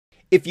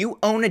If you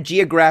own a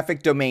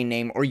geographic domain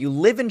name or you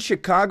live in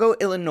Chicago,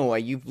 Illinois,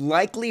 you've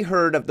likely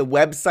heard of the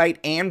website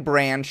and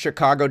brand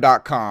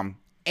chicago.com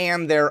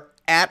and their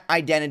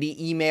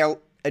 @identity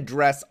email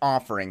address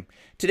offering.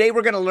 Today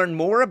we're going to learn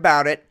more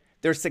about it,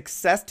 their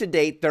success to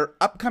date, their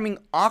upcoming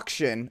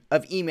auction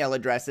of email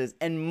addresses,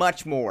 and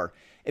much more.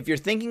 If you're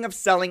thinking of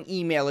selling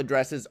email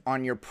addresses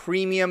on your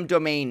premium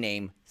domain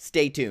name,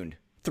 stay tuned.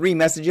 3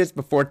 messages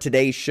before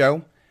today's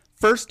show.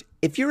 First,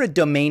 if you're a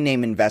domain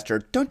name investor,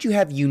 don't you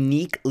have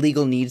unique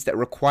legal needs that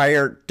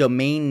require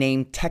domain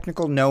name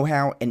technical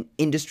know-how and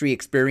industry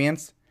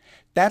experience?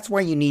 That's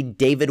why you need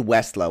David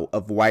Westlow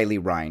of Wiley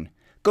Rhine.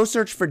 Go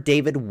search for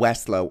David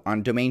Westlow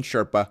on Domain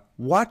Sherpa,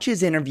 watch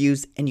his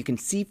interviews, and you can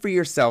see for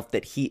yourself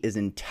that he is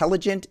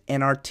intelligent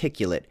and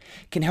articulate,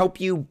 can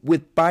help you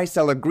with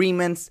buy-sell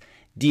agreements,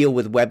 deal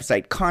with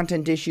website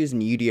content issues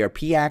and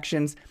UDRP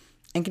actions,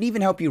 and can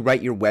even help you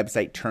write your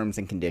website terms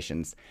and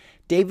conditions.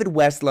 David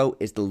Westlow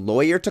is the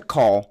lawyer to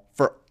call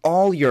for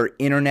all your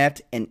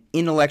internet and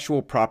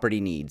intellectual property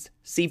needs.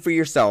 See for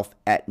yourself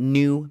at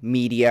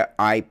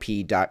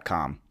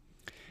newmediaip.com.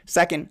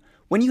 Second,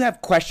 when you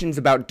have questions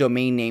about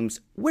domain names,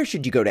 where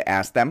should you go to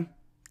ask them?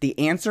 The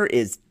answer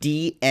is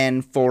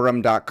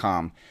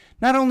dnforum.com.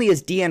 Not only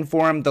is DN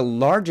Forum the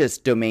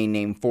largest domain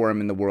name forum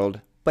in the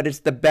world, but it's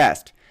the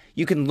best.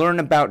 You can learn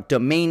about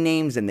domain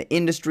names in the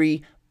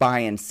industry, buy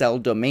and sell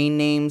domain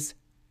names,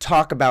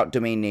 talk about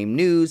domain name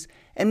news,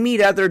 and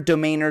meet other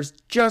domainers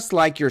just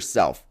like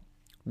yourself.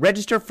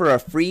 Register for a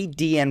free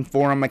DN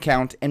Forum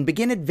account and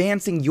begin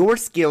advancing your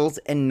skills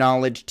and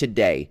knowledge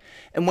today.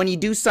 And when you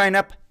do sign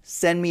up,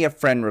 send me a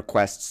friend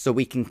request so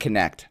we can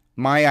connect.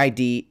 My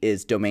ID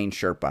is Domain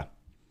Sherpa.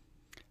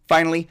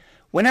 Finally,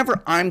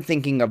 whenever I'm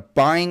thinking of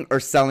buying or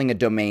selling a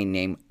domain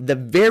name, the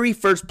very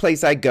first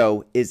place I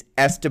go is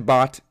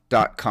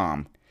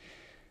estabat.com.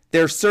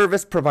 Their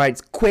service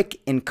provides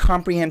quick and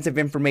comprehensive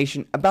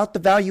information about the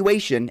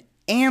valuation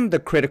and the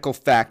critical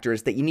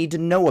factors that you need to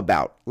know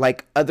about,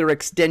 like other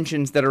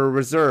extensions that are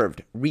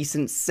reserved,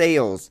 recent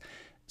sales,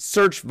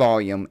 search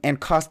volume,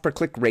 and cost per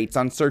click rates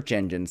on search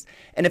engines.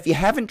 And if you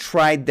haven't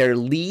tried their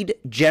lead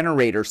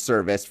generator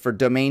service for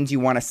domains you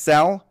want to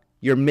sell,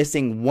 you're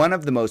missing one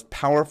of the most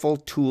powerful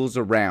tools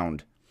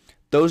around.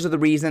 Those are the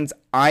reasons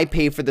I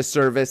pay for the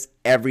service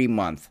every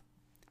month.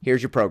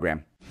 Here's your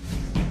program.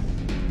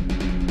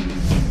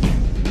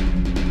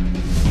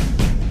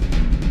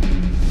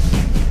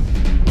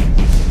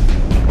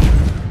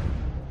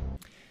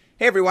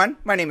 Hey everyone,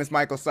 my name is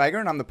Michael Seiger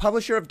and I'm the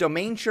publisher of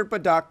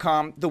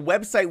DomainSherpa.com, the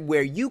website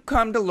where you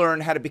come to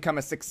learn how to become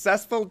a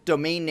successful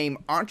domain name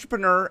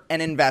entrepreneur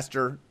and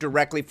investor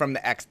directly from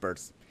the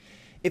experts.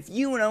 If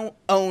you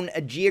own a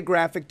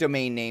geographic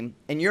domain name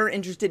and you're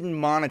interested in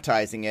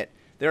monetizing it,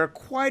 there are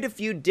quite a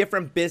few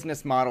different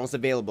business models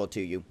available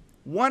to you.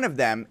 One of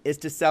them is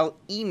to sell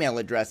email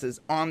addresses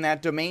on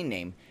that domain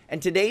name,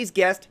 and today's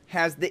guest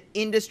has the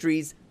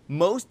industry's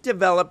most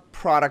developed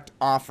product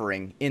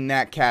offering in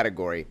that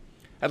category.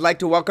 I'd like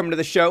to welcome to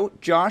the show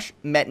Josh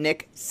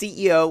Metnick,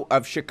 CEO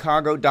of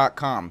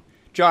Chicago.com.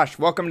 Josh,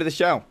 welcome to the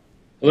show.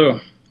 Hello,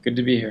 good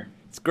to be here.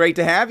 It's great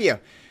to have you.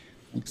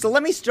 So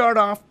let me start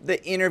off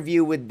the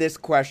interview with this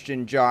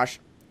question, Josh.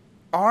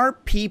 Are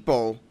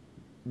people,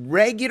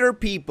 regular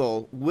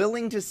people,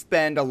 willing to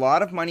spend a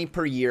lot of money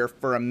per year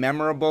for a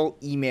memorable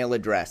email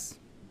address?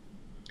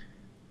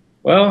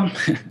 Well,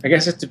 I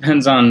guess it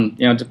depends on,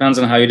 depends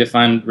on how you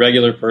define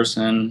regular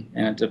person,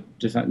 and it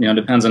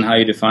depends on how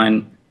you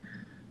define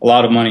a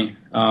lot of money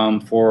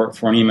for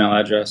an email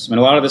address. I mean,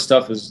 a lot of this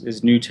stuff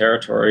is new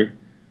territory.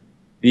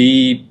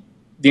 The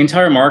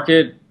entire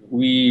market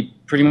we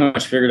pretty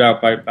much figured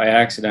out by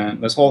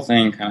accident. This whole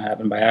thing kind of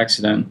happened by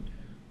accident,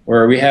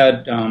 where we'd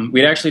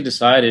actually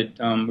decided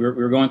we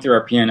were going through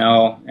our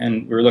P&L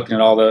and we were looking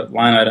at all the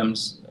line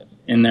items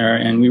in there,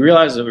 and we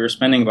realized that we were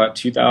spending about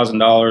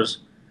 $2,000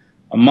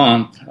 a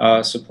month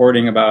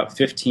supporting about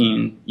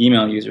 15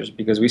 email users,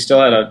 because we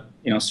still had a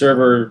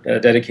server, a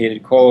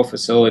dedicated colo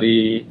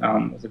facility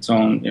with its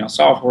own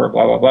software,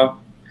 blah blah blah.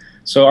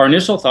 So our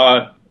initial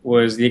thought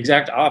was the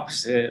exact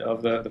opposite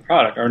of the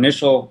product. Our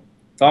initial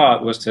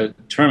thought was to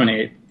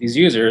terminate these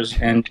users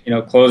and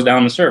close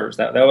down the servers.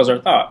 That was our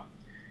thought.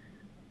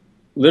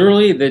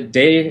 Literally the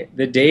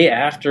day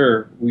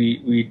after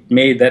we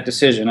made that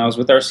decision, I was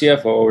with our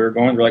CFO. We're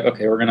like,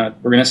 okay, we're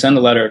gonna send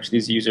a letter to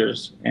these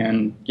users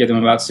and give them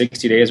about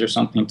 60 days or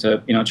something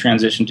to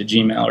transition to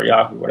Gmail or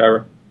Yahoo,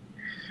 whatever.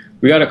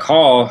 We got a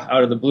call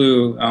out of the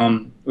blue,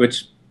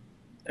 which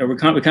we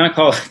kind of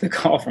call it the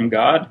call from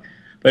God,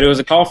 but it was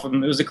a call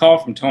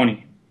from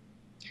Tony.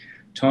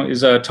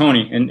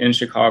 Tony in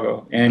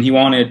Chicago, and he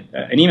wanted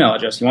an email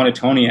address. He wanted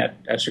Tony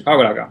at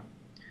chicago.com.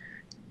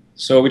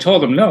 So we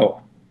told him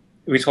no.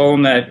 We told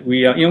him that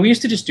we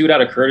used to just do it out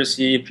of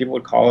courtesy. If people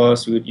would call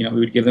us, we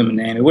would give them a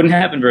name. It wouldn't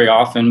happen very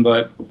often,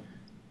 but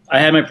I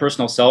had my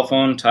personal cell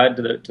phone tied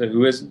to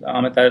Whois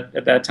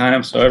at that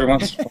time. So every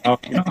once in a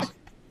while,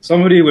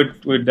 somebody would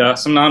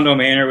some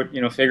non-domainer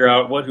would figure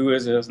out what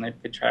Whois is, and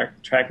they'd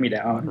track me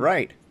down.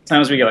 Right.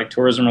 Sometimes we get like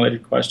tourism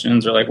related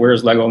questions or like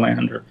where's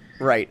Legoland or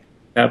right.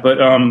 that. But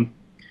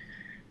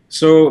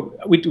So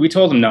we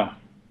told him no,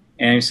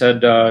 and he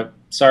said,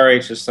 "Sorry,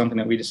 it's just something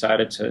that we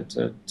decided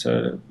to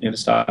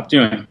stop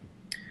doing."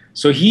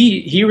 So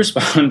he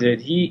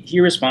responded. He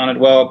responded,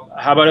 "Well,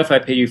 how about if I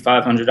pay you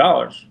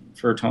 $500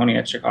 for Tony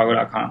at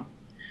Chicago.com?"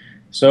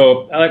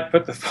 So I like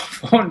put the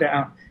phone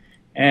down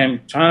and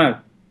trying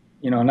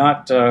to,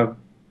 not I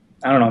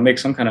don't know, make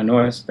some kind of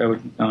noise that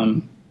would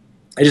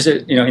I just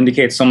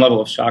indicate some level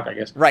of shock, I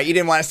guess. Right, you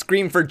didn't want to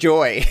scream for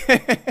joy.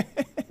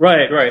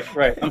 Right.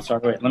 I'm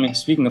sorry. Wait, let me.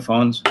 Speaking of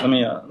phones, let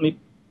me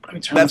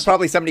turn. That's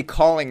probably somebody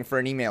calling for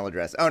an email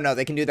address. Oh no,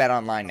 they can do that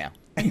online now.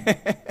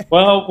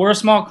 Well, we're a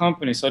small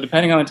company, so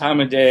depending on the time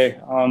of day,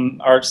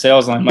 our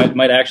sales line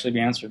might actually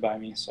be answered by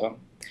me. So,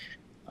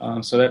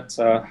 that's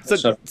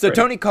so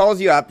Tony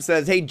calls you up,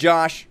 says, "Hey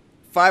Josh,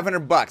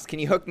 $500. Can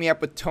you hook me up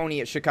with Tony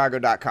at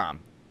Chicago.com?"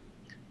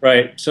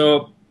 Right.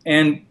 So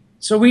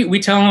we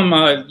tell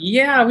him,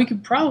 yeah, we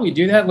could probably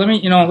do that.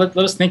 Let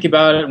us think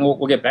about it, and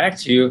we'll get back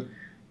to you.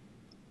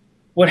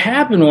 What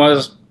happened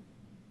was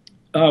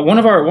one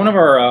of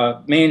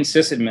our main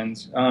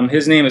sysadmins,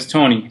 his name is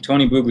Tony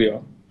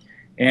Buglio,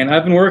 and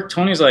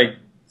Tony's like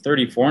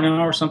 34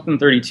 now or something,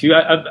 32.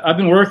 I've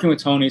been working with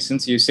Tony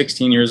since he was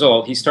 16 years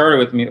old. He started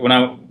with me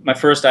when my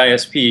first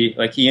ISP,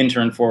 like he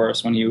interned for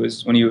us when he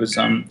was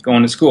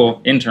going to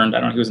school. Interned, I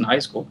don't know, he was in high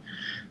school.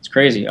 It's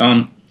crazy.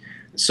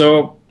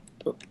 So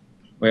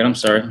wait, I'm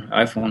sorry,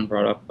 iPhone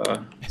brought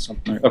up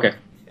something. Okay.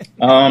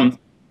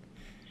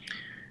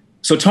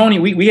 So Tony,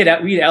 we had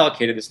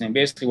allocated this name.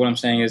 Basically, what I'm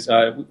saying is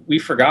we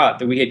forgot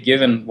that we had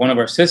given one of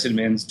our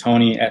sysadmins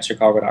Tony at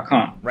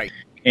Chicago.com. Right.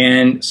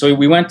 And so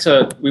we went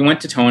to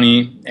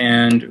Tony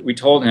and we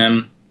told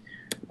him,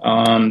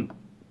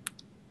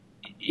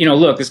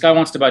 look, this guy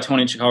wants to buy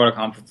Tony at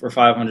Chicago.com for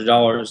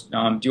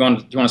 $500. Do you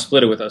want to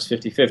split it with us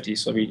 50-50?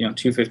 So it'll be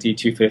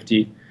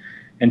 250.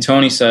 And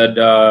Tony said,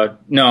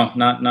 no,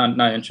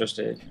 not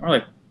interested. And we're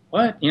like,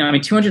 what?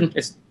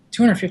 It's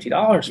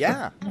 $250.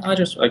 Yeah.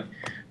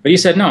 But he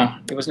said no,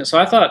 it wasn't. So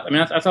I thought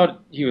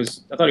he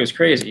was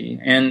crazy,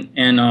 and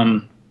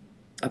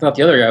I thought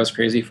the other guy was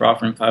crazy for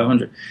offering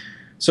 $500.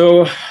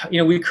 So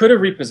we could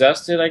have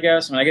repossessed it, I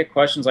guess. I get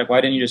questions like,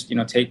 why didn't you just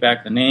take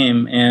back the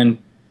name? And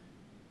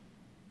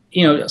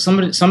when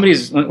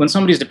somebody's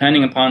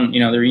depending upon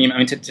their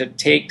email,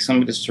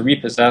 to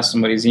repossess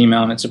somebody's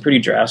email, and it's a pretty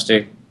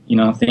drastic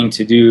thing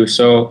to do.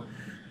 So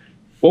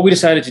what we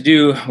decided to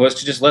do was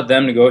to just let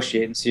them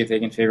negotiate and see if they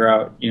can figure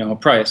out, a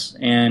price.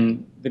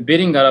 And the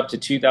bidding got up to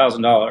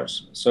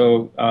 $2,000.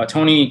 So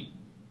Tony,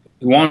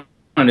 who wanted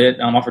it,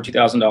 offered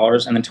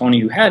 $2,000, and then Tony,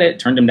 who had it,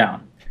 turned him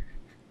down.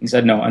 He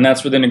said no, and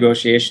that's where the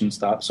negotiation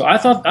stopped. So I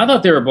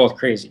thought they were both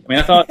crazy.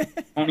 I thought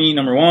Tony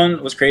number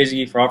one was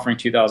crazy for offering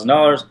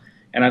 $2,000,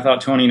 and I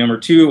thought Tony number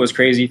two was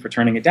crazy for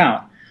turning it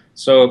down.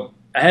 So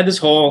I had this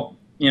whole,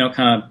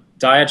 kind of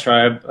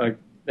diatribe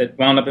that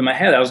wound up in my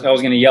head. I was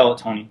going to yell at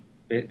Tony,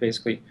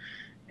 basically,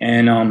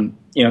 and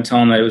tell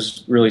him that it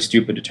was really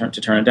stupid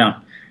to turn it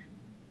down.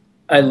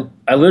 I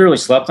literally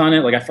slept on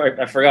it. Like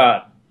I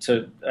forgot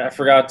to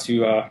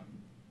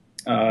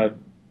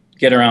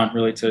get around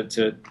really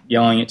to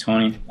yelling at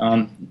Tony.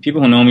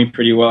 People who know me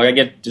pretty well, I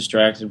get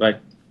distracted by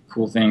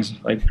cool things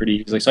like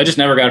pretty easily. So I just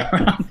never got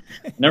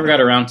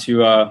around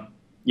to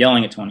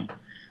yelling at Tony.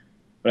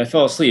 But I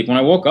fell asleep. When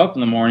I woke up in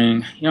the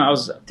morning, I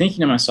was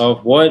thinking to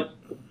myself, what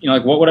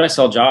would I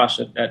sell Josh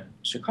at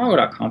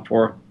Chicago.com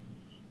for?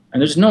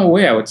 And there's no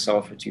way I would sell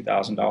it for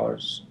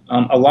 $2,000.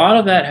 A lot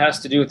of that has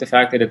to do with the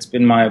fact that it's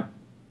been my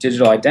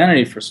digital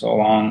identity for so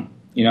long,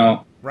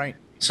 Right.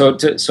 So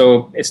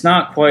it's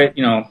not quite,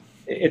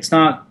 it's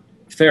not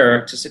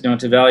fair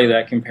to value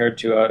that compared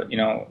to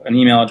an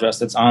email address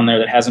that's on there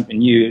that hasn't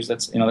been used,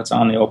 that's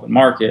on the open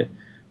market.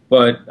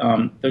 But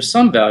there's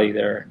some value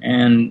there,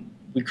 and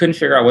we couldn't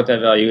figure out what that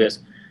value is.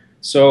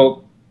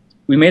 So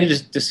we made a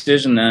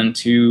decision then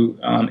to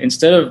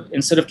instead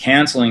of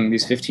canceling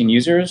these 15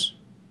 users,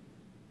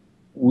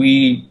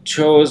 we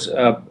chose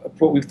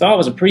what we thought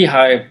was a pretty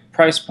high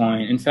price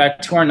point. In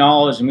fact, to our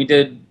knowledge, and we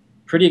did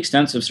pretty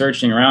extensive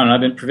searching around, and I've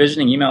been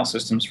provisioning email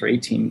systems for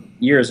 18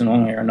 years in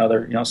one way or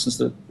another, since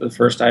the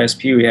first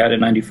ISP we had in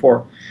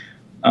 '94.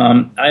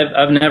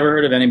 I've never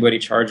heard of anybody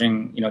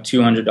charging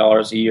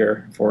 $200 a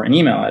year for an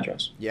email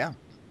address. Yeah.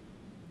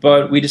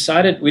 But we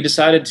decided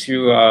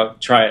to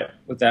try it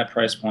with that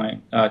price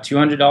point,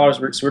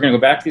 $200. So we're going to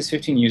go back to these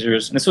 15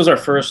 users, and this was our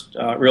first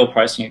real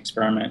pricing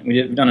experiment.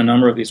 We've done a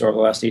number of these over the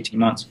last 18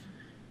 months.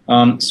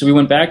 So we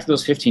went back to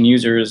those 15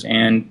 users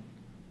and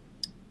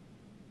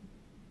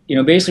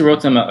basically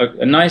wrote them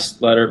a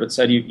nice letter, but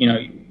said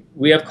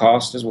we have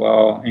cost as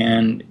well,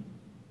 and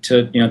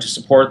to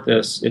support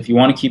this, if you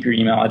want to keep your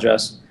email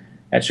address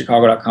at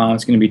Chicago.com,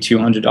 it's going to be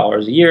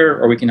 $200 a year,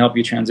 or we can help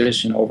you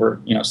transition over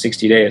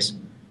 60 days.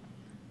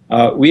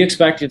 We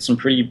expected some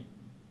pretty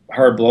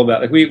hard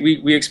blowback. Like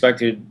we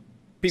expected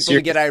people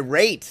to get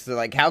irate. So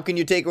like, how can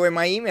you take away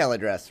my email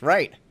address?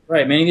 Right.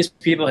 Right. Many of these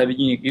people have been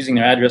using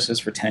their addresses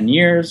for 10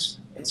 years,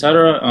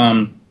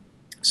 etc.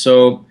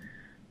 So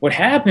what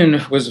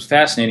happened was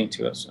fascinating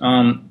to us.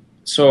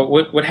 So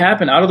what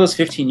happened out of those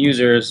 15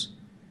 users,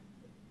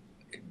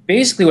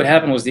 basically what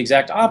happened was the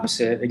exact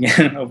opposite,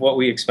 again, of what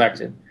we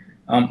expected.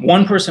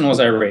 One person was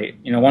irate.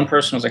 One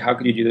person was like, how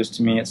could you do this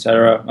to me,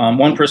 etc.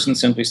 One person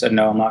simply said,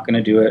 no, I'm not going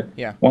to do it.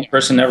 Yeah. One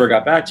person never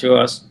got back to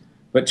us,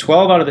 but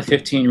 12 out of the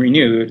 15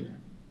 renewed,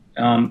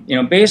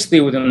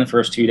 basically within the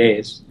first 2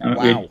 days. Wow.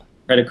 We had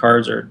credit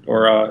cards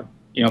or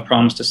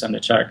promised to send a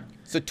check.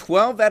 So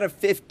 12 out of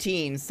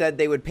 15 said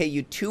they would pay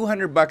you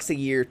 $200 a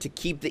year to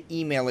keep the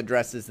email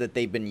addresses that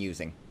they've been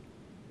using.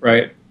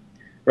 Right.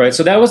 Right.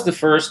 So that was the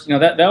first,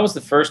 that was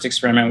the first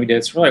experiment we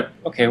did. So we're like,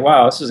 okay,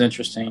 wow, this is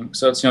interesting.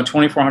 So it's,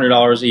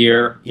 $2,400 a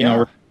year,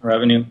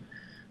 revenue.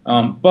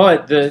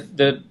 But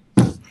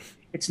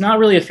it's not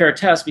really a fair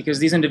test because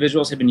these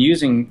individuals have been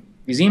using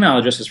these email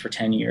addresses for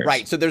 10 years.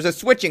 Right. So there's a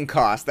switching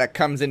cost that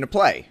comes into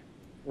play.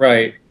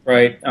 Right.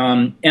 Right.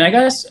 And I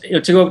guess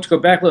to go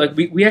back, like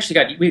we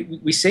actually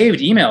we saved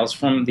emails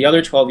from the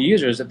other 12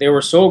 users that they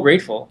were so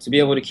grateful to be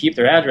able to keep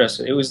their address.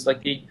 It was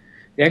like the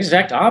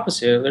exact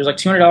opposite. There's like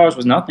 $200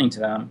 was nothing to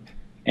them,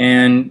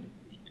 and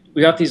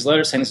we got these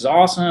letters saying this is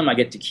awesome. I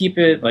get to keep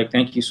it. Like,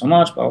 thank you so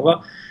much. Blah blah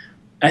blah.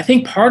 I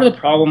think part of the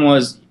problem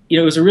was it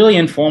was a really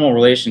informal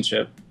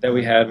relationship that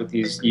we had with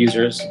these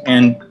users.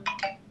 And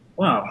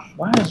wow,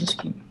 why does this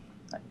keep?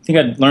 I think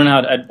I'd learn how.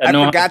 I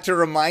forgot to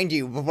remind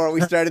you before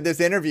we started this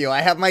interview. I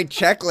have my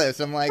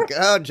checklist. I'm like,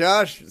 oh,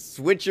 Josh,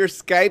 switch your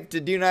Skype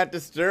to do not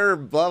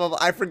disturb. Blah blah blah.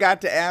 I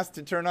forgot to ask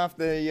to turn off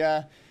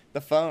the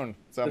phone.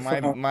 So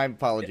my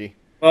apology.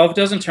 Well, if it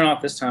doesn't turn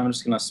off this time, I'm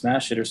just going to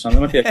smash it or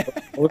something. It might be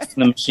a host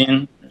in the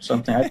machine or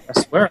something. I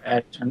swear I had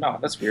it turned off.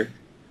 That's weird.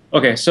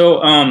 Okay,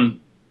 so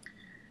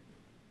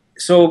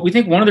we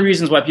think one of the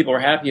reasons why people are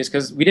happy is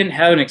because we didn't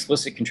have an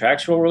explicit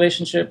contractual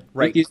relationship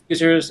with these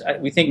users.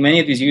 We think many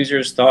of these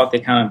users thought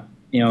they kind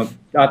of,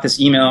 got this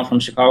email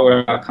from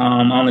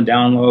Chicago.com on the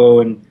down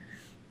low, and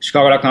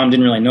Chicago.com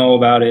didn't really know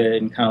about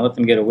it and kind of let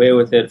them get away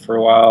with it for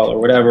a while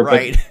or whatever.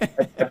 Right.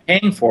 But by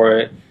paying for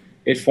it,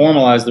 it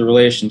formalized the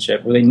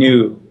relationship where they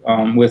knew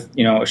with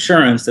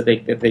assurance that they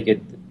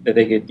could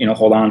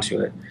hold on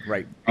to it.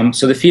 Right.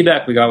 So the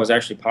feedback we got was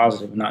actually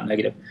positive and not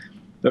negative.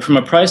 But from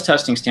a price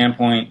testing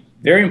standpoint,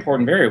 very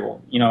important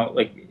variable.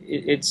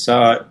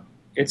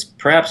 It's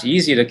perhaps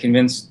easy to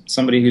convince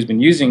somebody who's been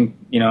using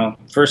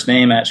first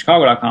name at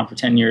Chicago.com for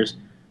 10 years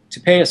to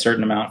pay a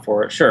certain amount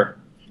for it. Sure,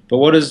 but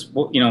what does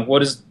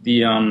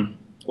the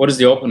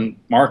open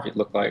market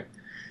look like?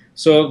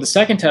 So the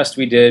second test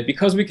we did,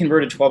 because we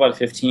converted 12 out of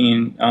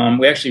 15,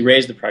 we actually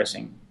raised the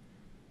pricing.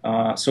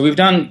 So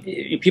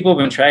people have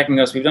been tracking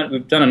us. We've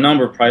done a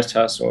number of price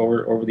tests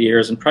over the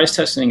years, and price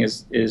testing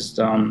is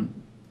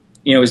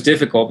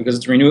difficult because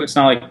it's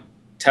not like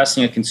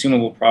testing a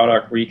consumable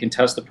product where you can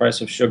test the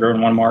price of sugar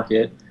in one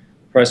market,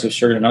 price of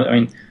sugar in another. I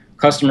mean,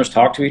 customers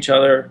talk to each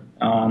other,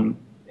 and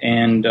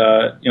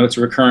it's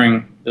a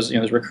recurring. There's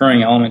a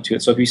recurring element to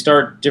it. So if you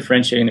start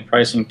differentiating the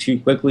pricing too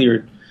quickly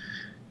or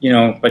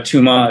by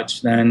too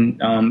much, then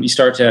you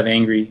start to have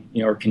angry,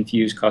 or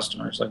confused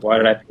customers. Like, why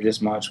did I pay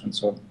this much? And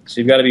so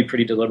you've got to be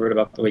pretty deliberate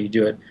about the way you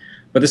do it.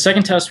 But the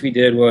second test we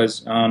did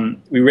was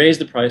we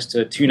raised the price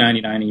to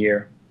 $299 a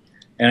year,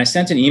 and I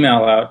sent an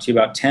email out to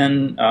about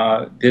 10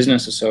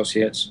 business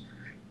associates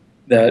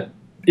that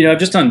I've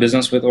just done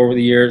business with over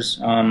the years.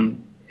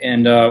 And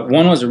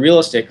one was a real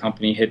estate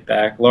company,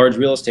 large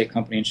real estate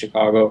company in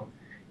Chicago,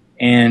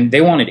 and they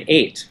wanted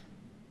 8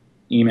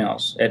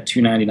 emails at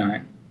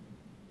 $299.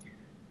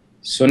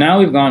 So now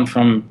we've gone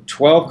from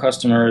 12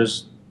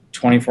 customers,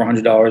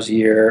 $2,400 a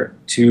year,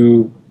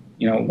 to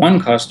one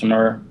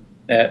customer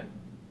at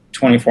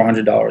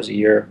 $2,400 a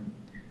year.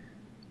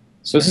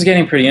 So this is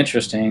getting pretty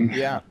interesting.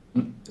 Yeah.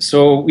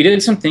 So we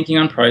did some thinking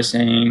on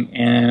pricing,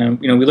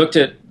 and we looked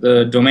at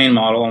the domain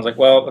model. And I was like,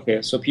 well,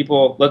 okay, so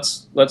people,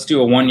 let's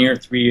do a 1-year,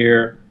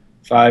 3-year,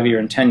 5-year,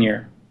 and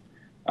 10-year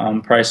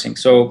pricing.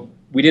 So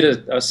we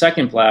did a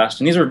second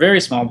blast, and these were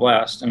very small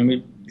blasts. I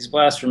mean, these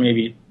blasts were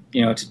maybe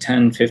to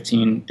 10,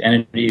 15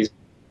 entities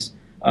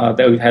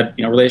that we've had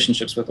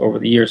relationships with over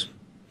the years.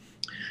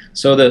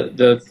 So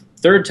the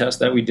third test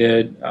that we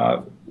did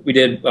 1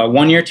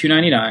 year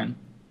 $299,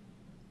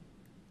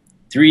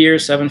 3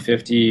 years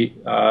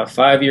 $750,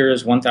 5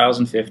 years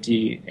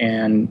 $1,050,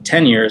 and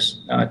 10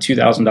 years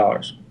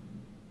 $2,000.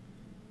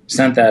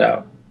 Sent that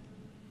out.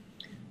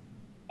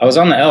 I was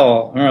on the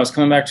L. I remember I was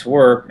coming back to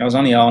work. I was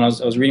on the L, and I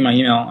was reading my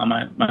email on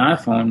my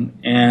iPhone,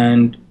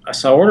 and I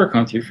saw an order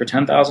come through for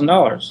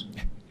 $10,000.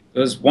 It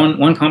was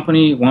one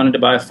company wanted to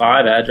buy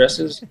 5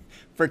 addresses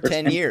for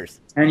 10 years.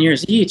 10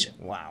 years each.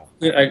 Wow.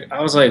 I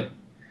was like,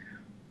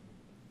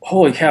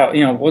 holy cow!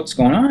 What's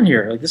going on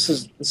here? Like, this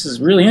is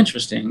really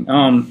interesting.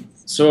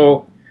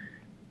 So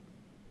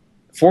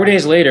 4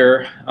 days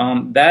later,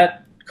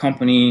 that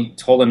company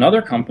told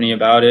another company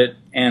about it,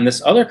 and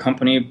this other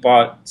company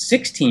bought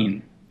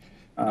 16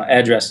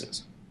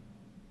 addresses.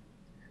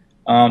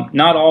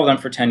 Not all of them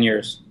for 10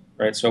 years.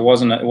 Right, so it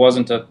wasn't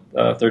a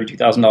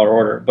 $32,000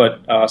 order,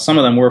 but some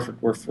of them were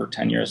for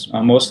 10 years.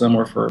 Most of them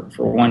were for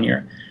 1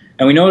 year,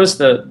 and we noticed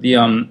the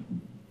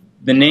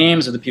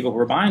names of the people who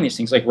were buying these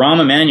things, like Rahm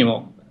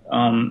Emanuel,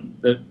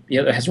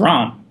 it has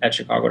Rahm at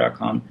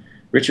Chicago.com.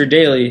 Richard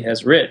Daley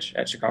as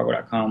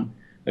rich@chicago.com.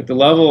 Like the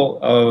level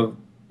of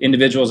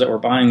individuals that were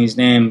buying these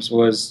names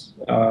was,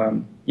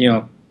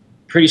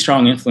 pretty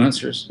strong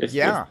influencers, if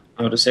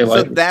to say so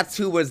like. that's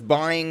who was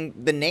buying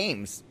the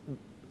names,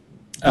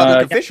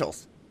 public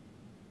officials.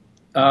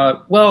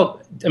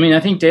 Well, I mean, I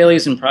think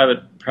Daley's in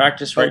private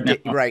practice right now.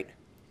 Right.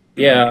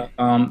 Yeah,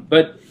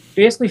 but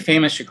basically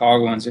famous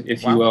Chicagoans,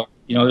 if you will.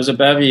 There's a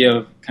bevy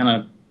of kind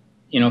of,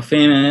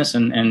 famous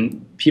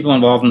and people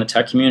involved in the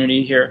tech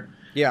community here.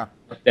 Yeah.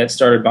 That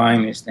started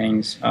buying these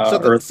things.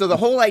 So the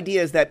whole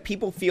idea is that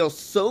people feel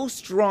so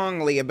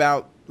strongly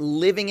about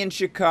living in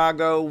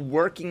Chicago,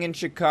 working in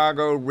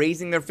Chicago,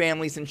 raising their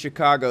families in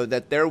Chicago,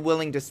 that they're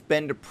willing to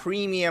spend a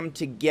premium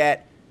to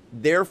get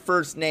their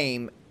first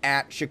name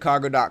at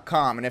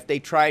chicago.com. And if they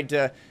tried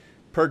to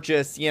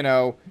purchase,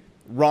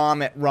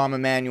 Rom at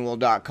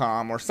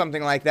romemanuel.com or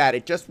something like that,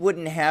 it just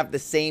wouldn't have the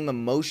same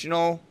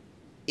emotional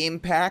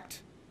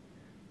impact.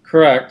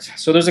 Correct.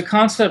 So there's a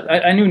concept.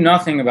 I knew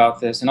nothing about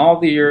this in all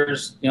the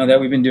years that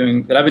I've been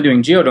doing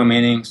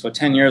geodomaining, so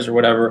 10 years or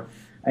whatever.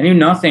 I knew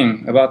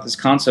nothing about this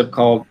concept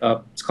called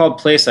it's called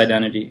place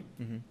identity.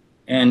 Mm-hmm.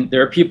 And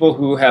there are people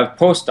who have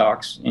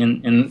postdocs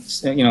in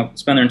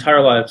spend their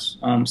entire lives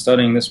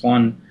studying this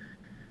one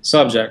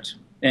subject.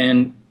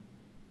 And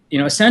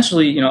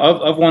essentially,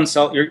 of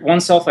oneself, your one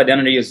self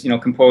identity is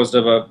composed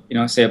of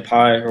say a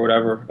pie or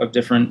whatever of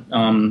different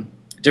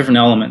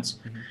elements.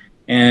 Mm-hmm.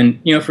 And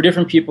for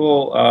different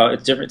people,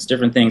 it's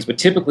different things. But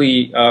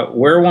typically,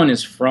 where one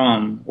is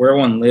from, where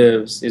one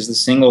lives, is the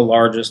single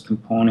largest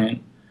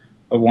component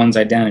of one's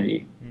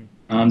identity.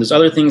 There's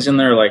other things in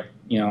there like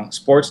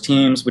sports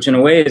teams, which in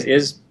a way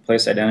is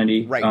place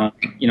identity. Right.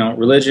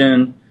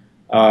 Religion,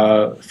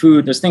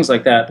 food. There's things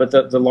like that. But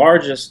the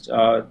largest,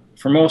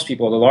 for most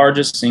people, the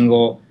largest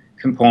single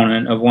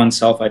component of one's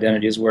self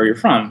identity is where you're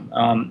from.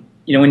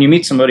 When you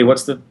meet somebody,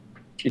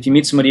 if you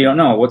meet somebody you don't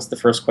know, what's the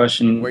first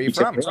question where you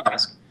from?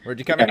 Ask? Where'd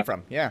you come in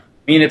from? Yeah.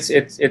 I mean,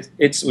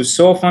 it was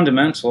so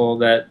fundamental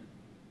that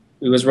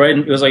it was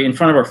like in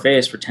front of our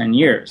face for 10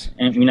 years,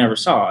 and we never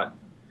saw it.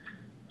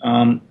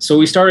 So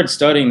we started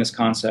studying this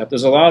concept.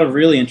 There's a lot of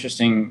really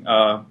interesting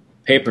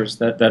papers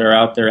that are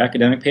out there,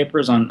 academic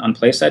papers on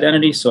place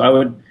identity.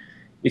 So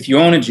if you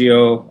own a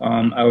geo,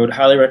 I would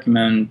highly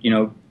recommend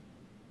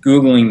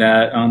Googling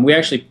that. We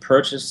actually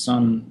purchased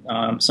some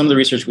of the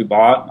research we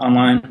bought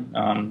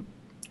online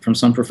from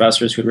some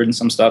professors who had written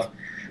some stuff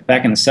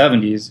back in the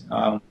 70s,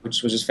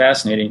 which was just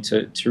fascinating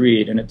to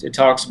read. And it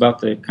talks about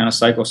the kind of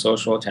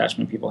psychosocial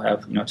attachment people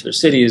have to their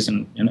cities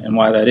and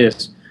why that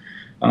is.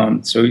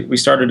 So we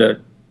started to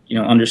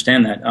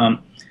understand that.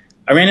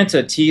 I ran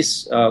into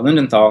Thies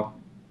Lindenthal,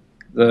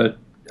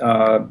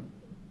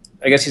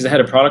 I guess he's the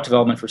head of product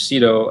development for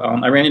Cedo.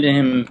 I ran into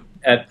him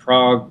at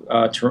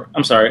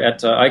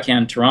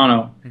ICANN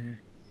Toronto. Mm-hmm.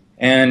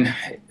 And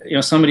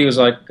somebody was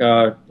like,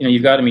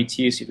 you've got to meet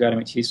Thies, you've got to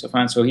meet Thies. So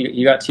fine. So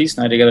he got Thies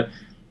and I together.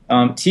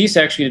 Thies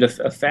actually did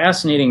a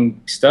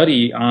fascinating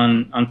study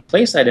on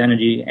place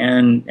identity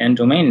and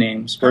domain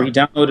names, where he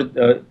downloaded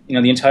the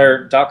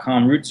entire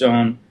 .com root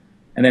zone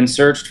and then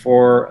searched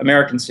for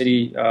American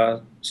city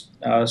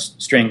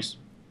strings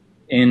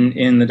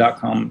in the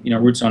 .com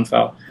root zone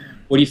file.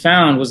 What he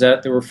found was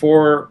that there were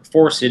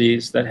four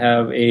cities that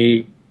have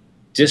a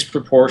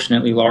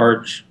disproportionately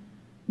large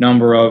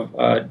number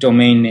of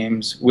domain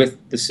names with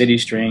the city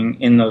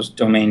string in those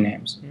domain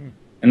names.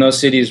 And those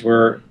cities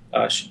were,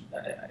 I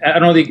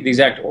don't know the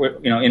exact,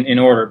 in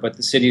order, but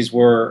the cities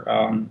were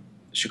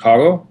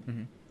Chicago,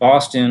 mm-hmm.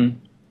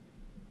 Boston,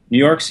 New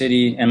York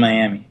City, and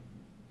Miami.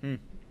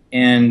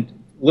 And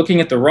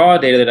looking at the raw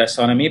data that I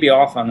saw, and I may be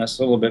off on this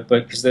a little bit,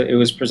 but because it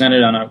was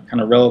presented on a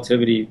kind of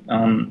relativity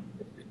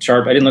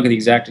chart, I didn't look at the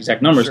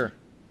exact numbers. Sure.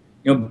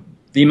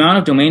 The amount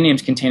of domain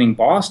names containing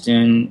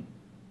Boston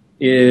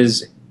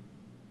is,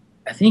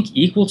 I think,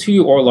 equal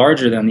to or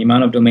larger than the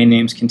amount of domain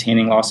names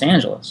containing Los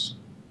Angeles.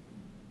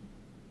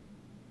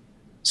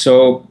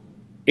 So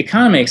it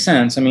kind of makes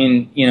sense. I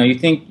mean, you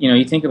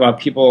think about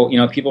people,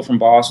 people from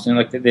Boston,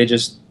 like they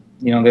just,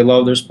 they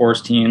love their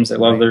sports teams, they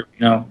love their,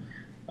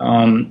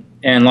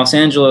 and Los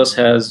Angeles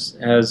has,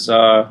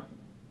 I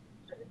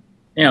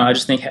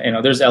just think,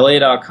 there's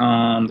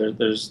LA.com,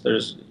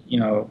 there's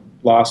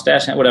Lost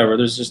Dash, whatever.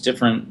 There's just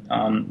different.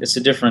 It's a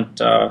different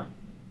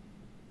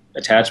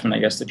attachment, I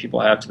guess, that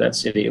people have to that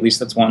city. At least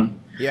that's one.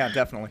 Yeah,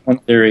 definitely. One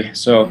theory.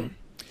 So.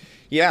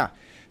 Yeah.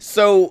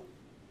 So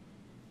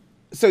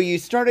you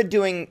started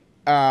doing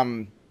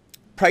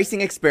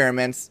pricing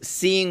experiments,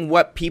 seeing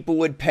what people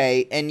would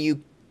pay, and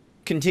you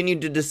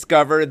continued to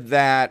discover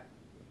that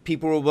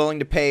people were willing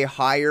to pay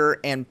higher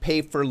and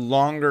pay for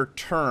longer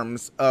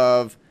terms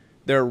of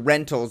their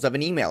rentals of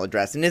an email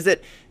address. And is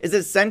it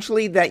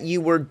essentially that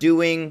you were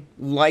becoming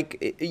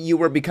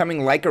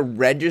like a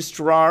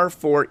registrar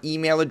for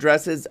email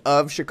addresses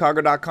of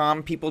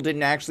Chicago.com? People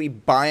didn't actually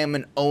buy them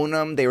and own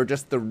them. They were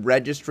just the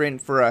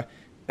registrant for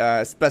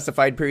a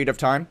specified period of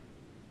time?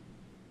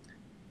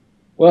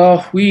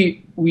 Well, so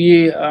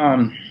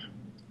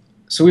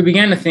we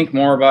began to think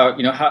more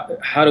about,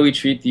 how do we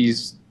treat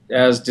these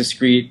as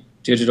discrete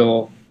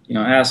digital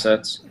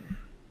assets.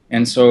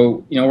 And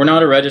so, we're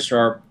not a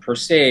registrar per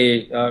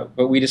se,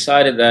 but we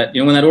decided that,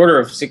 when that order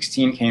of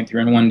 16 came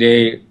through in one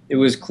day, it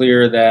was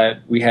clear that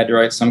we had to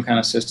write some kind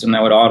of system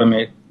that would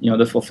automate,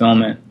 the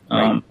fulfillment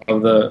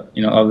of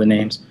the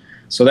names.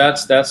 So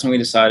that's when we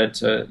decided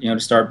to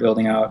start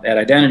building out at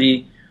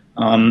Identity.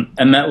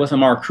 I met with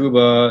Amar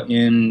Kuba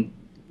in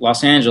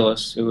Los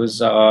Angeles. It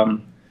was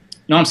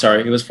no, I'm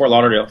sorry, it was Fort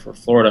Lauderdale for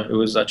Florida. It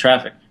was a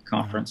traffic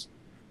conference.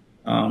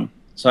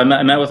 So I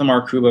met with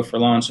Amar Kuba for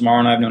lunch. Amar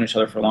and I have known each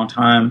other for a long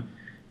time,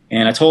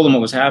 and I told him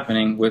what was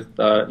happening with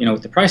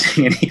with the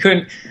pricing, and he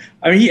couldn't.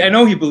 I mean, I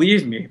know he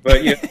believed me,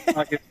 but he's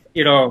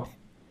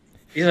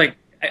like,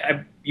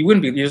 you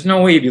wouldn't be. There's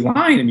no way you'd be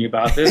lying to me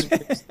about this.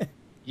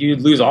 You'd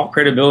lose all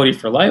credibility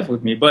for life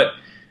with me. But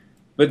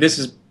this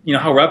is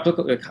how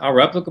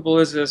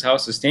replicable is this? How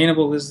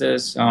sustainable is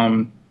this?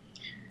 And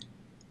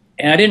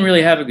I didn't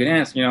really have a good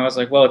answer. I was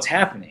like, well, it's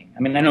happening.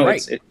 I mean, I know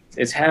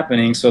it's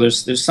happening. So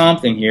there's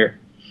something here.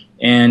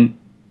 And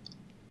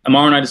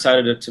Amar and I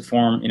decided to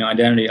form,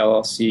 Identity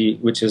LLC,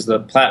 which is the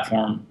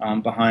platform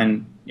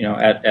behind,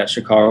 at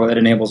Chicago that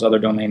enables other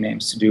domain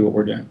names to do what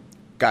we're doing.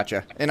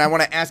 Gotcha. And I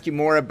want to ask you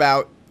more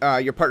about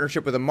your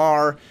partnership with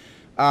Amar.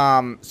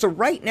 So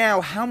right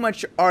now, how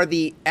much are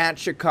the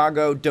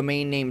 @Chicago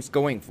domain names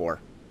going for?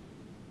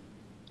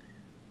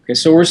 Okay,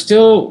 so we're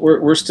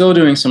still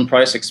doing some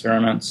price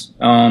experiments.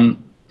 So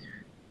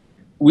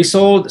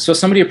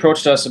somebody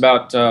approached us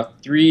about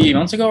 3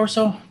 months ago or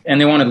so, and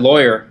they wanted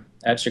lawyer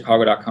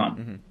 @Chicago.com.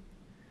 Mm-hmm.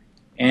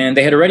 And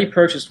they had already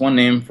purchased one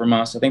name from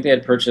us. I think they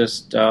had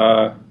purchased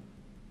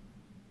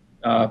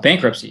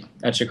bankruptcy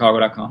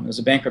 @Chicago.com. It was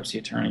a bankruptcy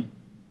attorney.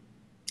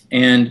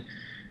 And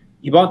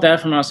he bought that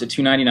from us at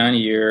 $299 a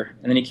year,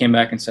 and then he came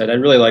back and said,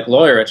 I'd really like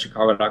lawyer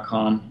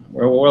 @Chicago.com.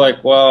 We're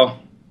like, well,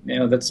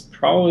 that's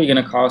probably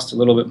going to cost a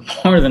little bit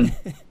more than,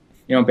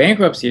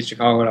 bankruptcy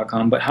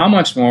 @Chicago.com, but how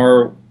much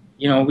more,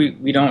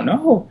 we don't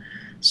know.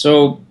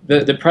 So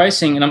the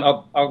pricing, and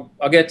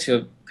I'll get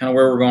to kind of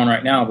where we're going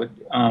right now, but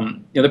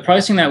the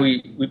pricing that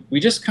we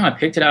just kind of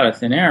picked it out of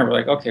thin air. We're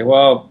like, okay,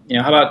 well,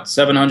 how about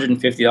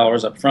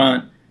 $750 up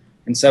front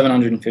and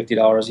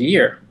 $750 a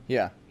year?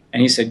 Yeah.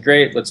 And he said,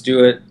 great, let's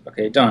do it.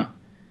 Okay, done.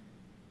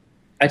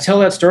 I tell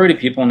that story to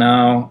people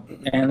now,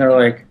 and they're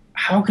like,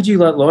 how could you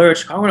let lawyer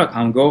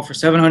 @Chicago.com go for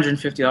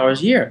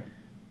 $750 a year?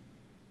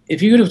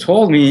 If you would have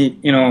told me,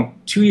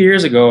 2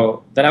 years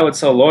ago that I would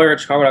sell lawyer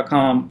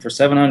 @Chicago.com for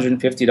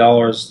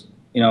 $750,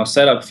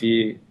 setup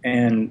fee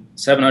and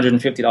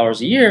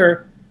 $750 a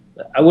year,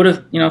 I would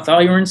have,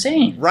 thought you were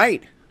insane.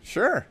 Right.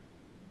 Sure.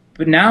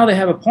 But now they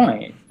have a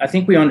point. I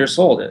think we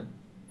undersold it.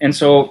 And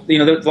so,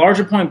 the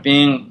larger point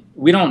being,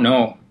 we don't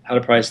know how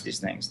to price these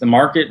things. The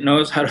market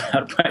knows how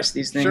to price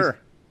these things. Sure.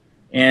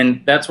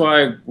 And that's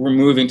why we're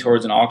moving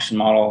towards an auction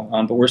model.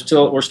 But we're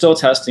still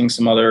testing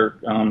some other,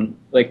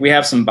 like we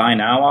have some buy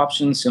now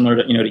options similar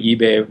to, to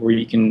eBay, where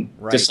you can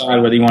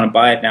decide whether you want to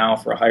buy it now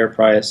for a higher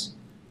price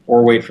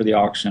or wait for the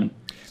auction.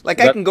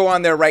 Like I can go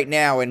on there right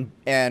now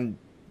and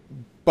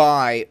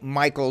buy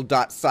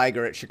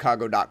michael.seiger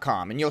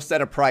 @Chicago.com, and you'll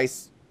set a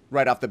price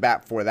right off the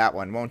bat for that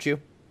one, won't you?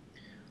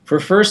 For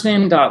first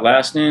name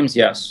last names,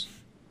 yes.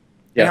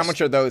 And how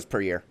much are those per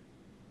year?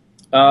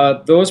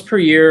 Those per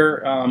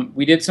year,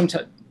 we did some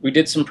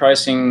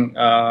pricing,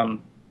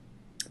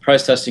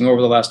 price testing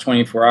over the last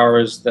 24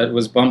 hours that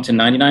was bumped to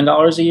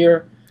 $99 a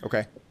year.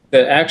 Okay.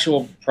 The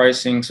actual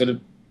pricing,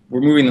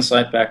 we're moving the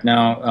site back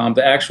now.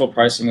 The actual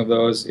pricing of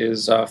those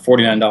is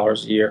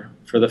 $49 a year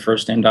for the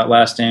first name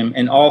last name,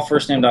 and all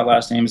first name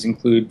last names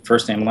include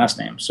first name and last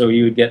name. So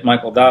you would get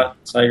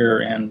Michael.Seiger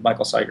and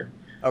Michael Seiger.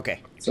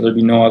 Okay. So there'd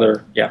be no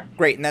other, yeah.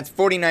 Great, and that's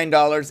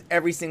 $49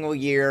 every single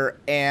year.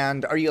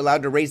 And are you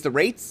allowed to raise the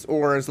rates,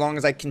 or as long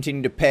as I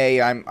continue to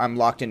pay, I'm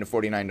locked into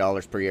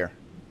 $49 per year?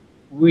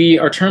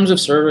 Our terms of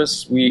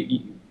service,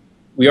 we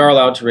are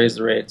allowed to raise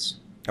the rates.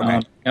 Okay.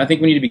 And I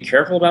think we need to be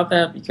careful about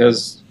that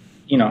because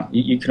you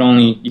can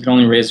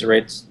only raise the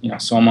rates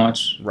so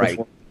much. Right.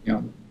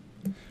 Before,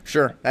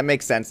 Sure, that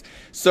makes sense.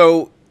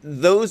 So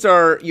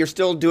you're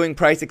still doing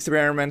price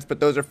experiments,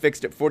 but those are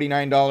fixed at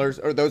 $49,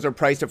 or those are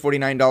priced at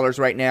 $49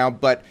 right now.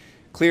 But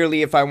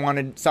clearly, if I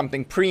wanted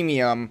something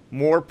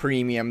more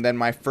premium than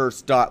my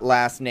first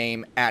last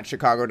name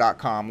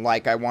 @Chicago.com,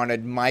 like I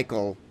wanted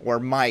Michael or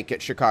Mike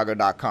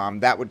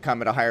 @Chicago.com, that would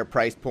come at a higher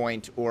price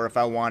point. Or if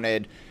I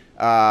wanted,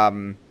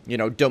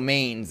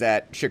 domains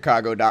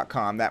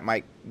 @Chicago.com, that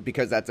might,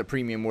 because that's a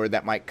premium word,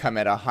 that might come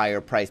at a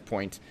higher price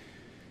point.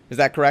 Is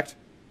that correct?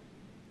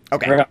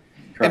 Okay. Correct.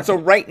 And so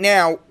right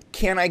now,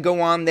 can I go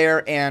on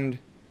there and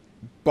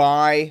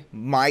buy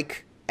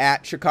Mike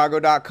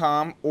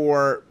 @Chicago.com,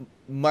 or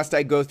must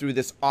I go through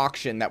this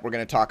auction that we're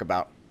going to talk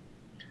about?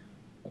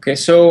 Okay,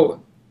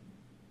 so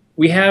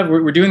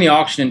we're doing the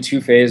auction in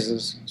 2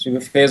 phases. So we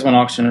have a phase 1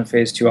 auction and a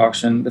phase 2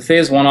 auction. The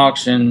phase 1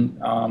 auction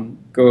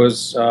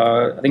goes,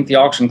 I think the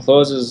auction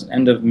closes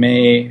end of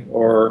May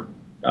or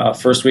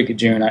first week of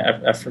June.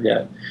 I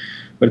forget,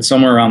 but it's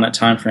somewhere around that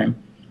time frame.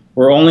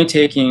 We're only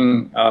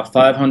taking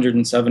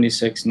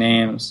 576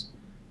 names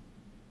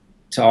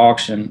to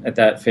auction at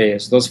that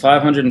phase. Those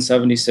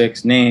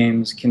 576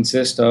 names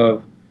consist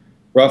of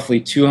roughly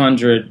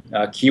 200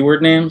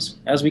 keyword names,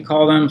 as we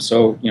call them.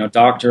 So,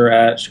 doctor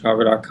at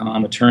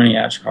chicago.com, attorney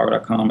at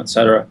chicago.com,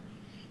 etc.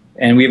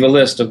 And we have a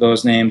list of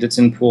those names. It's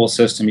in Pool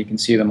system. You can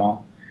see them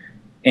all.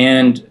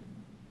 And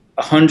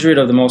 100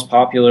 of the most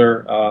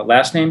popular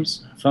last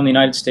names from the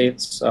United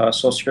States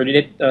Social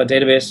Security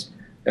database,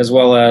 as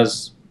well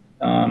as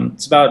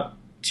it's about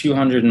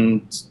 200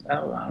 and I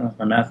don't know if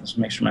my math. Let's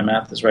make sure my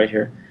math is right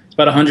here. It's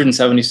about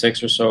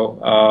 176 or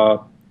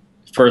so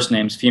first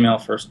names, female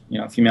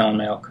and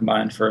male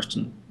combined first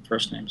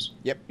names.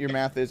 Yep, your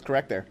math is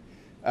correct there.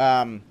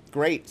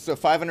 Great. So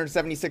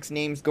 576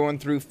 names going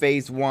through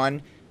phase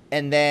one,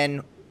 and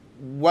then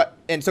what?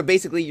 And so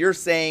basically, you're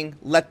saying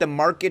let the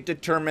market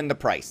determine the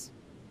price.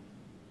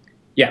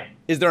 Yeah.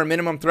 Is there a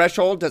minimum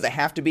threshold? Does it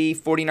have to be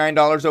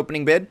 $49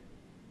 opening bid?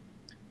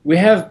 We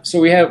have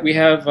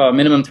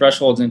minimum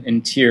thresholds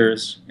in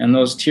tiers, and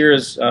those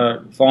tiers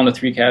fall into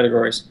three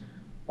categories.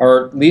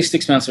 Our least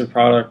expensive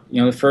product,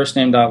 the first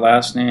name dot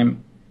last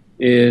name,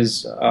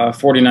 is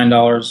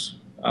 $49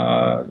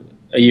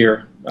 a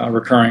year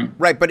recurring.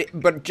 Right,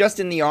 but just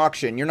in the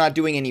auction, you're not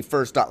doing any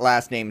first dot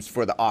last names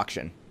for the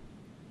auction.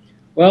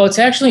 Well, it's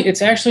actually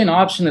an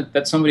option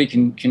that somebody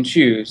can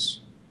choose.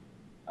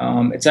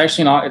 It's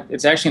actually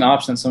an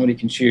option that somebody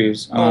can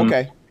choose.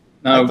 Okay.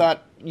 Now, I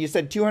thought you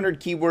said 200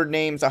 keyword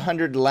names,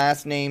 100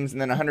 last names,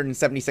 and then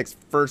 176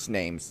 first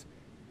names.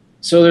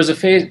 So there's a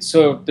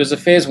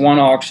phase one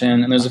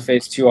auction and there's a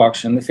phase two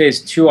auction. The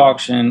phase two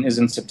auction is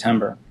in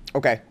September.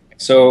 Okay.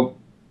 So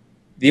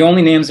the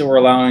only names that we're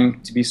allowing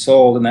to be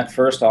sold in that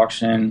first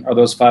auction are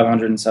those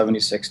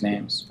 576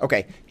 names.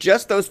 Okay,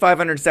 just those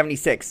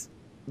 576.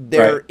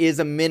 There is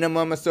a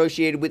minimum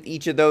associated with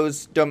each of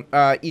those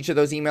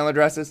email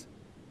addresses?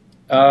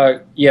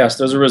 Yes,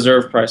 there's a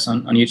reserve price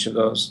on each of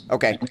those.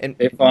 Okay. And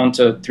they fall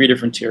into three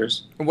different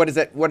tiers. What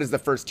does the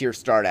first tier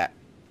start at?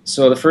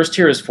 So the first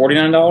tier is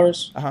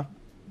 $49. Uh-huh.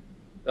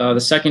 The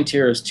second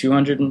tier is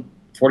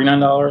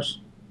 $249.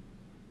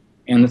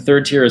 And the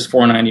third tier is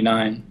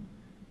 $499.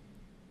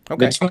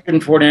 Okay. The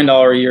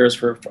 $249 a year is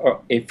for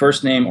a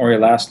first name or a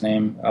last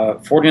name.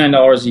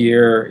 $49 a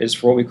year is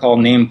for what we call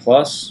name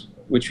plus,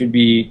 which would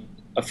be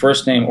a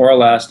first name or a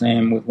last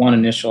name with one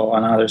initial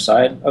on either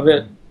side of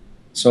it.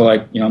 So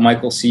like,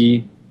 Michael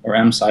C. or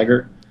M.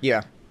 Seigert.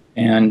 Yeah.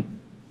 And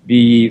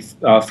the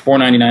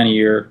 $499 a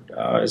year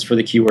is for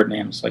the keyword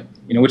names,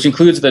 which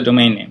includes the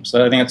domain name.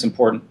 So I think that's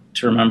important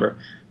to remember.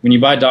 When you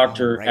buy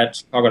doctor at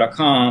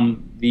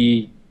chicago.com,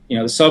 the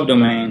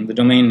subdomain, the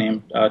domain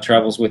name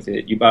travels with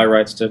it. You buy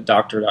rights to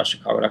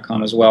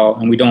doctor.chicago.com as well,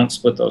 and we don't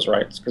split those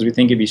rights because we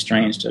think it'd be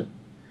strange to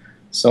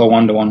sell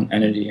one-to-one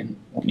entity and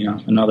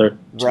another.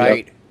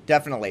 Right,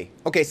 definitely.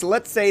 Okay, so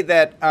let's say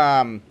that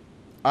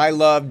I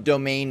love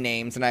domain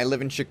names and I live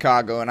in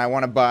Chicago and I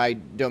want to buy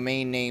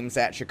domain names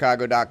at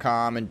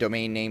chicago.com and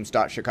domain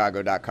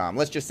names.chicago.com.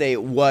 Let's just say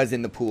it was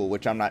in the pool,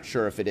 which I'm not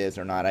sure if it is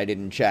or not. I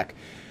didn't check.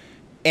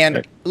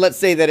 And let's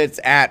say that it's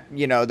at,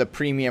 the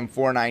premium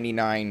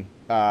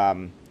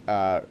 $499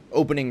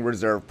 opening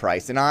reserve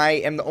price, and I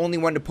am the only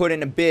one to put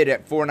in a bid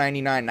at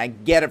 $499 and I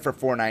get it for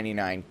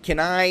 $499.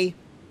 Can I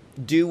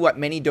do what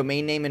many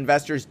domain name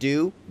investors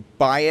do,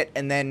 buy it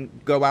and then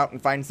go out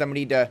and find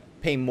somebody to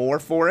pay more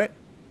for it?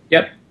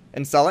 Yep.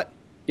 And sell it?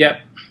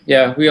 Yep.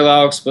 Yeah, we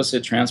allow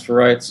explicit transfer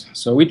rights.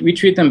 So we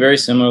treat them very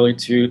similarly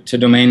to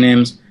domain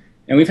names.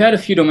 And we've had a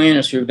few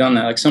domainers who have done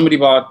that. Like somebody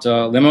bought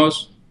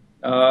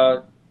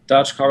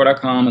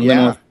limos.chicago.com and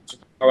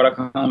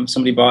limo.chicago.com.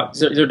 Somebody bought,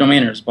 they're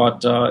domainers,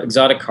 bought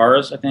exotic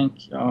cars, I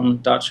think,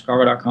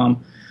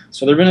 .chicago.com.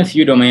 So there have been a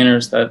few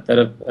domainers that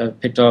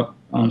have picked up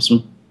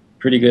some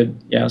pretty good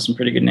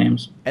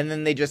names. And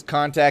then they just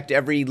contact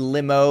every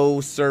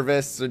limo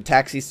service or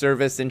taxi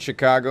service in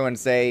Chicago and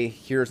say,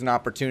 here's an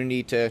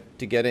opportunity to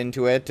get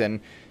into it.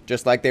 And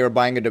just like they were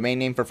buying a domain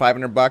name for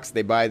 $500,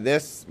 they buy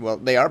this. Well,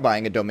 they are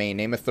buying a domain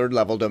name, a third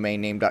level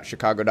domain name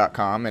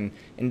 .chicago.com, and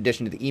in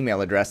addition to the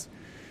email address.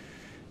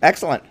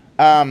 Excellent.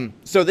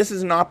 So this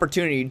is an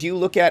opportunity. Do you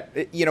look at,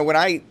 when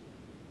I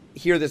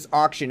hear this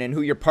auction and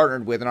who you're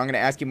partnered with, and I'm going to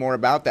ask you more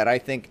about that, I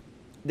think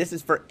this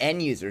is for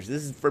end users.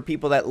 This is for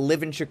people that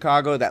live in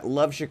Chicago, that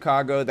love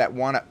Chicago, that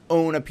want to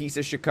own a piece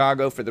of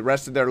Chicago for the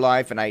rest of their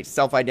life, and I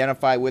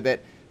self-identify with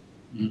it.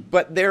 Mm-hmm.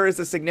 But there is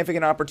a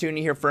significant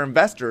opportunity here for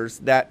investors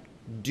that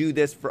do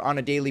this on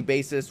a daily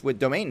basis with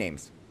domain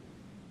names.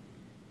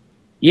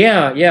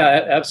 Yeah,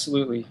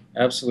 absolutely.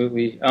 I've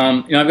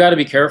got to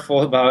be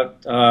careful about,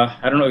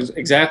 I don't know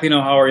exactly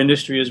how our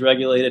industry is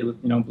regulated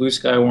with, blue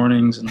sky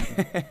warnings and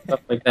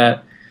stuff like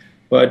that.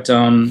 But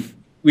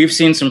we've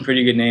seen some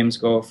pretty good names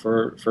go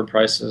for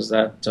prices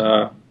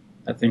that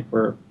I think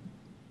were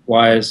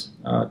wise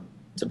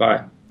to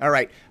buy. All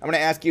right. I'm going to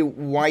ask you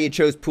why you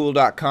chose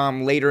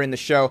pool.com later in the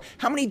show.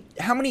 How many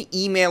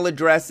email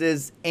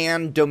addresses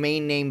and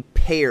domain name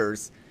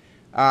pairs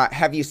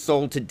have you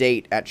sold to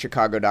date at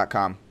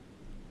chicago.com?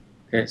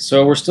 Okay,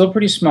 so we're still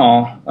pretty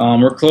small.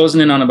 We're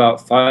closing in on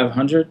about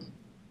 500.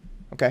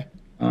 Okay.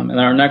 And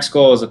our next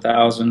goal is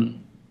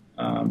 1,000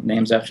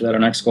 names after that. Our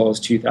next goal is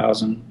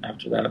 2,000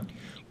 after that.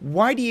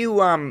 Why do you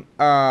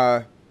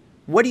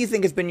what do you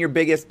think has been your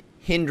biggest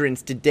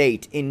hindrance to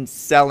date in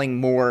selling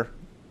more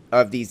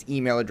of these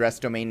email address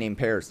domain name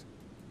pairs?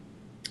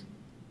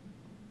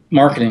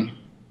 Marketing.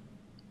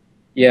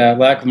 Yeah,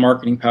 lack of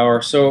marketing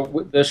power.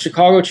 So the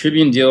Chicago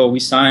Tribune deal we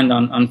signed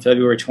on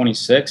February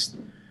 26th,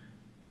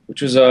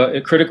 which was a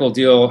critical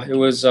deal. It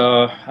was,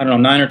 I don't know,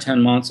 9 or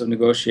 10 months of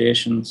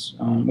negotiations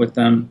with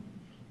them.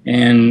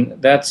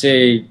 And that's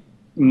a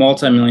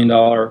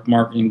multi-million-dollar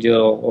marketing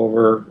deal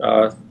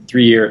over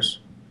 3 years.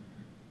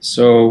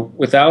 So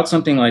without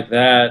something like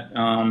that,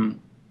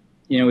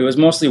 you know, it was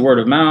mostly word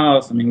of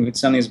mouth. I mean, we would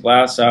send these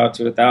blasts out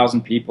to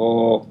 1,000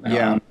 people.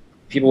 Yeah.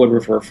 People would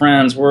refer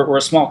friends. We're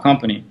a small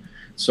company.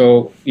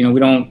 So, you know, we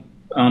don't,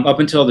 up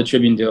until the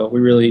Tribune deal, we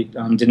really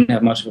didn't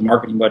have much of a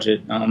marketing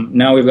budget.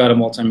 Now we've got a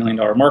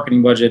multi-million-dollar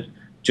marketing budget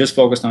just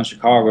focused on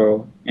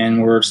Chicago,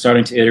 and we're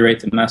starting to iterate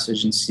the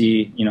message and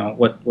see, you know,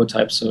 what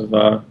types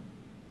of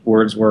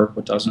words work,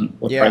 what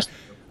doesn't, what price.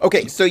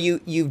 Okay, so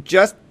you've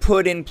just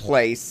put in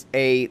place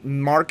a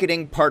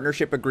marketing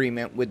partnership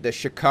agreement with the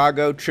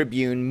Chicago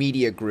Tribune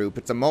Media Group.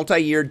 It's a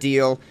multi-year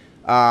deal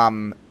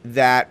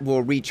that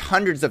will reach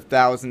hundreds of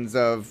thousands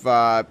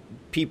of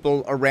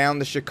people around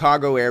the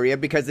Chicago area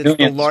because it's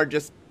the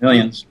largest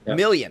millions.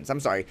 I'm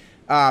sorry,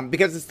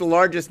 because it's the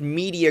largest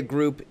media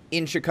group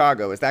in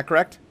Chicago. Is that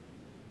correct?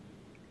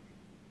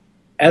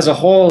 As a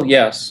whole,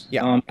 yes.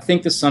 Yeah. I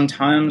think the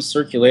Sun-Times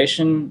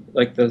circulation,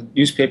 like the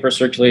newspaper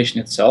circulation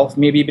itself,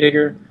 may be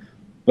bigger,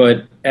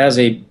 but as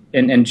a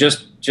and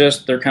just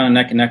they're kind of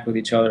neck and neck with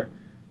each other.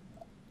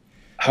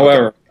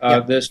 However,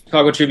 the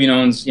Chicago Tribune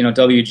owns, you know,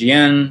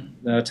 WGN,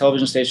 the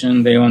television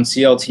station. They own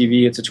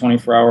CLTV. It's a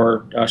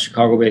 24-hour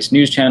Chicago-based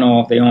news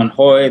channel. They own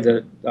Hoy,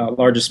 the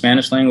largest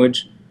Spanish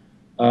language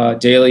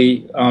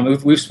daily.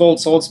 We've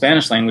sold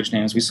Spanish language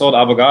names. We sold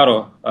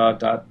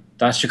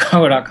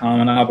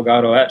Abogado.chicago.com and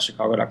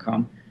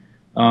Abogado@chicago.com.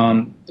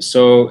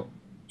 So,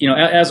 you know,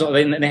 I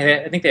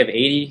think they have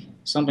 80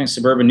 something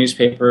suburban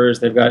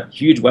newspapers. They've got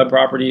huge web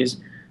properties.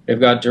 They've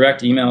got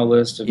direct email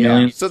lists of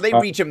millions. So they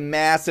reach a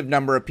massive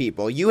number of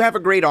people. You have a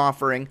great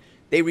offering.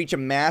 They reach a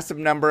massive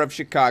number of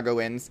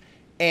Chicagoans,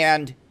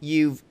 and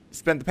you've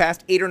spent the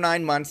past 8 or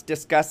 9 months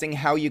discussing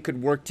how you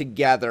could work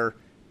together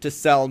to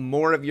sell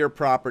more of your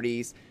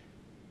properties.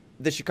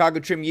 The Chicago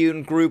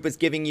Tribune Group is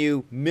giving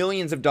you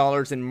millions of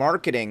dollars in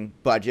marketing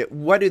budget.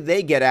 What do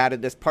they get out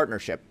of this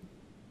partnership?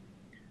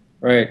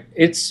 Right.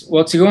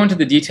 Well, to go into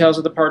the details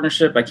of the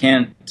partnership, I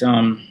can't,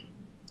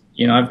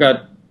 you know, I've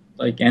got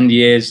like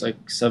NDAs,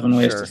 like 7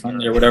 ways to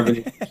fund it or whatever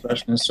the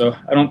expression is. So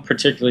I don't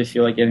particularly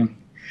feel like getting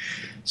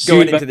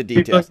going into the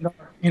details.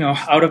 You know,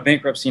 out of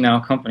bankruptcy now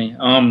company.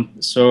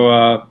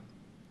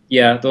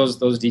 Yeah,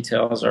 those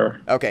details are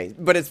okay.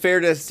 But it's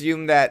fair to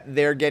assume that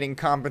they're getting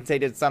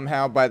compensated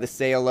somehow by the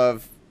sale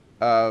of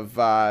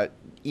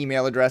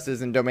email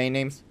addresses and domain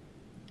names.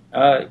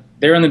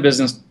 They're in the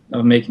business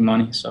of making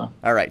money, so.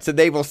 All right, so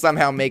they will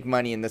somehow make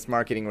money in this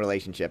marketing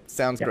relationship.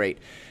 Sounds great.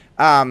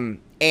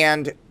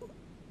 And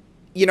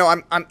you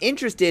know, I'm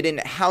interested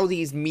in how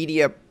these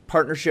media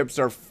partnerships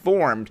are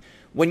formed.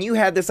 When you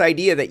had this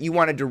idea that you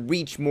wanted to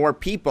reach more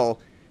people,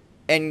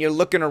 and you're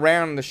looking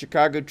around, the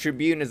Chicago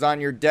Tribune is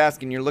on your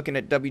desk, and you're looking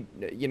at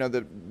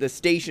the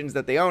stations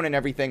that they own and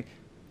everything.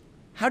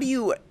 How do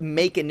you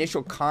make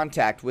initial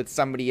contact with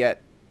somebody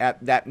at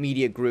that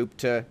media group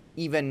to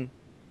even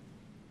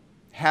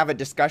have a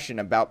discussion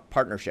about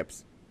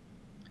partnerships?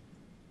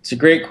 It's a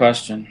great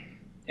question.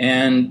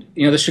 And,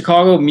 you know, the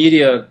Chicago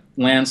media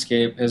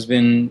landscape has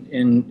been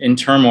in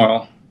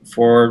turmoil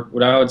for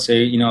what I would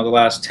say, you know, the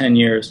last 10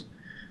 years.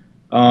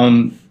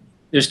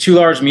 There's 2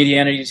 large media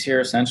entities here,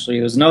 essentially.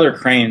 There's another,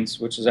 Cranes,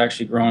 which has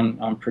actually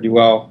grown pretty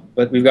well.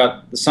 But we've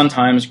got the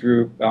Sun-Times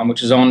Group,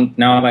 which is owned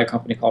now by a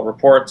company called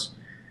Reports,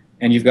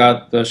 and you've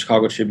got the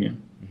Chicago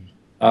Tribune.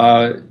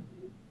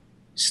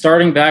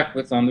 Starting back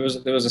with,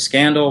 there was a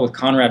scandal with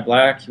Conrad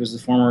Black. He was the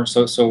former,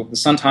 so the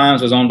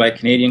Sun-Times was owned by a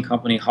Canadian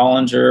company,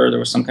 Hollinger. There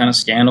was some kind of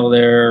scandal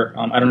there.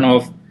 I don't know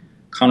if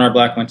Conrad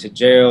Black went to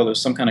jail. There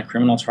was some kind of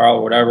criminal trial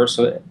or whatever.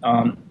 So,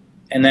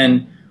 and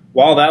then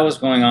while that was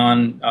going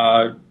on,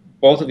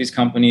 both of these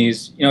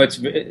companies, you know,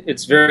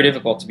 it's very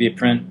difficult to be a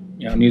print,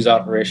 you know, news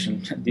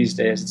operation these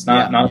days. It's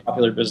not a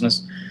popular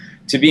business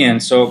to be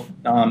in. So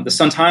the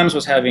Sun-Times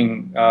was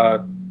having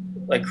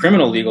like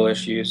criminal legal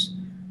issues,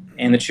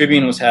 and the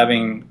Tribune was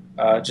having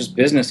just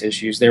business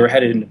issues. They were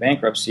headed into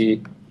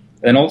bankruptcy.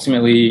 And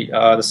ultimately,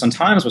 the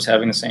Sun-Times was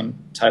having the same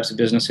types of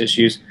business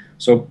issues.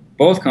 So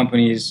both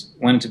companies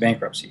went into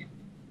bankruptcy.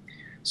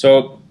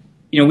 So,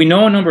 you know, we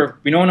know a number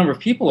of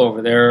people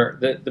over there.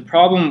 The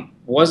problem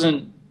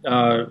wasn't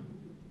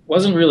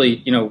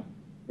really, you know,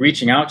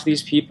 reaching out to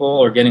these people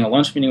or getting a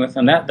lunch meeting with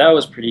them. That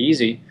was pretty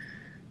easy.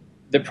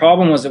 The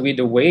problem was that we had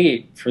to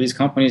wait for these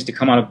companies to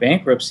come out of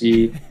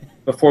bankruptcy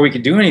before we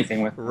could do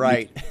anything with them.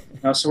 Right. You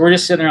know, so we're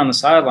just sitting there on the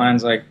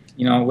sidelines, like,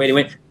 you know,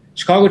 wait.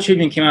 Chicago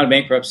Tribune came out of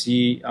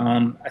bankruptcy,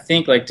 I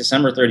think like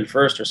December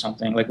 31st or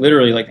something, like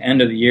literally like the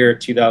end of the year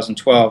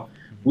 2012.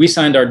 We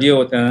signed our deal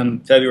with them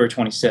February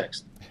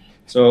 26th.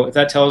 So if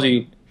that tells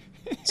you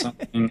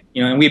something,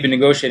 and we've been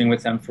negotiating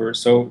with them for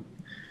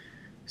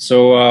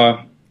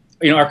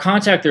our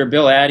contact there,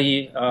 Bill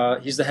Addy,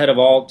 he's the head of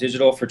all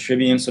digital for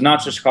Tribune, so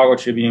not just Chicago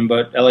Tribune,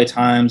 but LA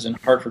Times and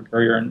Hartford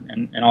Courier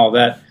and all of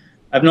that.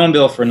 I've known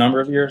Bill for a number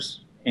of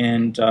years,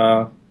 and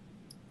I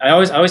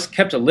always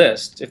kept a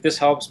list. If this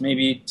helps,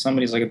 maybe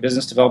somebody's like a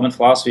business development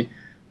philosophy.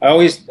 I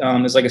always,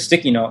 there's like a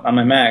sticky note on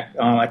my Mac.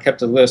 I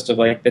kept a list of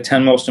like the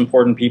 10 most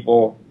important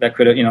people that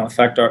could,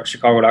 affect our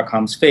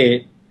Chicago.com's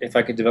fate if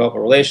I could develop a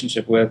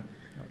relationship with.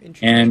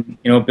 And,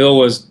 Bill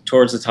was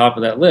towards the top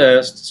of that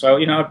list. So,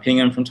 I'd ping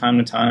him from time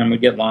to time.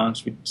 We'd get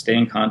lunch. We'd stay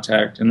in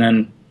contact. And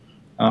then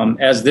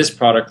as this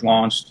product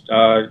launched,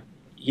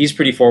 he's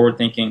pretty forward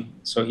thinking.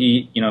 So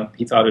he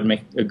thought it'd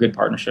make a good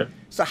partnership.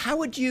 So how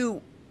would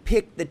you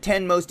pick the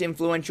 10 most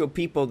influential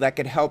people that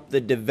could help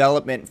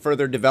the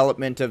further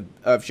development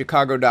of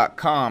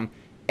Chicago.com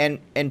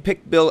and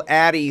pick Bill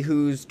Addy,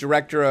 who's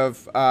director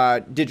of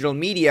digital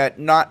media,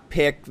 not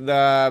pick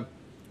the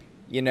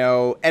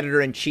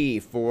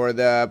editor-in-chief or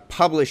the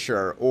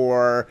publisher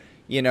or,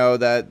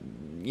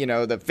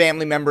 the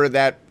family member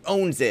that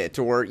owns it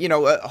or,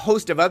 a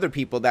host of other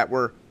people that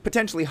were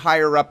potentially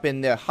higher up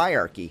in the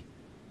hierarchy?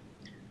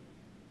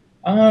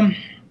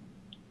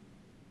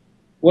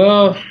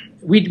 Well,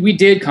 we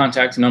did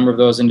contact a number of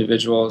those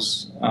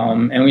individuals,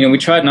 and we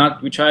tried to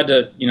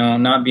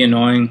not be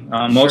annoying.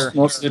 Most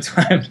of the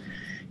time,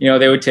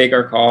 they would take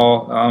our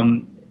call.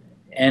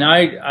 And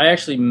I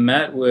actually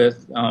met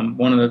with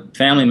one of the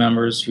family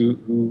members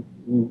who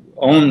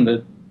owned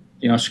the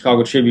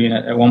Chicago Tribune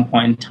at one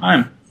point in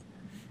time,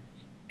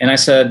 and I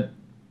said,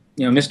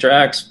 Mr.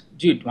 X,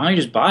 dude, why don't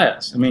you just buy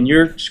us? I mean,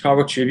 you're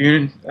Chicago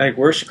Tribune, like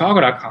we're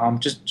Chicago.com,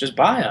 just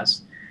buy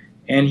us.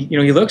 And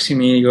he looks at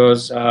me and he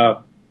goes,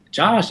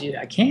 Josh,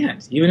 I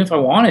can't. Even if I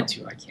wanted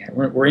to, I can't.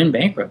 We're in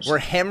bankruptcy. We're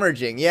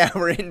hemorrhaging. Yeah,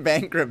 we're in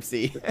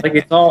bankruptcy. Like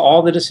it's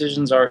all the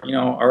decisions are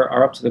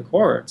up to the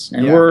courts,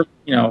 and we're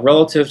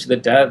relative to the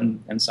debt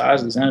and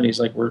size of these entities,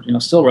 like we're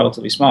still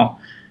relatively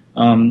small.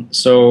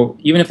 So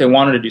even if they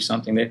wanted to do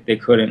something, they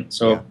couldn't.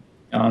 So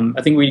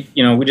I think we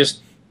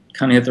just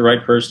kind of hit the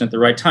right person at the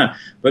right time.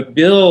 But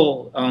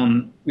Bill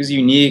was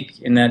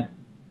unique in that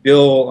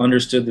Bill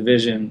understood the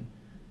vision.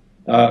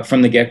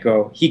 From the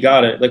get-go. He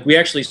got it. Like we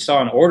actually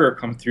saw an order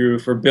come through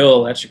for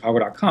Bill at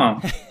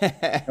Chicago.com.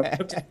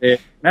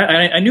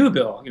 I knew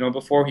Bill,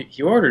 before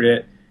he ordered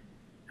it.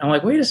 I'm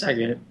like, wait a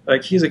second,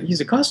 like he's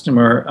a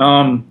customer.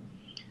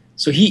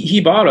 So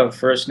he bought a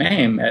first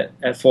name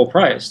at full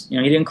price. He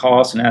didn't call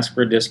us and ask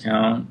for a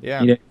discount. Yeah.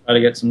 He didn't try to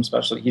get some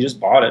special. He just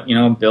bought it.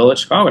 Bill at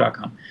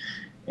Chicago.com,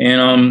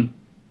 and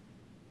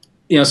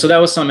so that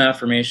was some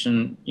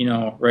affirmation,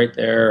 right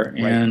there,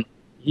 and. Right.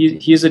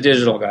 He's a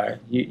digital guy.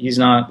 He's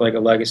not like a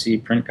legacy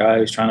print guy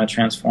who's trying to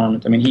transform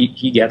it. I mean,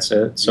 he gets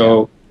it.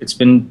 So it's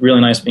been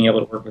really nice being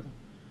able to work with him.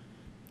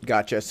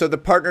 Gotcha. So the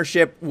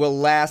partnership will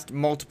last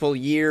multiple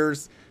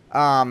years,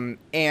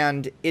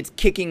 and it's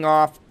kicking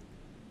off.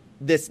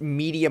 This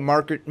media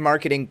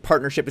marketing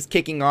partnership is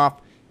kicking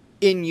off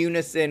in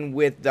unison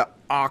with the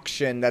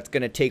auction that's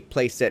going to take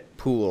place at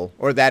Pool,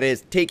 or that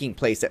is taking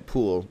place at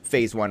Pool,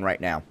 phase 1 right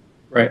now.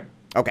 Right.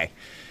 Okay.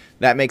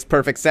 That makes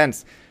perfect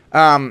sense.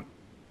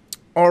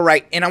 All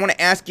right, and I want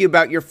to ask you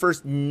about your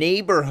first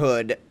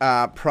neighborhood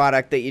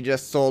product that you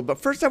just sold. But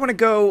first I want to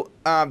go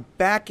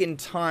back in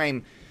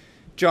time,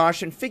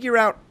 Josh, and figure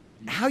out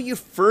how you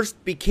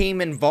first became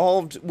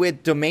involved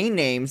with domain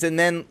names and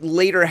then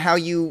later how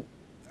you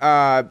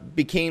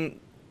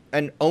became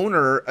an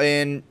owner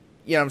in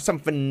some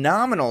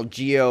phenomenal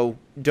geo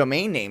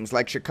domain names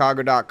like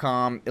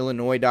Chicago.com,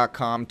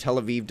 Illinois.com, Tel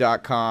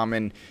Aviv.com,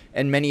 and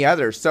many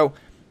others. So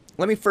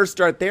let me first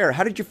start there.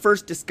 How did you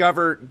first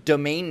discover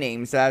domain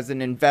names as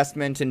an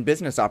investment and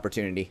business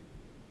opportunity?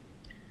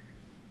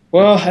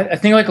 Well, I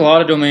think like a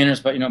lot of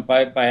domainers,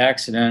 but by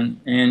accident,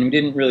 and we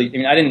didn't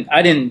really.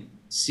 I didn't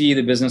see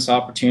the business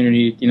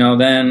opportunity,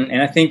 then.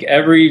 And I think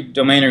every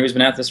domainer who's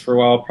been at this for a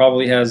while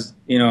probably has,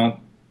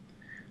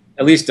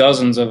 at least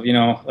dozens of,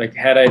 like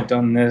had I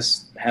done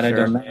this, had I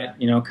done that,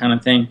 kind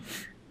of thing.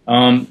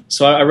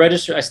 So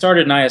I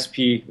started an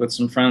ISP with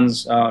some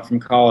friends from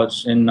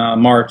college in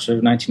March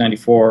of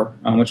 1994,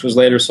 which was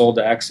later sold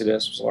to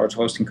Exodus, which was a large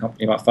hosting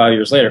company about 5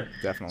 years later.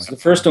 Definitely. So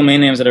the first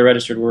domain names that I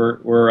registered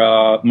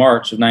were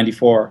March of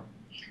 '94,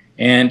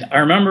 and I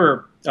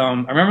remember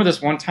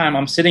this one time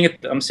I'm sitting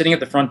at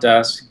the front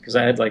desk because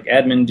I had like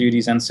admin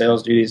duties and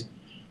sales duties,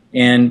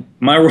 and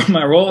my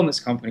role in this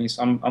company.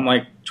 So I'm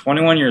like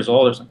 21 years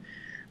old or something.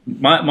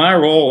 My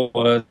role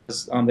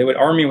was they would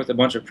arm me with a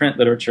bunch of print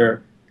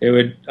literature. They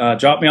would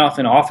drop me off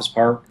in an office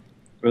park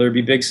where there'd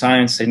be big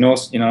signs say no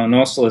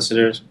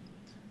solicitors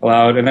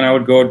allowed, and then I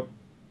would go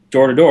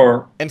door to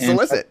door and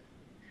solicit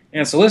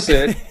and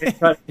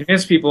try to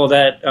convince people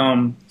that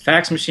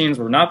fax machines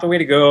were not the way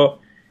to go.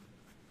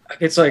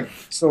 It's like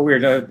so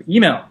weird.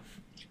 Email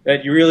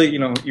that you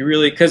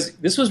really because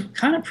this was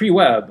kind of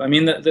pre-web. I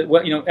mean,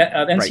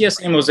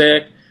 NCSA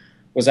Mosaic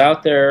was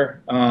out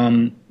there.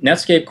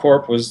 Netscape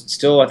Corp was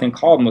still, I think,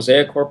 called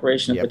Mosaic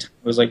Corporation at the time.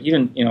 It was like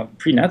even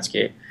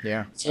pre-Netscape.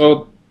 Yeah.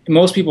 So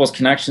most people's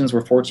connections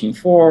were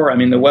 14.4. I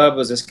mean, the web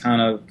was this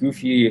kind of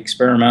goofy,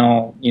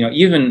 experimental,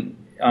 even,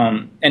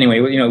 anyway,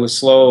 it was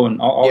slow and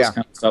all this Yeah.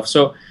 kind of stuff.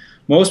 So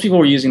most people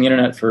were using the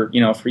internet for,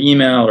 for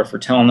email or for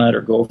Telnet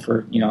or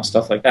Gopher,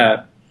 stuff like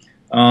that.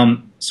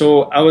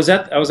 So I was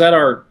at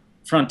our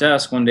front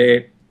desk one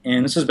day,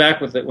 and this was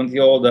back with the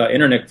old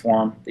internet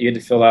form that you had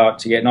to fill out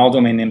to get, and all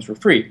domain names were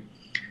free.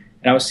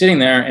 And I was sitting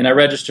there, and I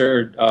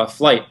registered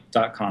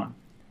flight.com,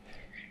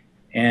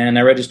 and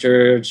I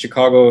registered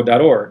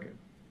chicago.org,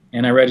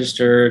 and I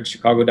registered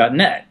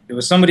chicago.net. It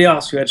was somebody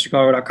else who had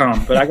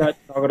chicago.com, but I got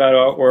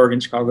chicago.org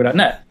and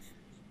chicago.net.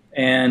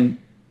 And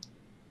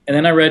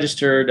then I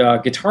registered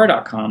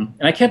guitar.com,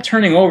 and I kept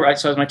turning over.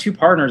 So I was my two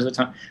partners at the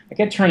time. I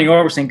kept turning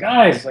over, saying,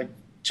 "Guys, like,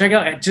 check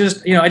out! I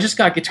just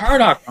got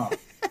guitar.com."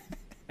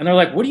 And they're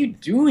like, "What are you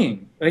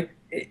doing? Like,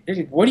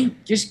 what do you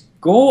just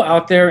go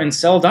out there and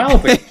sell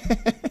dial-up?"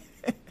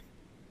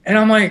 And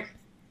I'm like,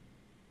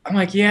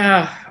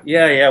 yeah.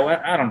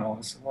 Well, I don't know.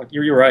 It's like,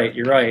 you're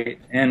right.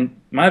 And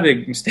my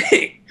big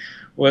mistake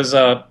was,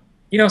 so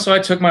I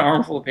took my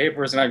armful of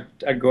papers and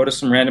I'd go to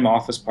some random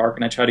office park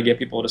and I try to get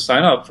people to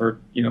sign up for,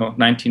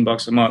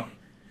 $19 a month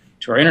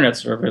to our internet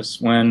service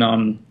when,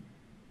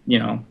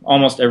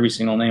 almost every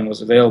single name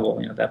was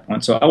available, at that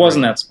point. So I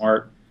wasn't that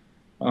smart.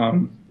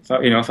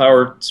 If I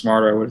were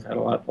smarter, I would have had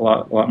a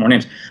lot more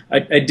names.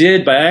 I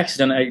did by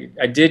accident.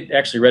 I did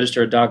actually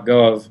register at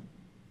 .gov,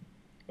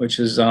 which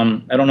is I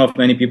don't know if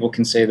many people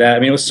can say that. I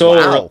mean, it was so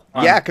wow.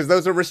 Yeah, because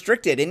those are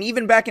restricted, and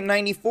even back in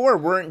 '94,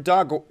 weren't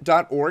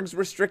 .orgs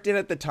restricted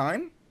at the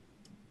time?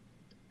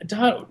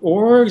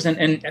 .orgs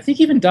and I think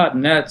even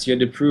 .nets, you had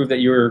to prove that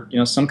you were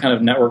some kind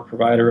of network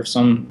provider of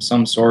some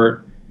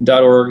sort.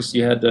 .orgs,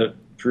 you had to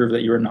prove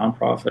that you were a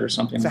nonprofit or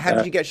something. So like how that.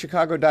 did you get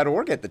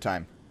chicago.org at the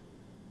time?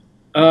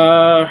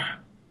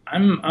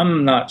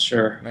 I'm not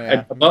sure.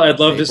 Yeah. I'd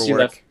love to see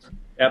that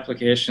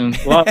application.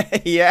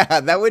 Yeah,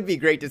 that would be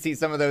great to see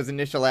some of those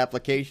initial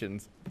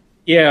applications.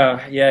 Yeah.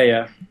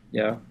 I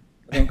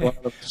think a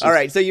lot of all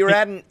right, so you were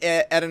at an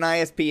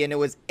ISP, and it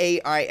was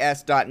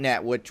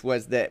AIS.net, which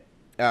was the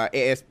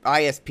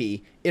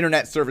ISP,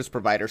 Internet Service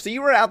Provider. So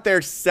you were out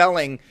there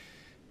selling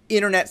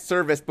internet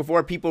service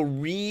before people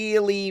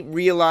really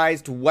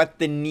realized what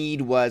the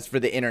need was for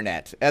the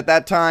internet. At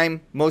that time,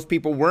 most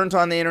people weren't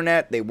on the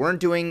internet. They weren't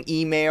doing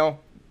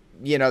email.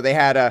 They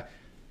had a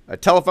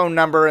telephone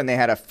number and they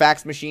had a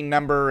fax machine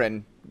number,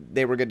 and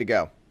they were good to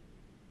go.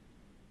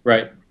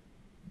 Right.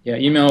 Yeah,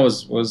 email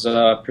was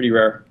pretty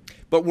rare.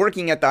 But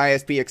working at the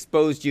ISP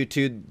exposed you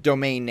to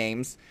domain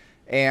names,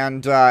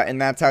 and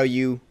that's how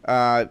you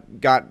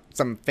got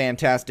some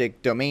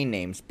fantastic domain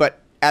names. But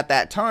at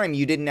that time,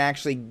 you didn't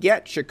actually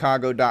get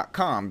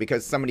chicago.com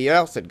because somebody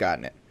else had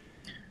gotten it.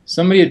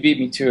 Somebody had beat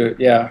me to it,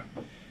 yeah.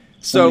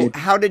 So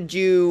how did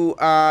you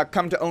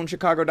come to own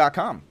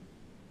chicago.com?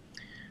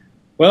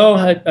 Well,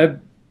 I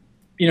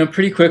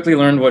pretty quickly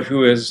learned what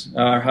Who is,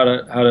 how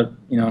to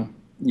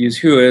use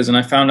Who is, and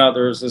I found out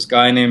there was this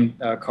guy named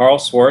Carl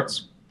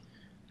Swartz,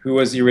 who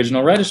was the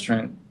original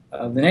registrant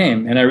of the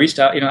name. And I reached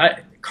out.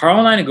 Carl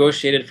and I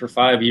negotiated for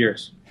 5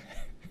 years.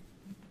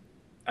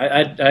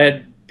 I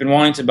had been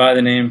wanting to buy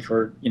the name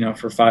for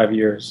 5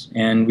 years,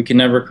 and we could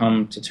never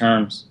come to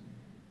terms.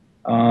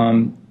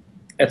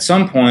 At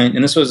some point,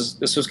 and this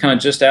was kind of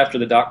just after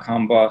the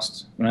 .com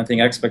bust, when I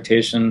think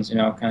expectations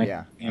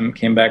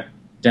came back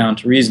down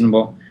to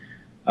reasonable.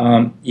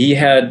 He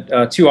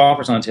had two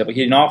offers on the table.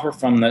 He had an offer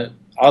from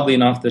oddly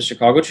enough, the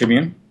Chicago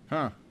Tribune.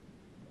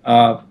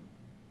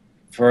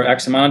 For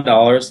X amount of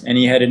dollars, and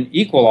he had an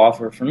equal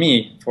offer for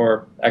me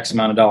for X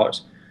amount of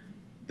dollars.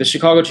 The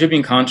Chicago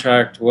Tribune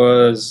contract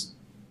was,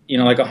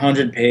 like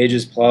 100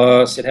 pages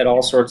plus. It had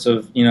all sorts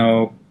of,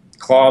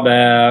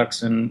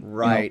 clawbacks and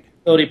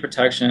ability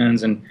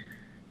protections, and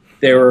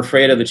they were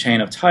afraid of the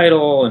chain of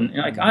title. And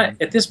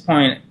at this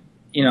point,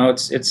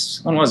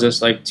 it's when was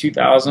this, like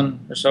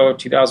 2000 or so,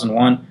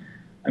 2001?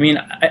 I mean,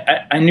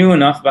 I knew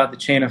enough about the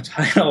chain of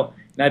title,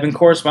 and I've been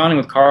corresponding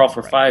with Carl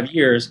for 5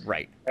 years.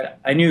 Right.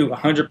 I knew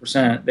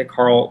 100% that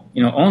Carl,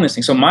 owned this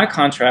thing. So my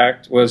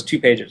contract was 2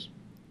 pages,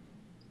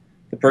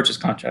 the purchase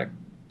contract.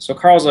 So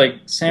Carl's like,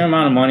 same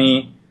amount of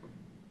money,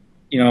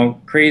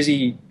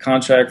 crazy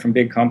contract from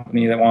big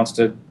company that wants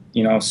to,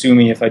 sue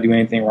me if I do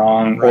anything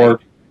wrong. Right. Or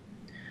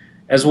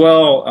as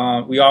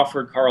well, we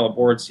offered Carl a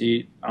board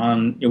seat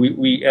on,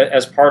 we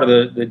as part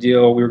of the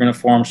deal, we were going to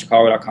form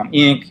Chicago.com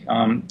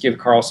Inc., give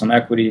Carl some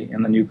equity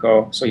in the new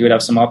co, so he would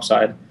have some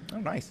upside. Oh,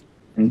 nice.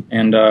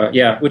 And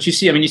yeah, which you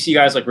see, you see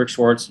guys like Rick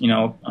Schwartz,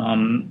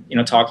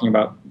 talking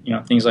about,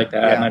 things like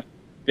that. Yeah. And I'm a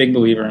big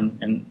believer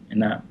in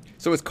that.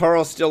 So is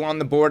Carl still on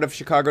the board of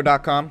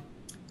Chicago.com?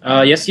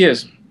 Yes, he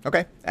is.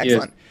 Okay,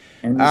 excellent.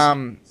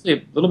 And he's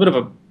a little bit of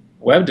a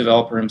web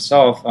developer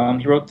himself.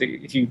 He wrote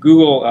if you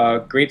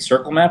Google Great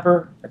Circle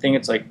Mapper, I think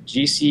it's like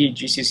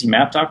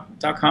gccmap.com.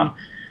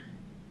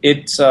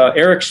 It's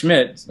Eric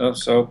Schmidt,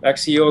 so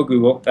ex-CEO of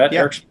Google.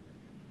 Eric Schmidt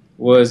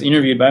was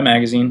interviewed by a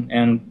magazine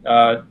and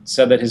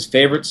said that his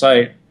favorite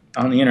site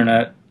on the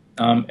internet,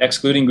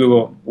 excluding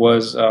Google,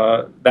 was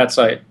that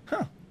site.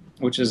 Huh.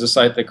 which is a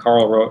site that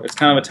Carl wrote. It's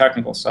kind of a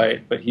technical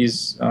site, but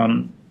he's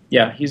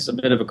yeah, he's a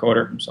bit of a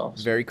coder himself.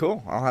 Very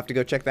cool. I'll have to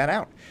go check that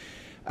out.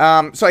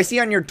 So I see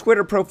on your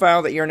Twitter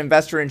profile that you're an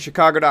investor in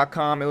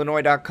Chicago.com,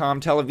 Illinois.com,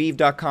 Tel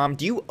Aviv.com.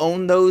 Do you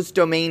own those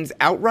domains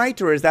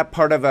outright, or is that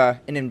part of an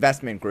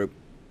investment group?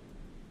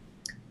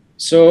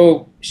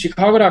 So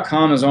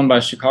Chicago.com is owned by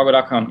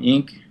Chicago.com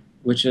Inc.,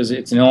 which is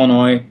it's an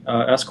Illinois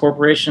S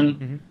corporation.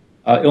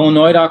 Mm-hmm.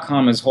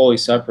 Illinois.com is wholly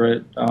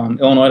separate.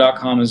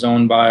 Illinois.com is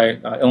owned by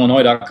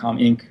Illinois.com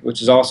Inc.,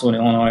 which is also an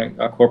Illinois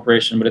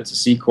corporation, but it's a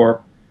C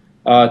corp.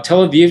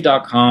 Tel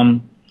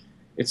Aviv.com,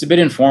 it's a bit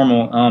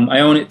informal. I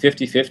own it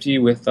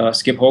 50-50 with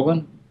Skip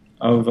Hoagland.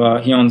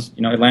 He owns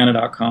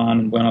Atlanta.com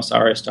and Buenos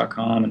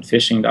Aires.com and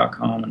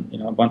Fishing.com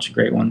and a bunch of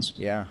great ones.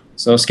 Yeah.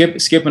 So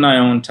Skip and I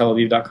own Tel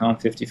Aviv.com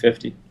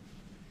 50-50.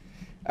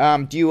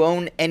 Do you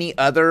own any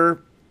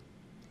other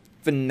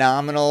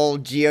phenomenal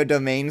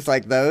geodomains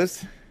like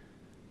those?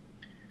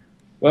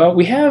 Well,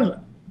 we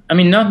have,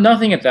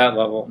 nothing at that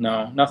level.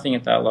 No, nothing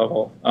at that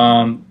level.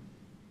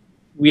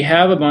 We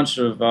have a bunch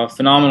of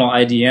phenomenal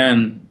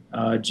IDN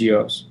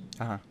geos.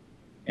 Uh-huh.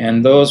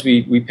 And those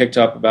we picked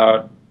up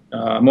about,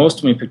 most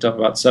of them we picked up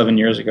about 7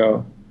 years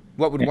ago.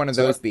 What would one of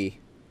those be?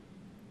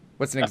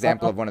 What's an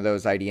example of one of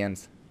those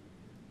IDNs?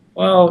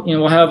 Well,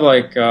 we'll have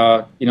like,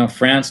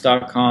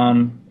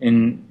 France.com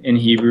in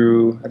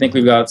Hebrew. I think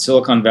we've got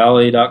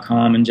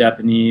SiliconValley.com in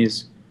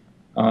Japanese.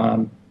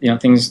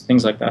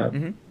 Things like that.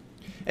 Mm-hmm.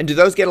 And do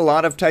those get a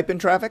lot of type-in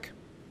traffic?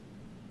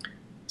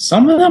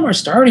 Some of them are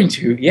starting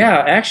to. Yeah,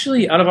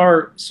 actually,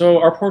 our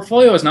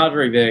portfolio is not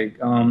very big,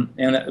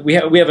 and we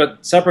have a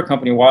separate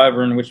company,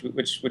 Wyvern, which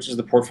is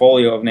the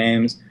portfolio of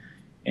names,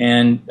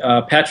 and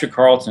Patrick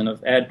Carlton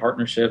of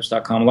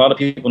AdPartnerships.com. A lot of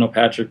people know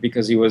Patrick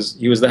because he was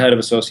the head of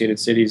Associated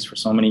Cities for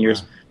so many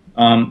years.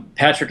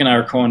 Patrick and I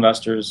are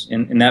co-investors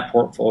in that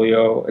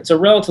portfolio. It's a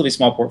relatively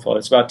small portfolio.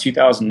 It's about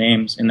 2,000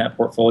 names in that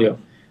portfolio.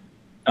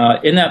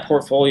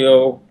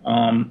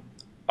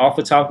 Off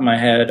the top of my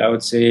head, I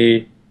would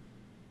say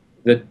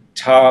the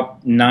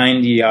top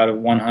 90 out of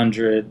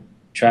 100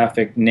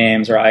 traffic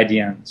names are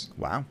IDNs.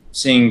 Wow.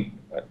 Seeing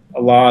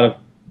a lot of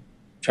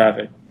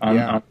traffic,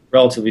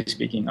 relatively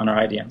speaking, on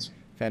our IDNs.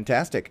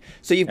 Fantastic.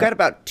 So you've got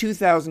about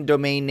 2,000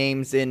 domain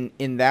names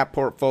in that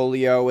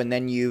portfolio, and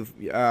then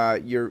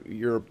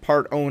you're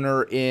part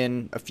owner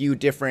in a few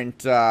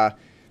different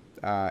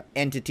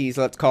entities,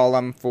 let's call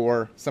them,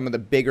 for some of the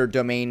bigger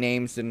domain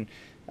names, and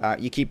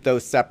you keep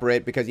those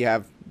separate because you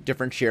have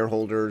different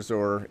shareholders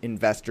or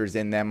investors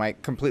in them. I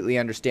completely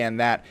understand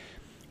that.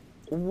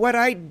 What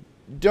I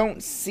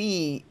don't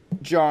see,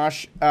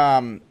 Josh,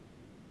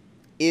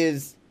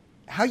 is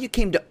how you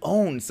came to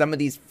own some of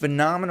these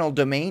phenomenal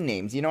domain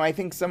names. I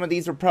think some of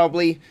these are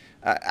probably,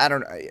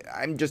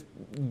 I'm just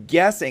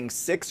guessing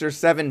 6 or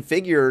 7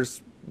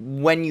 figures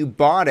when you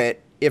bought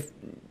it. If,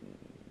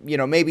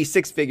 maybe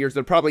 6 figures,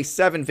 they're probably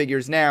 7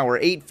 figures now or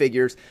 8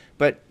 figures,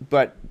 but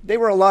they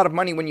were a lot of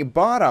money when you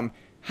bought them.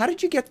 How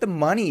did you get the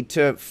money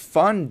to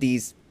fund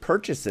these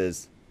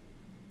purchases?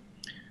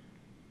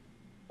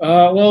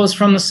 Well, it was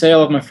from the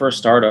sale of my first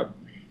startup.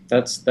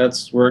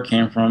 That's where it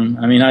came from.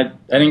 I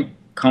didn't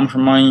come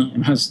from money.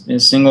 I was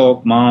a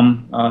single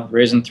mom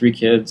raising 3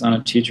 kids on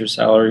a teacher's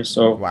salary.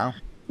 So wow.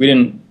 We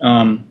didn't.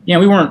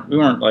 We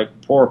weren't like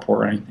poor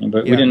or anything,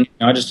 but we didn't.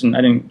 I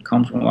didn't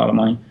come from a lot of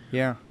money.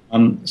 Yeah.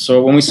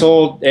 So when we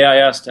sold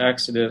AIS to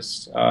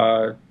Exodus,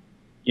 I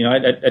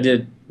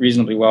did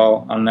reasonably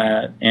well on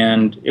that,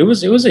 and it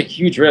was a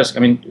huge risk.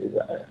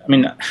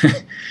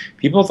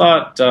 People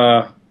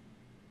thought,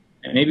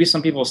 maybe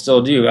some people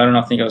still do. I don't know.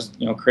 I think I was,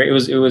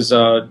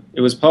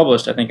 it was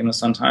published, I think, in the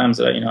Sun Times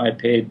that I'd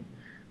paid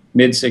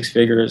mid 6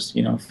 figures,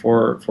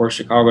 for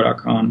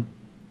Chicago.com,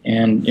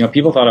 and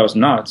people thought I was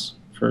nuts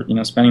for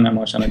spending that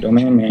much on a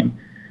domain name,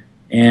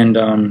 and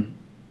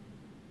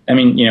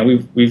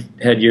we've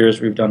had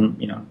years we've done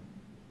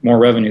more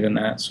revenue than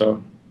that,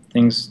 so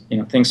things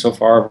so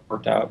far have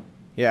worked out.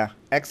 Yeah,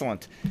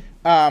 excellent.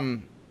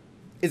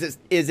 Is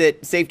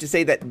it safe to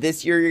say that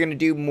this year you're going to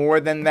do more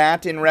than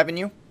that in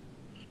revenue?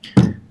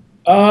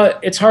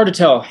 It's hard to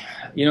tell.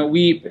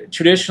 We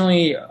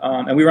traditionally,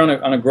 and we were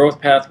on a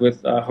growth path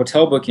with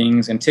hotel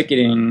bookings and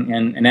ticketing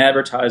and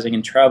advertising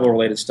and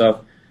travel-related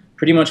stuff.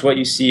 Pretty much what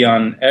you see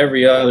on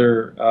every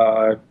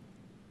other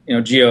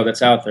geo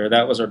that's out there.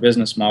 That was our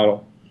business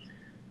model.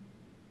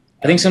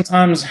 I think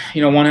sometimes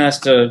one has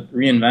to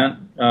reinvent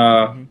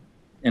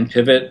and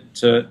pivot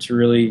to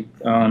really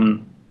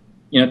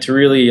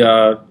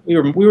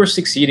we were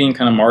succeeding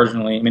kind of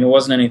marginally. It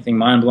wasn't anything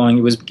mind-blowing.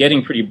 It was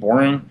getting pretty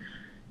boring.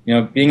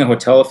 Being a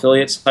hotel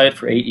affiliate site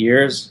for 8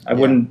 years, I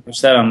wouldn't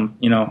push that on,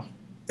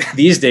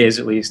 these days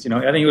at least.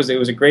 I think it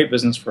was a great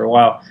business for a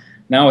while.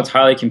 Now it's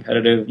highly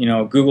competitive.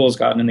 Google's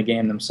gotten in the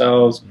game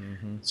themselves.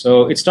 Mm-hmm.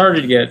 So it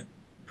started to get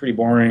pretty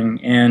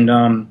boring.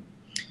 And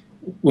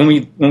when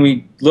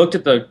we looked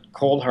at the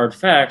cold hard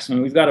facts,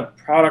 we've got a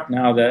product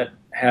now that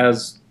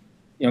has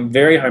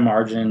very high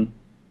margin,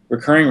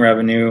 recurring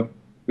revenue.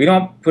 We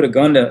don't put a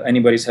gun to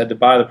anybody's head to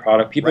buy the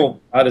product. People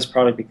buy this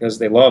product because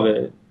they love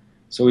it.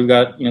 So we've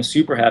got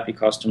super happy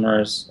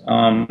customers.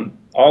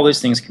 All these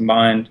things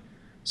combined.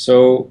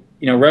 So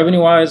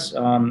revenue-wise,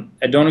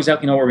 I don't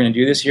exactly know what we're going to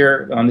do this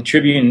year. The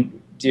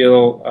Tribune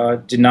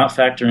deal did not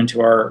factor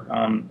into our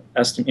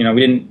estimate.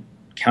 We didn't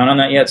count on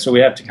that yet, so we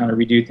have to kind of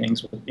redo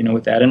things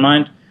with that in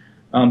mind.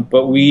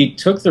 But we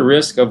took the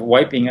risk of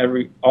wiping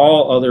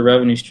all other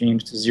revenue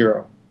streams to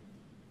zero,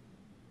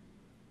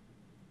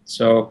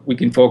 so we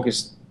can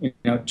focus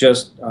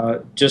just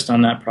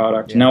on that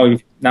product. Yeah.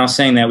 Now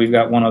saying that, we've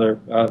got one other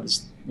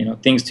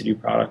things to do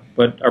product,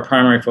 but our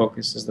primary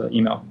focus is the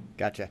email.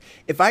 Gotcha.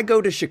 If I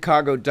go to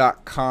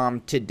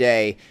chicago.com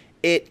today,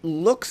 it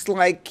looks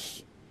like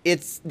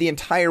the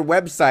entire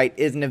website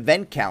is an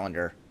event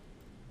calendar.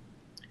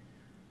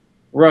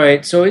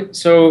 Right.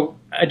 So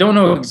I don't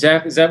know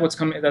exactly. Is that what's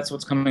coming? That's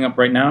what's coming up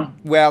right now.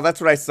 Well, that's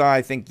what I saw,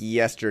 I think,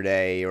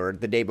 yesterday or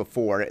the day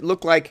before. It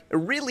looked like a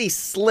really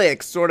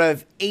slick sort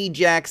of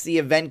Ajax-y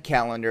event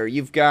calendar.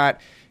 You've got,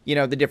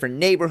 the different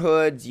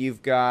neighborhoods.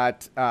 You've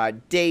got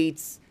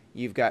dates.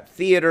 You've got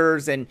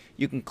theaters, and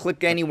you can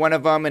click any one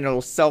of them, and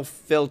it'll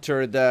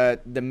self-filter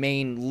the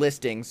main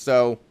listing.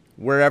 So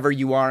wherever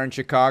you are in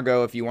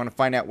Chicago, if you want to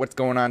find out what's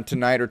going on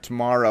tonight or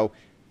tomorrow,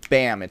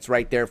 bam, it's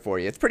right there for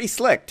you. It's pretty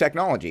slick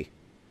technology.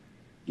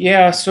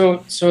 Yeah,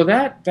 so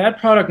that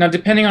product, now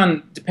depending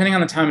on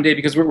the time of day,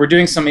 because we're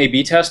doing some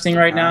A/B testing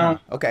right now.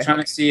 Okay.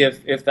 Trying to see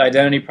if the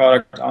identity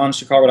product on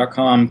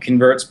chicago.com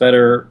converts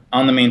better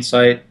on the main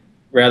site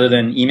rather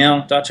than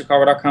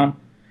email.chicago.com.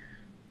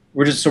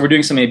 We're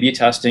doing some A/B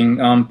testing,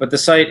 but the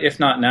site, if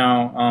not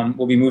now,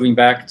 will be moving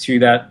back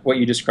to what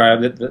you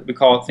described. We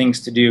call it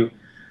Things to Do.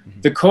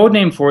 Mm-hmm. The code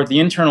name for it, the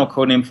internal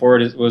code name for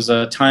it, was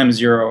Time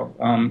Zero,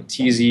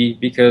 TZ,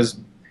 because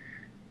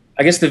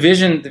I guess the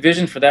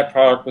vision for that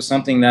product was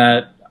something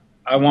that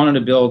I wanted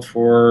to build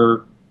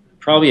for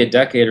probably a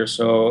decade or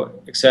so,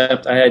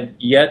 except I had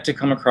yet to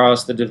come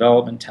across the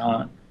development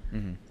talent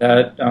mm-hmm.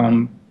 that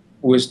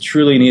was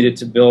truly needed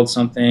to build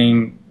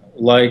something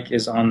like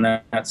is on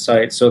that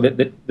site. So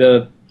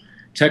the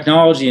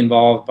technology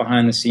involved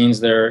behind the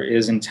scenes there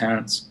is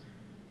intense.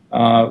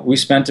 We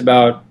spent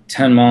about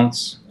 10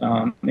 months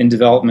in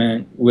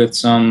development with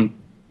some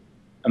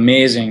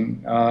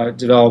amazing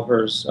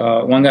developers.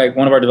 One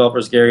of our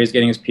developers, Gary, is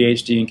getting his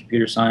PhD in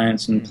computer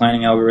science and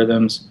planning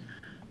algorithms.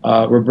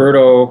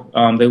 Roberto,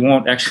 they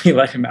won't actually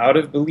let him out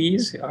of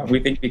Belize.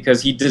 We think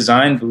because he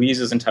designed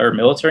Belize's entire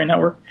military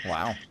network.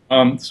 Wow.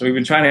 So we've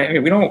been trying to.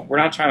 We're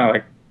not trying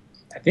to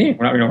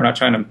we're not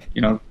trying to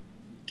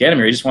get him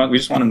here. We just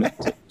want him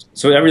to.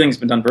 So everything's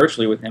been done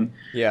virtually with him.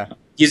 Yeah.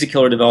 He's a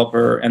killer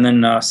developer, and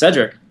then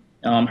Cedric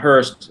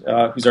Hurst,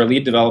 who's our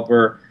lead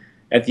developer.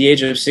 At the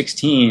age of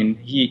 16,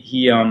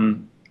 he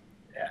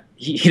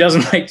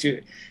doesn't like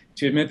to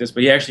admit this,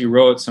 but he actually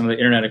wrote some of the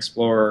Internet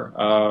Explorer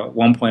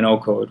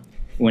 1.0 code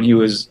when he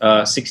was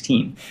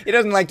 16. He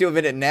doesn't like to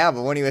admit it now,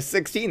 but when he was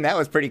 16, that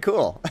was pretty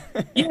cool.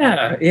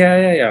 Yeah.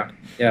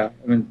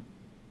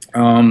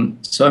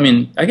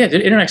 I get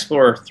Internet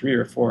Explorer 3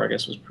 or 4, I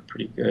guess, was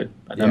pretty good.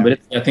 But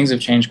things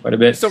have changed quite a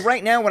bit. So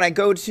right now, when I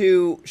go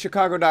to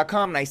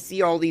chicago.com and I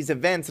see all these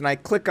events and I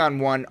click on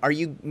one, are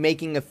you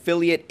making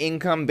affiliate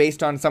income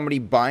based on somebody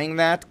buying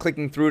that,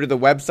 clicking through to the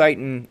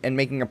website and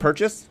making a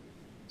purchase?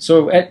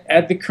 So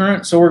at the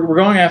current, we're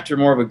going after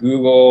more of a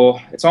Google.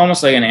 It's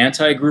almost like an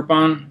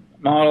anti-Groupon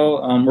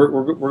model.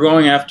 We're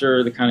going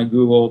after the kind of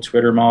Google,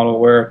 Twitter model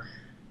where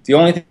the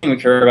only thing we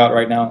care about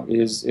right now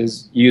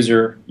is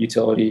user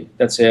utility.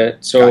 That's it.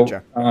 So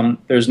gotcha.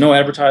 There's no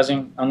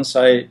advertising on the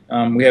site.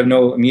 We have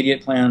no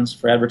immediate plans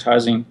for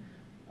advertising.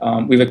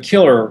 We have a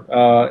killer.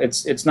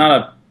 It's not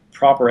a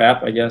proper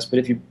app, I guess, but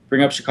if you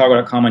bring up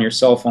chicago.com on your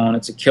cell phone,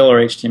 it's a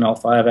killer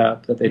HTML5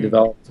 app that they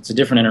developed. It's a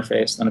different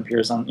interface than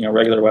appears on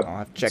regular web. I'll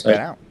have to check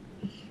that out.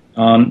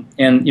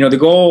 And the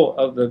goal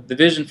of the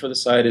vision for the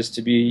site is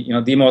to be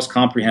the most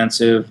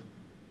comprehensive,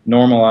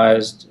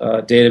 normalized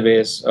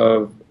database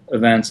of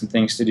events and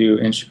things to do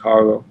in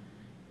Chicago.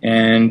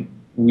 And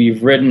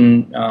we've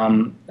written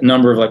a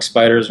number of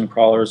spiders and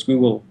crawlers,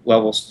 Google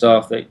level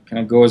stuff that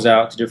kind of goes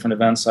out to different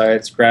event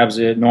sites, grabs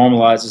it,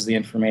 normalizes the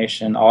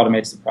information,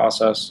 automates the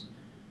process.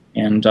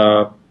 And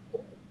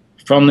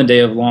from the day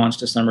of launch,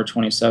 December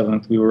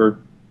 27th, we were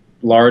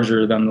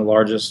larger than the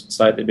largest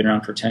site that'd been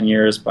around for 10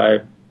 years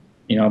by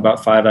about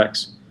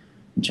 5x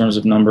in terms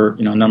of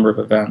number of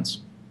events.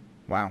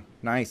 Wow,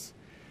 nice.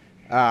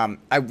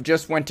 I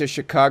just went to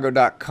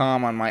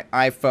chicago.com on my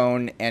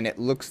iPhone, and it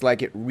looks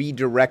like it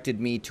redirected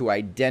me to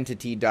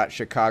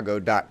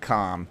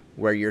identity.chicago.com,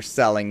 where you're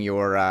selling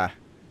your.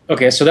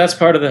 Okay, so that's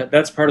part of the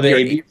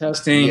A/B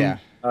testing.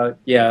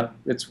 Yeah.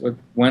 It's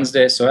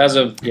Wednesday. So as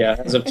of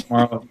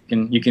tomorrow,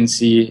 you can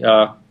see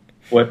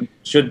what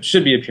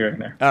should be appearing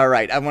there. All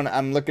right,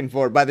 I'm looking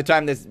forward. By the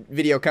time this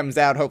video comes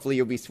out, hopefully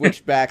you'll be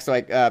switched back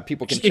so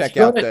people can check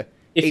out the.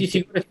 If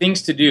you go to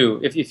things to do,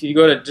 if you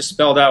go to just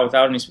spelled out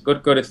without any,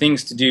 go to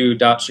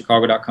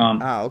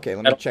thingstodo.chicago.com. Ah, okay.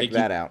 Let me check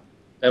that out.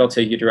 That'll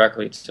take you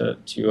directly to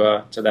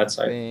that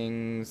site.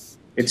 Things.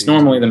 It's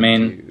normally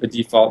the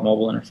default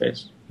mobile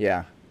interface.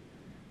 Yeah.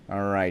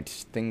 All right,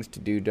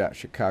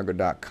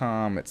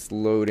 thingstodo.chicago.com. It's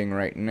loading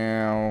right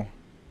now.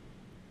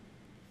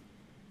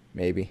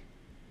 Maybe.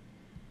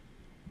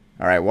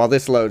 All right, while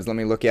this loads, let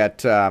me look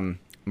at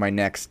my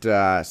next.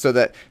 So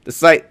that the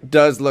site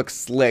does look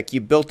slick. You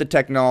built the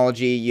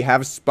technology. You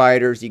have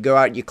spiders. You go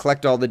out, you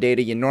collect all the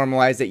data, you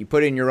normalize it, you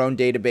put it in your own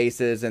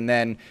databases, and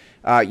then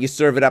you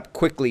serve it up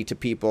quickly to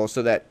people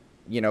so that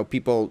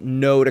people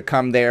know to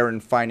come there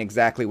and find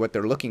exactly what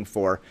they're looking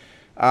for.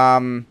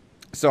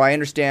 So I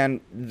understand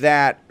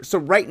that. So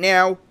right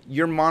now,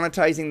 you're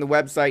monetizing the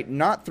website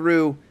not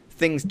through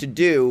things to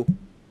do,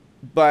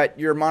 but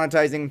you're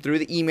monetizing through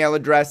the email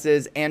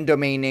addresses and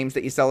domain names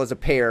that you sell as a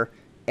pair.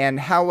 And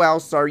how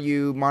else are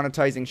you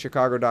monetizing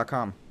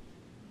Chicago.com?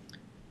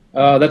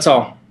 That's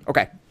all.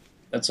 Okay.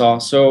 That's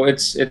all. So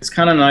it's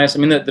kind of nice. I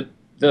mean,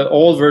 the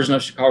old version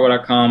of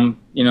Chicago.com,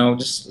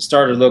 just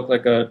started to look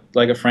like a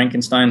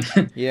Frankenstein.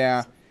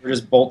 Yeah. We're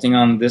just bolting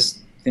on this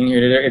thing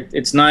here.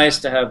 It's nice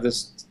to have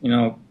this,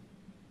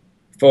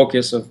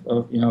 focus of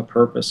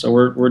purpose. So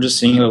we're just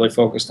singularly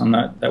focused on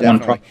that one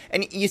product.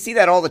 And you see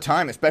that all the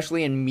time,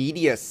 especially in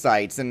media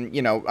sites. And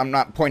I'm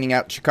not pointing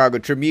out Chicago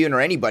Tribune or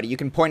anybody. You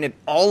can point at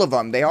all of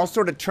them. They all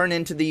sort of turn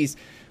into these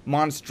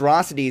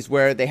monstrosities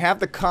where they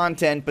have the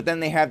content, but then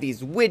they have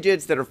these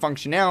widgets that are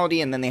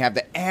functionality, and then they have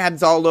the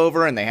ads all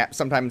over, and they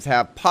sometimes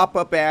have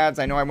pop-up ads.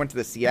 I know I went to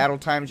the Seattle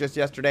Times just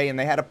yesterday, and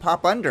they had a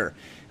pop-under.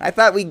 I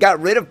thought we got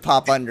rid of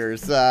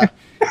pop-unders, a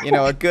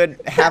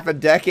good half a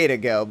decade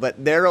ago,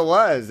 but there it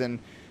was. And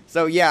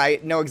so, yeah, I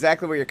know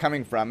exactly where you're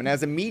coming from. And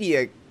as a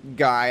media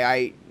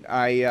guy,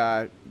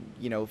 I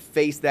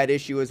face that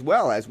issue as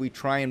well as we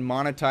try and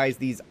monetize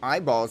these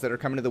eyeballs that are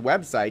coming to the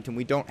website, and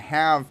we don't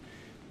have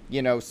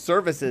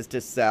services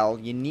to sell.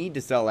 You need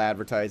to sell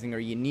advertising, or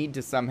you need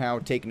to somehow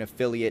take an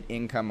affiliate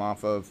income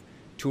off of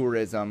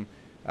tourism.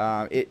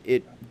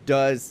 It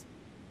does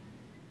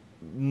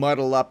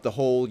muddle up the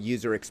whole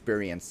user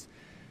experience.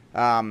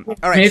 All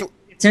right.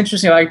 It's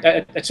interesting. I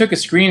took a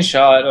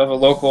screenshot of a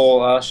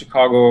local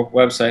Chicago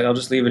website. I'll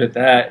just leave it at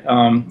that.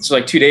 So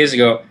like 2 days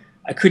ago,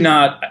 I could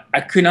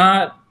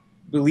not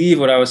believe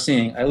what I was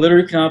seeing. I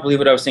literally could not believe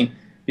what I was seeing,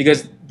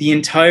 because the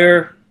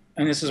entire,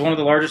 and this is one of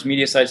the largest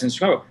media sites in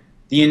Chicago,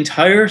 the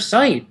entire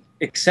site,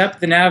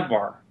 except the nav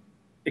bar,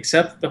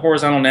 except the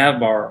horizontal nav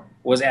bar,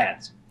 was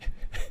ads.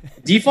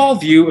 Default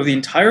view of the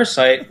entire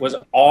site was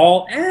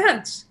all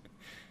ads.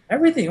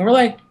 Everything. And we're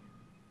like,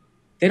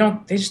 they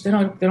don't get it.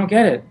 Yeah. They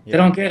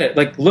don't get it.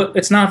 Like, look,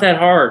 it's not that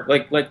hard.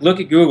 Like look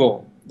at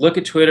Google, look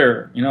at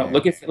Twitter. Yeah.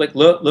 Look at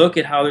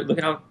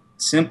how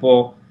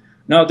simple.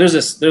 No,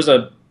 there's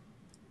a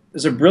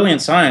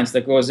brilliant science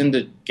that goes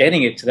into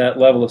getting it to that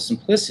level of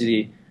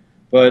simplicity,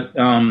 but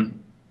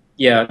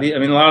yeah, I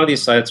mean, a lot of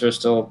these sites are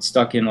still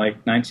stuck in like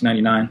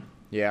 1999.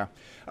 Yeah.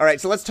 All right,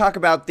 so let's talk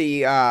about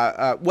the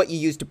what you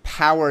use to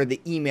power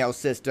the email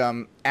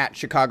system at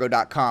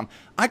Chicago.com.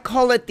 I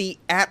call it the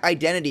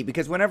 @identity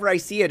because whenever I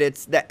see it,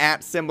 it's the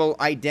 @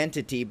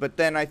 identity. But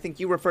then I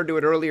think you referred to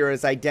it earlier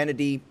as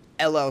Identity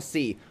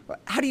LLC.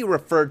 How do you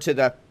refer to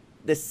the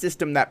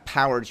system that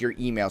powers your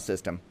email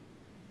system?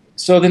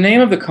 So the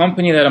name of the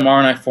company that Amar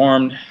and I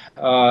formed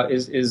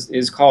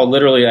is called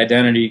literally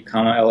Identity,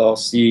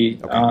 LLC.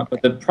 Okay.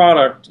 But the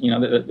product,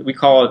 we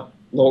call it,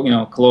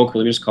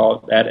 colloquially, we just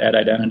call it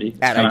 @identity.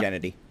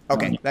 @identity.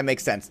 Okay, that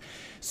makes sense.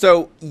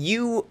 So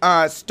you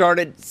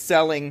started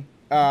selling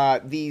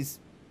these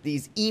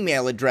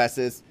email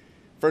addresses.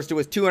 First it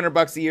was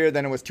 $200 a year,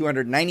 then it was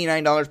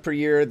 $299 per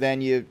year. Then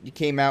you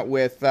came out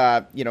with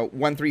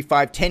 1, 3,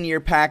 5,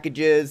 10-year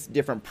packages,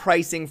 different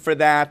pricing for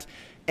that.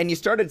 And you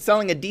started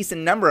selling a decent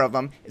number of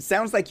them. It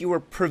sounds like you were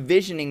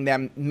provisioning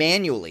them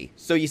manually.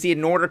 So you see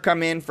an order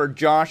come in for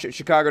Josh at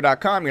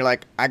Chicago.com. You're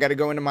like, I got to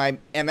go into my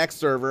MX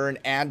server and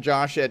add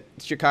Josh at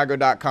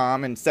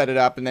Chicago.com and set it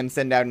up and then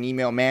send out an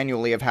email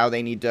manually of how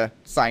they need to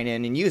sign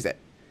in and use it.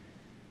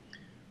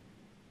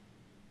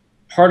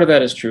 Part of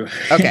that is true.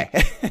 Okay.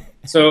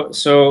 So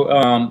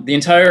the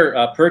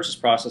entire purchase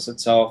process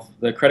itself,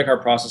 the credit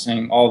card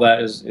processing, all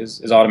that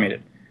is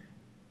automated.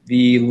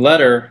 The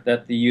letter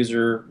that the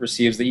user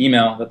receives, the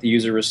email that the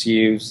user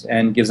receives,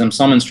 and gives them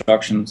some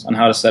instructions on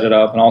how to set it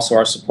up, and also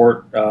our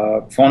support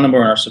phone number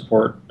and our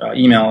support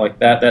email, like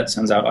that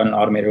sends out in an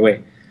automated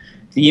way.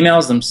 The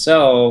emails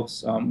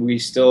themselves, we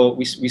still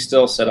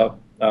set up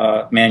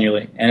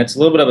manually, and it's a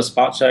little bit of a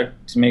spot check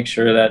to make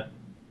sure that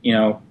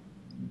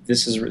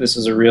this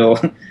is a real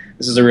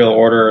this is a real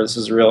order, this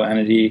is a real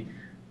entity.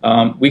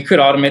 We could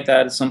automate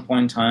that at some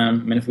point in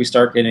time. I mean, if we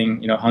start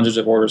getting hundreds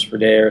of orders per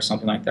day or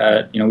something like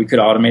that, we could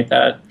automate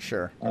that.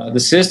 Sure. The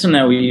system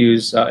that we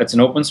use, it's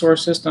an open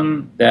source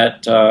system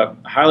that I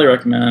highly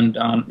recommend.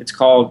 It's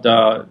called,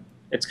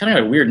 it's kind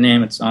of a weird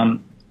name. It's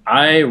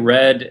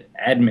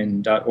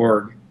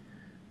iReadAdmin.org.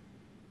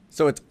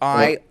 So it's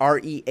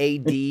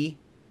IREAD.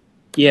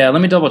 Yeah,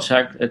 let me double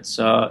check. It's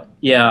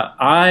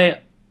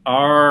IRED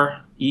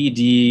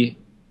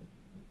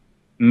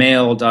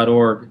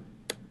mail.org.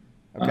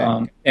 Okay.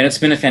 And it's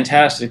been a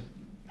fantastic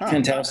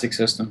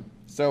system.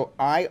 So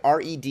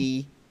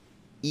IRED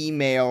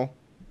email.org.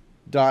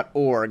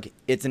 .org.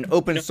 It's an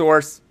open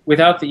source.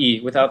 Without the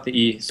E, without the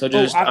E. So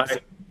just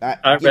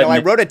I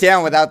wrote it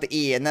down without the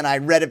E, and then I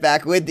read it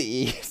back with the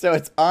E. So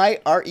it's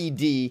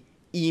IRED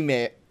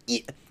email.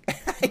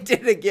 I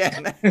did it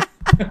again.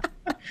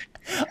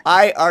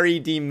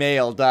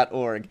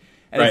 IREDmail.org.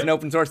 And it's an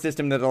open source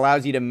system that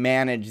allows you to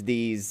manage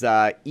these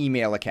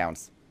email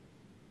accounts.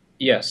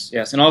 Yes,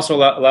 yes, and also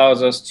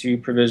allows us to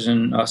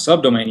provision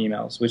subdomain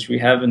emails, which we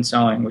have been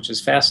selling, which is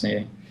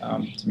fascinating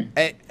to me.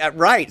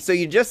 Right. So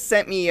you just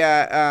sent me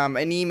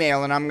an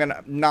email, and I'm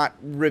gonna not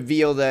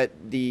reveal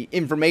the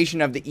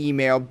information of the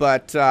email,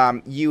 but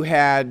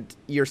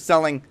you're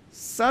selling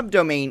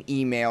subdomain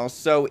emails,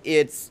 so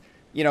it's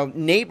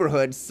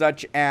neighborhoods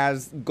such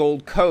as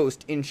Gold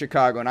Coast in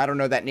Chicago, and I don't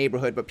know that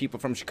neighborhood, but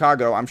people from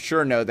Chicago, I'm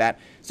sure, know that.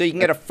 So you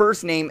can get a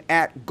first name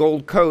at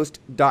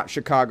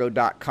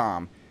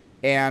goldcoast.chicago.com.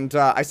 And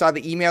I saw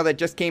the email that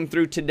just came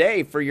through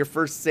today for your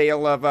first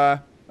sale of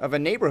a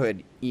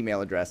neighborhood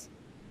email address.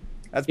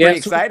 That's pretty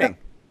exciting.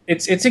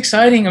 It's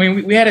exciting. I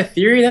mean, we had a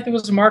theory that there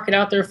was a market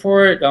out there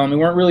for it. We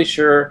weren't really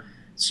sure.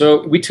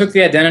 So we took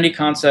the identity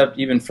concept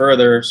even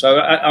further.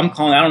 So I'm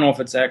calling, I don't know if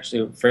it's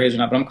actually a phrase or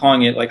not, but I'm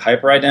calling it like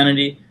hyper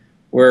identity,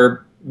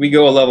 where we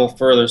go a level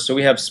further. So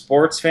we have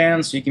sports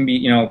fans. So you can be,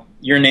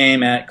 your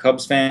name at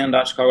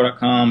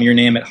cubsfan.chicago.com, your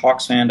name at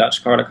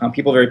hawksfan.chicago.com.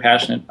 People very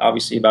passionate,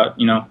 obviously, about,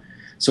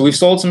 So we've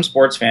sold some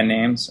sports fan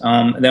names.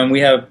 Then we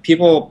have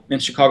people in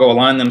Chicago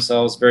align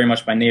themselves very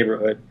much by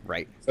neighborhood.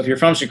 Right. So if you're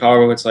from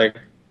Chicago, it's like,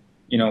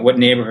 what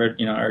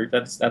neighborhood, or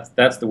that's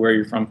the where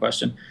you're from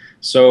question.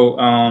 So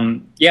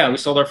we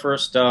sold our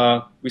first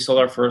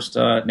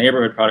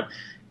neighborhood product.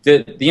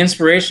 The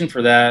inspiration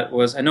for that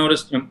was I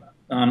noticed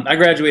I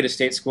graduated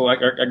state school. I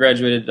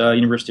graduated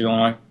University of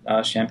Illinois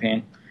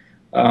Champaign.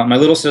 My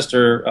little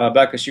sister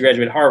Becca, she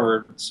graduated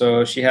Harvard,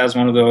 so she has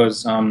one of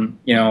those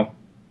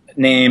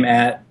name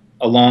at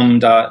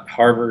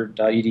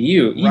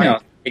alum.harvard.edu email.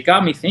 Right. It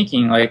got me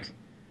thinking, like,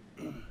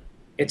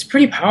 it's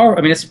pretty powerful.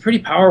 I mean, it's a pretty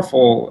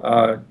powerful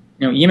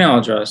email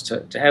address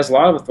to has a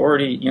lot of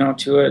authority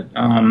to it.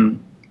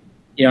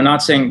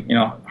 Not saying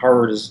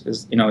Harvard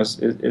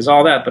is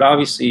all that, but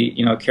obviously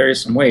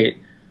carries some weight.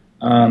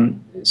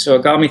 So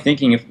it got me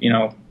thinking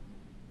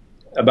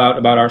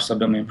about our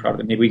subdomain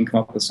product. Maybe we can come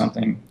up with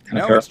something.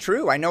 It's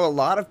true. I know a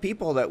lot of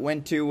people that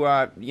went to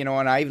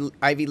an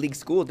Ivy League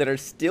school that are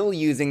still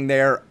using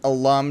their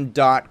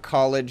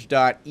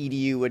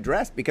alum.college.edu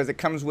address because it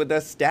comes with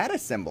a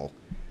status symbol.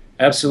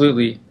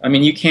 Absolutely. I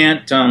mean, you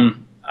can't.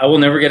 I will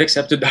never get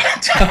accepted to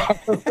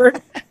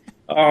Harvard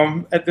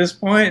at this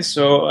point.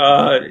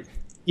 So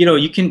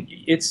you can.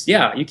 You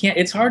can't.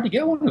 It's hard to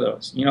get one of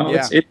those.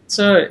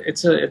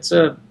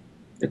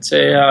 It's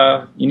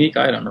a unique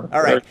item.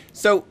 All right.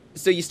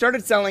 So you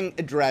started selling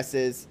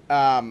addresses.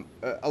 A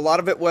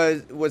lot of it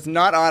was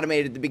not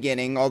automated at the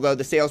beginning, although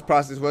the sales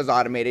process was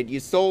automated.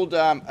 You sold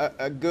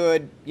a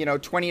good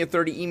 20 or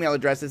 30 email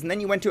addresses, and then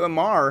you went to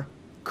Amar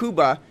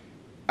Kuba,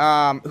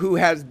 who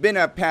has been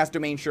a past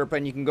domain Sherpa,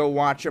 and you can go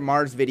watch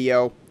Amar's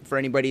video for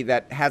anybody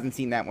that hasn't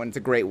seen that one. It's a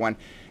great one.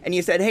 And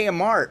you said, hey,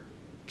 Amar,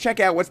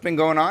 check out what's been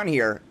going on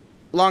here.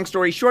 Long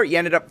story short, you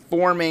ended up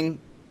forming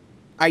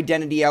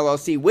Identity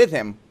LLC with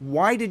him.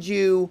 Why did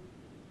you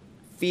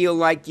feel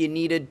like you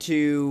needed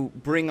to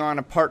bring on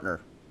a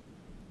partner?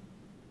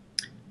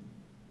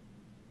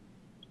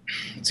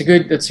 That's a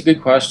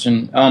good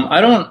question.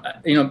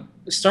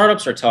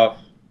 Startups are tough.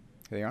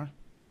 They are.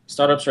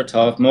 Startups are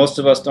tough. Most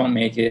of us don't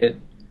make it,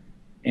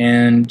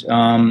 and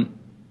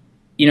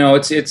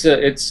it's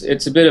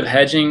a bit of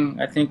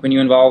hedging. I think when you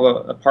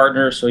involve a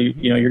partner, so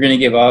you're going to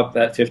give up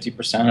that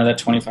 50% or that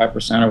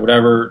 25% or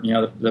whatever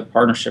the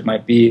partnership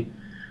might be.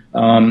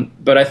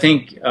 But I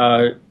think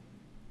I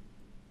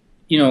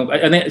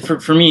think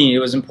for me it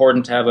was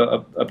important to have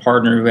a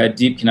partner who had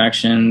deep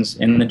connections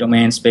in the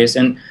domain space,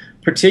 and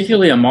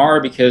particularly Amar,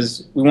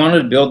 because we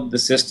wanted to build the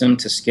system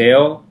to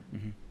scale,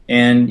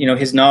 and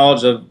his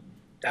knowledge of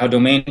how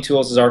domain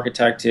tools is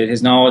architected,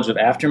 his knowledge of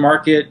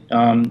aftermarket.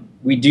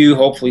 We do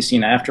hopefully see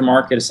an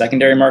aftermarket, a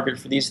secondary market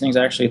for these things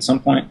actually at some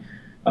point,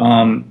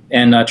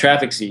 and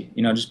traffic C,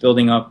 just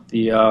building up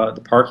the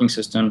parking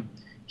system.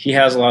 He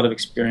has a lot of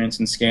experience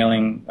in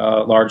scaling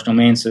large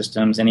domain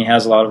systems, and he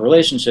has a lot of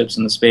relationships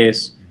in the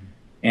space.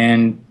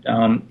 And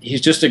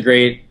he's just a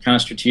great kind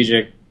of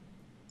strategic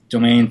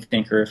domain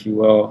thinker, if you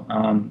will,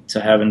 to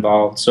have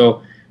involved.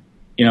 So,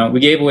 we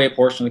gave away a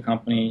portion of the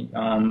company,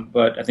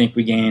 but I think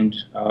we gained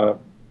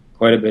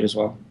quite a bit as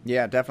well.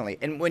 Yeah, definitely.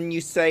 And when you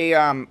say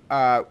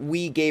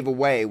we gave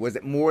away, was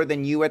it more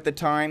than you at the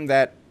time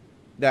that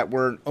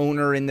were an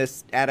owner in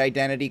this ad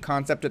identity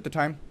concept at the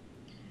time?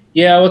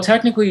 Yeah, well,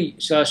 technically,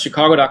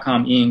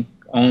 Chicago.com Inc.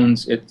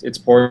 owns its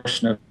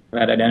portion of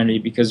that identity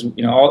because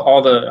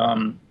all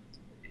the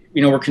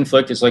we're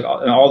conflicted. It's like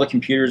all the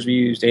computers we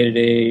use day to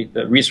day,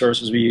 the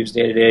resources we use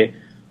day to day,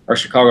 are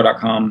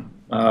Chicago.com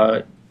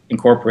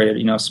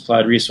incorporated.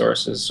 Supplied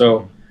resources.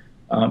 So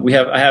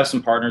I have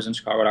some partners in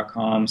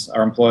Chicago.com.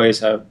 Our employees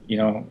have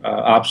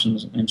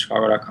options in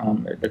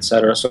Chicago.com, et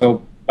cetera.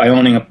 So by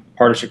owning a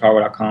part of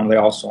Chicago.com, they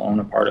also own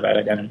a part of that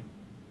identity.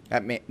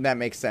 That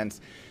makes sense.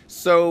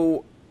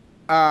 So,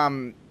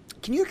 can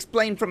you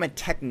explain from a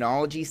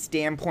technology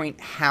standpoint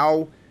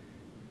how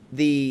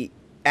the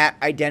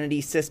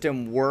 @identity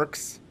system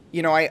works?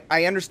 You know,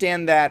 I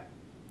understand that.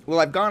 Well,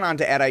 I've gone on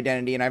to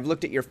 @identity and I've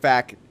looked at your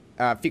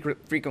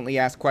frequently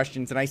asked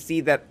questions, and I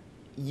see that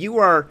you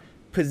are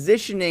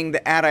positioning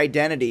the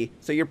 @identity.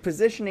 So you're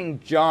positioning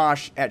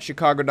Josh at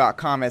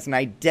Chicago.com as an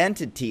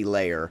identity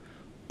layer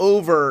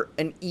over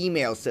an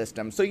email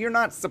system. So you're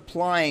not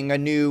supplying a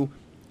new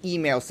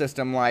email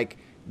system like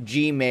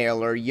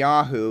Gmail or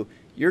Yahoo.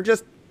 You're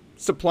just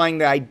supplying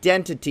the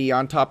identity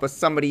on top of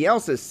somebody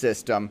else's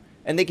system,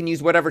 and they can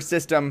use whatever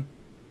system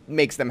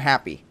makes them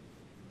happy.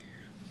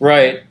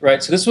 Right,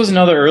 right. So this was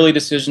another early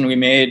decision we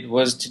made,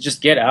 was to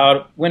just get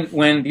out.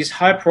 When these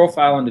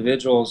high-profile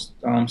individuals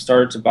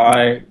started to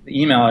buy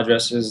the email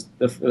addresses,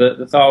 the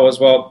thought was,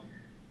 well,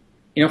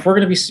 you know, if we're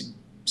going to be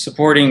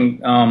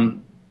supporting,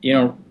 you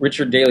know,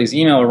 Richard Daley's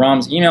email or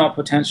Rom's email,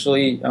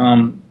 potentially,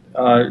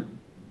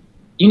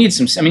 you need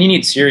some. I mean, you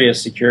need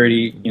serious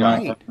security, you know,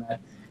 right.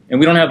 And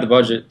we don't have the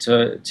budget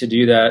to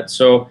do that.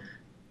 So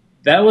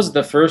that was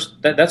the first.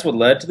 That's what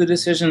led to the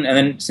decision. And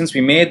then since we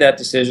made that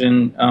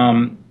decision,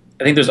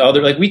 I think there's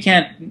other, like, we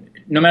can't,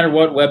 no matter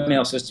what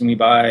webmail system we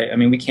buy. I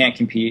mean, we can't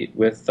compete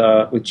with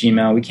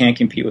Gmail. We can't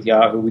compete with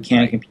Yahoo. We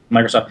can't compete with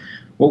Microsoft.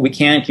 What we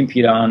can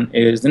compete on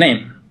is the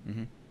name.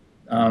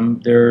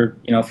 Mm-hmm. There,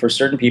 you know, for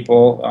certain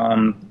people,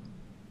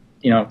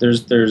 you know,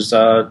 there's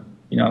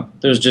you know,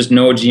 there's just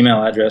no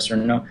Gmail address, or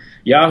no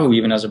Yahoo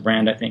even as a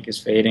brand, I think, is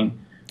fading.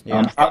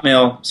 Yeah.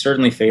 Hotmail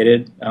certainly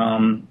faded.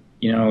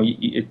 You know,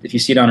 if you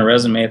see it on a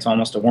resume, it's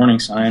almost a warning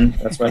sign.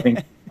 That's why I think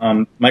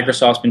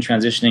Microsoft's been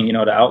transitioning, you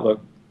know, to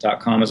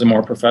Outlook.com as a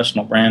more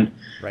professional brand.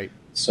 Right.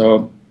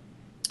 So,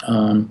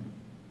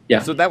 yeah.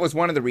 So that was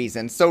one of the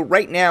reasons. So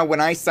right now, when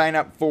I sign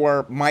up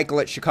for Michael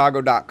at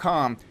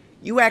Chicago.com,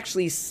 you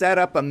actually set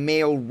up a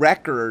mail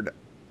record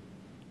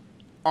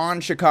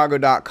on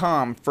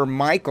Chicago.com for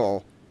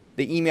Michael,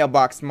 the email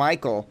box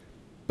Michael,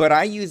 but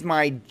I use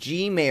my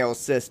Gmail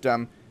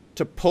system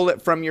to pull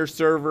it from your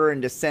server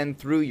and to send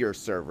through your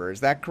server.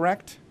 Is that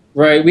correct?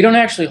 Right. We don't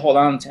actually hold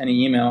on to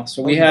any email,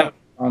 so we have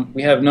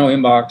no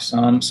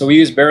inbox. So we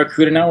use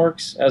Barracuda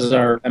Networks as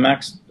our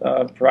MX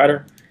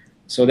provider.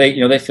 So they,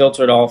 you know, they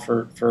filter it all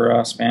for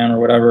spam or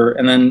whatever,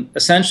 and then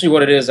essentially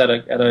what it is at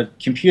a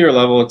computer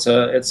level, it's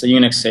a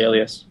Unix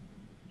alias.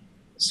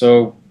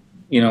 So,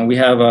 you know, we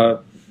have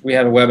a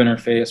web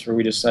interface where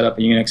we just set up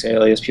a Unix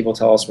alias. People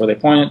tell us where they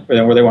point it,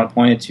 or where they want to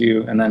point it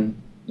to, and then,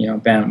 you know,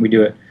 bam, we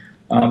do it.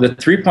 The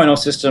 3.0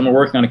 system, we're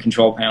working on a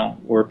control panel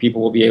where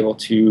people will be able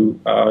to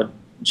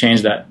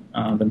change that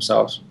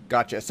themselves.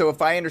 Gotcha. So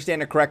if I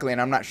understand it correctly,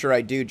 and I'm not sure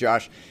I do,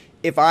 Josh,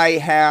 if I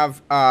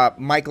have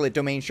Michael at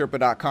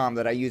DomainSherpa.com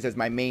that I use as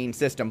my main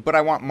system, but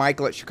I want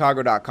Michael at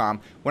Chicago.com,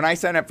 when I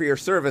sign up for your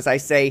service, I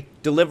say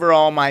deliver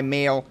all my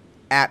mail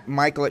at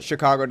Michael at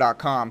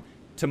Chicago.com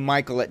to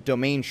Michael at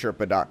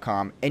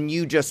DomainSherpa.com, and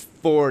you just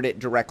forward it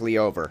directly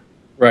over.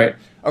 Right.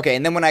 Okay,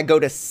 and then when I go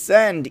to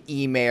send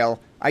email,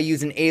 I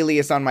use an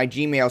alias on my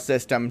Gmail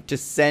system to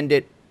send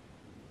it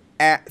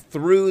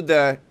through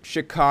the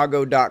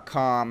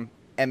Chicago.com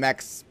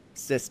MX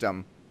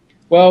system.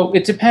 Well,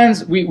 it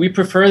depends. We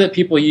prefer that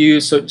people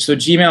use, so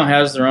Gmail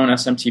has their own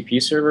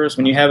SMTP servers.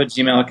 When you have a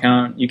Gmail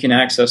account, you can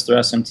access their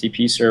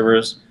SMTP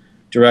servers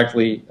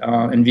directly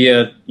and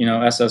via, you know,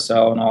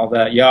 SSL and all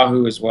that.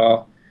 Yahoo as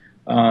well.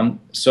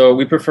 So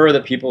we prefer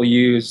that people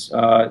use, you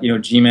know,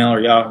 Gmail or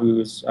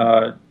Yahoo's,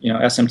 you know,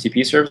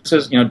 SMTP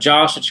services. You know,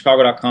 Josh at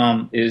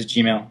Chicago.com is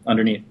Gmail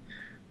underneath.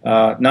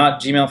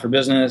 Not Gmail for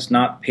Business,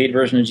 not paid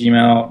version of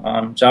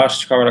Gmail. Josh at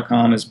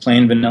Chicago.com is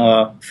plain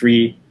vanilla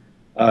free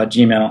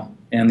Gmail,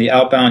 and the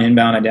outbound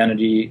inbound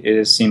identity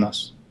is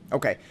seamless.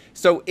 Okay,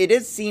 so it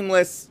is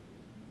seamless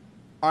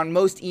on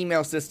most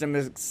email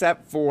systems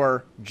except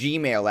for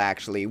Gmail,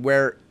 actually,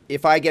 where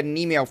if I get an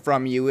email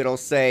from you, it'll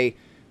say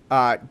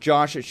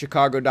Josh at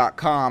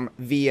Chicago.com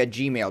via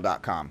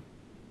gmail.com.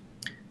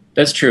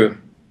 That's true.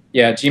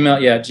 Yeah,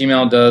 Gmail. Yeah,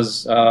 Gmail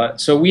does.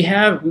 So we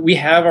have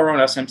our own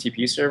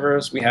SMTP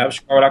servers. We have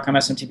Chicago.com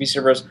SMTP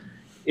servers.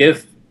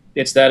 If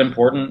it's that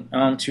important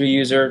to a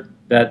user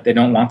that they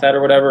don't want that or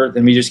whatever,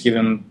 then we just give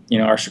them, you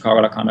know, our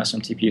Chicago.com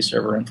SMTP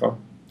server info.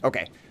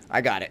 Okay,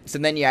 I got it. So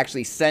then you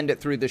actually send it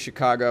through the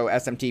Chicago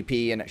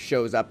SMTP, and it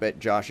shows up at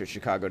Josh at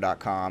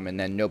Chicago.com, and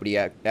then nobody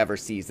ever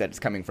sees that it's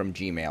coming from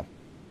Gmail.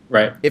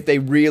 Right. If they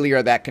really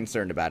are that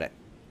concerned about it.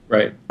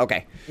 Right.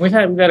 Okay. We've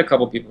had a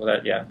couple people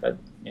that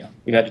you know,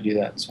 we've had to do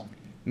that. So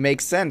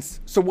makes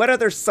sense. So what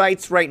other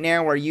sites right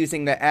now are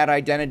using the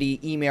 @identity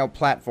email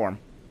platform?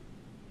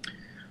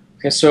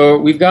 Okay, so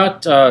we've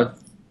got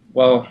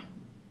well,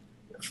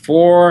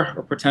 4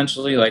 or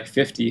potentially like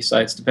 50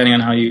 sites, depending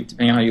on how you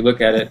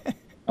look at it,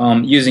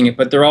 using it.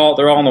 But they're all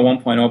on the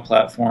 1.0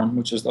 platform,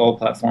 which is the old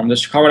platform. The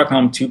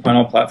Chicago.com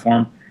 2.0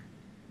 platform,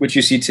 which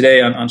you see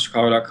today on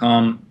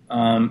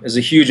Chicago.com, is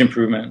a huge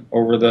improvement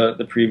over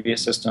the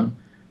previous system.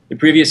 The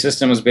previous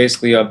system was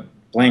basically a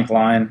blank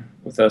line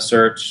with a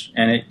search,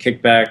 and it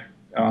kicked back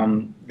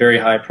very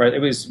high price. It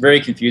was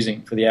very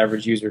confusing for the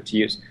average user to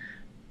use.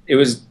 it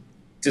was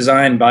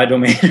designed by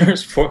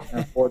domainers for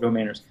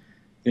domainers.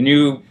 The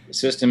new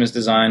system is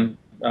designed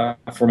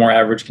for more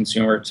average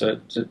consumer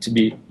to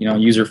be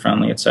user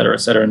friendly, et cetera,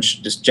 and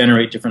just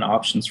generate different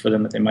options for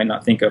them that they might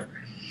not think of.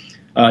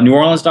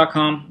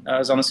 NewOrleans.com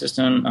is on the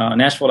system.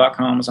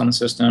 Nashville.com is on the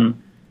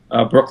system.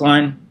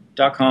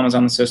 Brookline.com is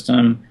on the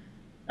system.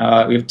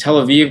 We have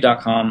Tel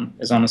Aviv.com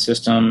is on the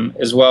system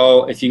as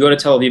well. If you go to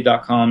Tel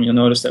Aviv.com, you'll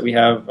notice that we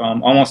have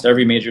almost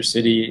every major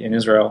city in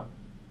Israel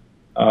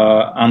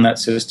on that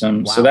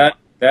system. Wow. So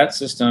that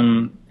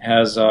system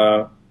has,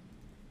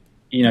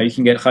 you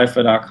can get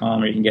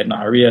Haifa.com, or you can get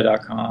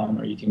Nahariya.com,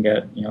 or you can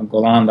get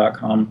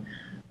Golan.com.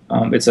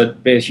 It's a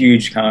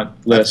huge kind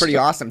of list. That's pretty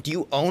awesome. Do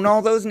you own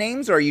all those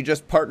names, or are you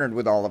just partnered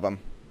with all of them?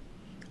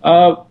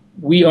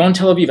 We own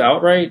Tel Aviv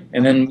outright,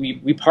 and then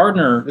we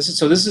partner. This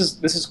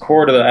is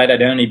core to the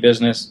identity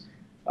business.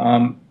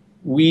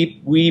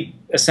 We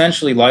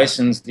essentially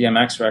license the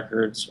MX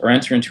records, or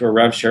enter into a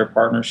rev share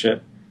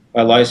partnership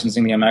by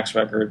licensing the MX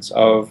records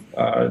of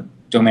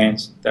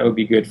domains that would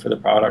be good for the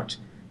product.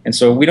 And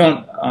so we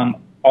don't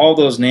all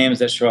those names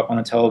that show up on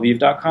the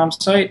TelAviv.com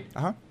site.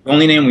 The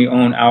only name we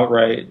own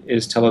outright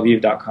is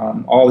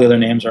TelAviv.com. All the other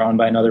names are owned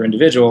by another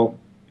individual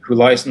who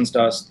licensed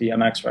us the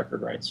MX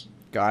record rights.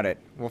 Got it.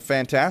 Well,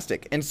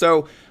 fantastic. And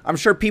so I'm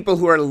sure people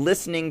who are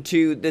listening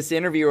to this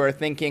interview are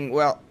thinking,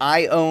 well,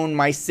 I own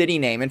my city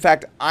name. In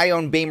fact, I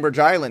own Bainbridge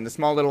Island, the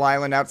small little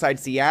island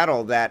outside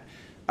Seattle that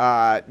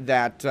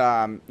it's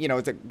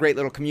a great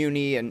little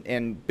community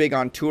and big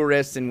on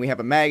tourists, and we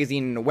have a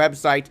magazine and a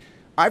website.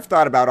 I've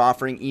thought about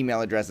offering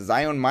email addresses.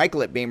 I own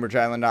Michael at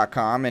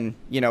BainbridgeIsland.com, and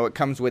it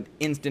comes with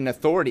instant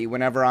authority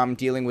whenever I'm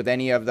dealing with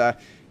any of the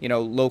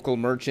local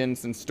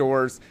merchants and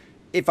stores.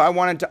 If I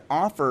wanted to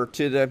offer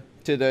to the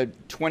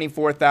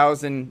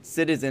 24,000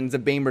 citizens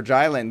of Bainbridge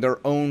Island their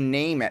own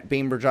name at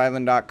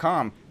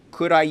BainbridgeIsland.com,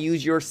 could I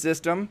use your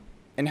system,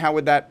 and how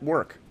would that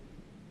work?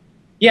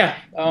 Yeah,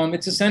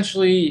 it's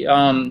essentially,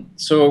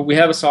 so we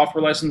have a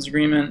software license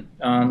agreement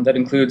that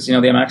includes, the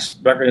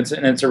MX record,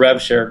 and it's a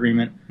rev share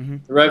agreement. Mm-hmm.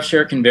 The rev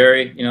share can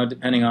vary,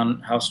 depending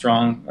on how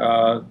strong,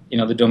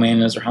 the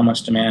domain is or how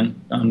much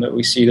demand that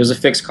we see. There's a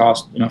fixed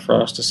cost,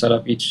 for us to set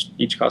up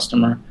each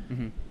customer.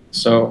 Mm-hmm.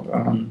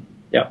 So,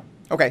 yeah.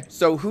 Okay,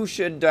 so who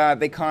should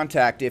they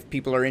contact if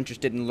people are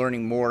interested in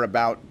learning more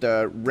about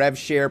the rev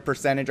share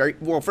percentage?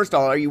 Well, first of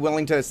all, are you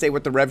willing to say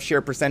what the rev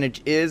share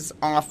percentage is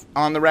off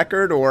on the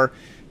record, or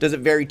does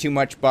it vary too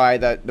much by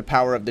the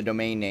power of the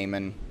domain name?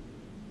 And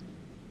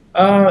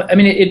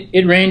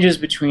it ranges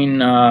between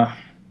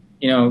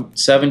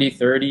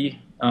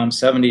 70-30,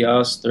 70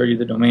 us, 30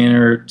 the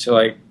domainer,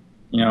 to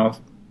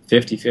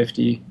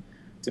 50-50,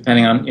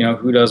 depending on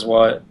who does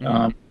what.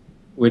 Mm-hmm.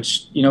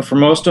 Which for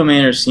most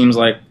domainers seems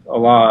like a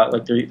lot.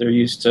 Like they're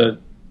used to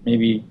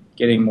maybe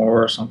getting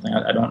more or something.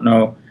 I don't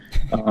know,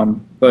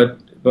 but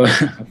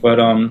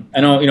I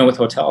know with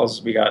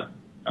hotels we got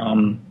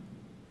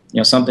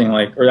something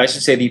like, or I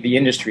should say the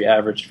industry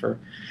average for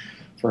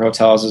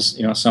hotels is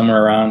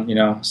somewhere around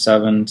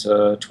 7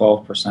 to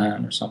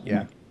 12% or something.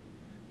 Yeah.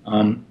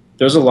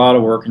 There's a lot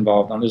of work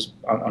involved on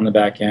the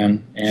back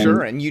end. And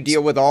sure, and you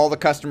deal with all the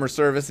customer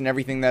service and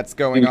everything that's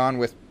going on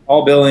with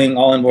all billing,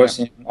 all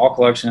invoicing, all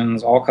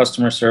collections, all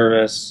customer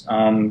service.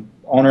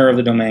 Owner of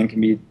the domain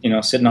can be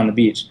sitting on the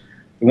beach.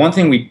 The one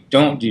thing we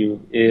don't do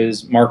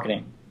is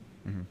marketing.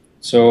 Mm-hmm.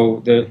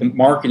 So the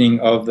marketing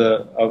of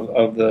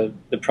the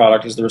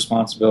product is the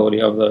responsibility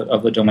of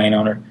the domain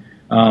owner.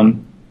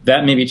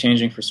 That may be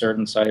changing for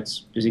certain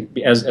sites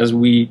as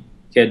we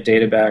get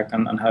data back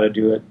on how to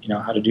do it.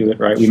 How to do it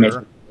right. Sure. We may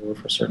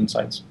for certain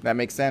sites. That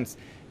makes sense.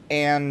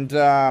 And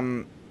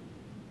the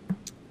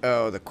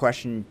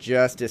question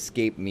just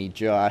escaped me,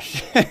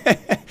 Josh.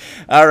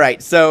 All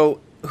right.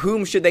 So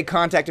whom should they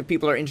contact if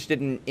people are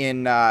interested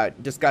in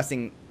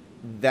discussing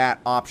that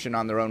option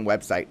on their own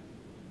website?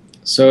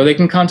 So they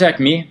can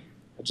contact me,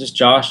 just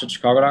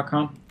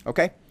josh@chicago.com.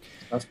 Okay.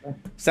 That's cool.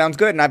 Sounds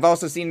good. And I've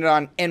also seen it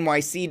on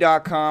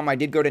nyc.com. I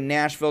did go to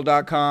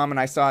nashville.com, and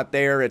I saw it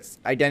there. It's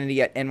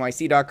identity at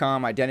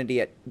nyc.com,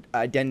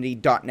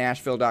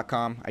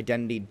 identity.nashville.com,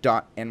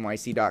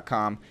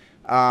 identity.nyc.com.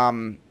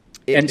 Sean,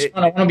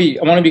 I want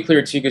to be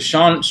clear too, because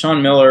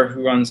Sean Miller,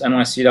 who runs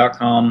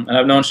nyc.com, and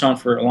I've known Sean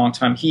for a long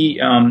time. He,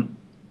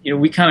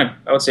 we kind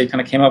of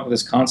came up with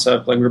this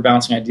concept, like we were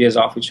bouncing ideas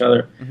off each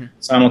other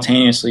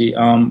simultaneously.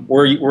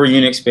 We're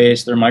Unix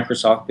based, they're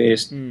Microsoft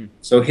based,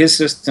 so his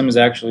system is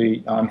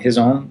actually his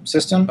own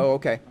system. Oh,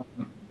 okay.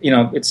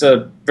 It's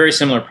a very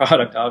similar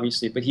product,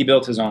 obviously, but he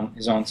built his own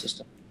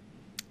system.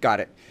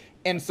 Got it.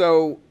 And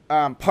so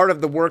part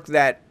of the work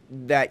that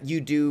you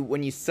do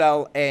when you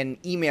sell an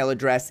email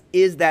address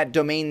is that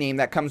domain name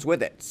that comes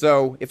with it.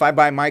 So if I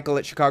buy Michael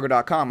at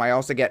chicago.com, I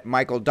also get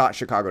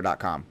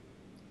michael.chicago.com.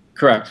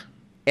 Correct.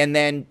 And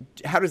then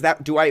how does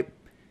that, do I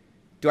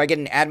get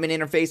an admin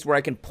interface where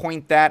I can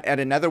point that at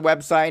another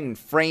website and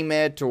frame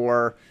it,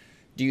 or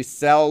do you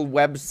sell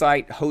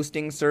website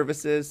hosting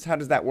services? How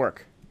does that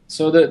work?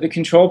 So the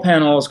control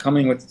panel is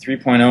coming with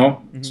 3.0.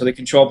 Mm-hmm. So the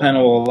control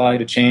panel will allow you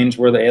to change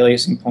where the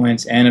aliasing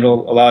points, and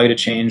it'll allow you to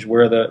change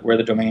where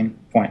the domain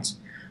points.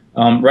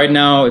 Right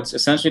now, it's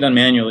essentially done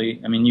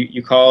manually. I mean,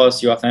 you call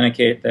us, you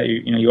authenticate that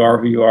you are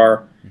who you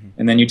are, mm-hmm.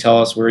 and then you tell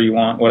us where you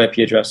want, what IP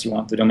address you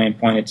want the domain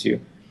pointed to.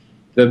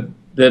 The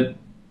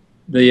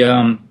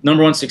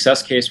number one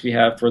success case we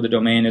have for the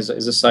domain is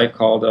a site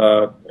called,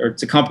 or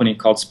it's a company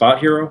called Spot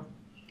Hero,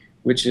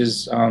 which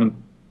is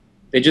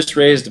they just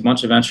raised a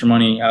bunch of venture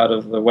money out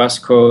of the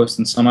West Coast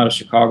and some out of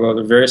Chicago.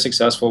 They're very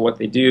successful at what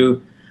they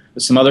do.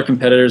 There's some other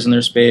competitors in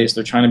their space.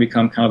 They're trying to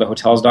become kind of the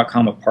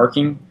Hotels.com of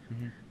parking.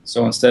 Mm-hmm.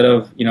 So instead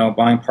of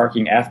buying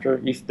parking after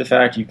the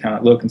fact, you kind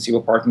of look and see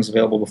what parking is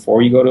available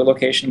before you go to a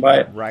location and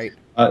buy it. Right.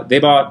 They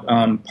bought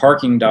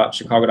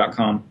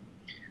parking.chicago.com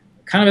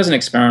kind of as an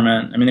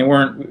experiment. I mean, we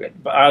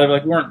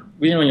didn't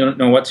really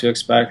know what to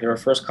expect. They were our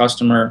first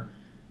customer.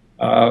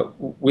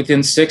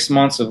 Within 6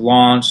 months of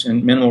launch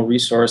and minimal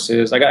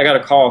resources, I got a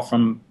call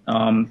from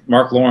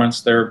Mark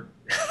Lawrence, their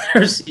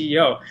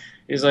CEO.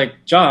 He's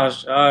like,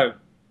 Josh,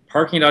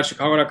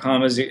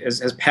 parking.chicago.com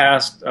has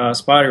passed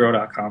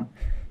SpotHero.com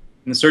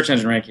in the search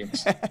engine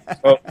rankings.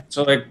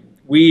 so like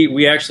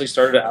we actually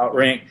started to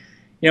outrank.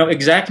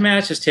 Exact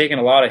Match has taken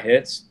a lot of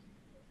hits,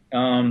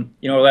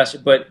 last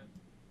year, but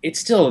it's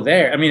still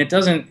there. I mean, it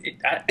doesn't.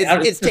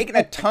 It's taken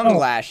a tongue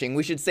lashing.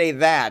 We should say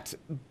that,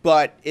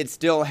 but it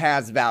still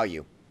has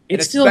value.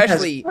 It still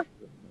especially has.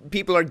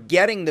 People are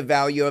getting the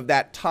value of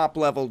that top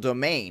level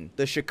domain,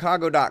 the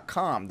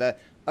Chicago.com, the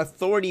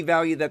authority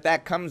value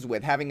that comes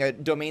with having a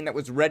domain that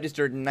was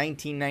registered in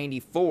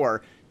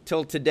 1994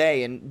 till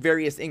today in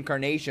various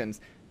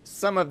incarnations.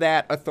 Some of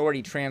that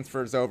authority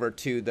transfers over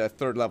to the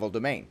third level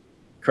domain.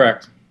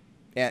 Correct.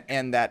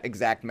 And that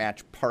Exact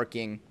Match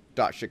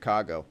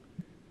parking.chicago.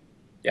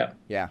 Yeah.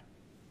 Yeah.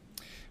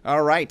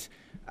 All right.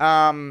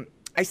 I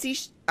see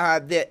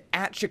that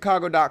at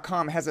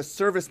Chicago.com has a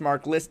service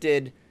mark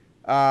listed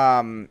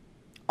on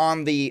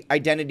the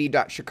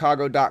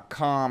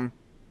identity.chicago.com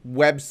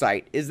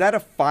website. Is that a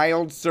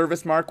filed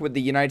service mark with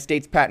the United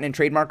States Patent and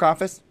Trademark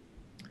Office?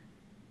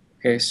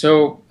 Okay,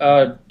 so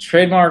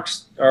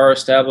trademarks are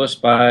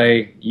established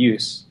by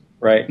use,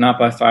 right? Not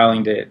by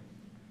filing date.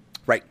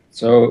 Right.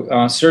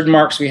 So certain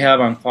marks we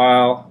have on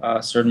file,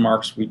 certain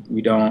marks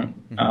we don't.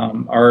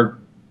 Mm-hmm. Our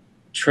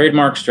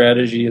trademark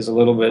strategy is a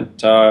little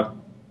bit of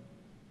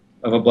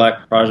a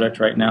black project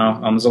right now.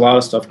 There's a lot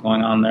of stuff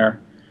going on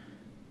there.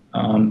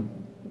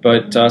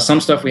 But some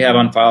stuff we have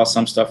on file,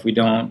 some stuff we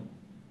don't.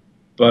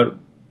 But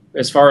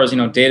as far as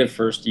data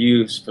first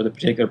use for the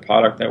particular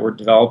product that we're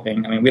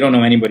developing, I mean, we don't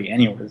know anybody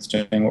anywhere that's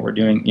doing what we're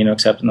doing,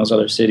 except in those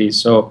other cities.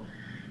 So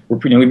we've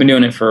been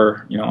doing it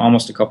for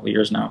almost a couple of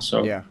years now.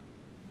 So yeah,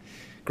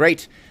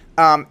 great.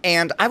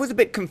 And I was a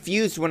bit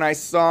confused when I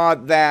saw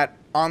that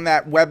on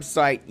that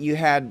website you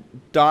had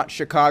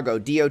 .chicago,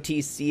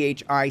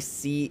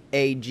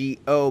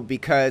 DOTCHICAGO,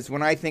 because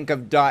when I think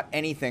of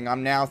 .anything,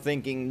 I'm now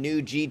thinking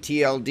new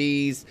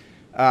GTLDs.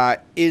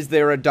 Is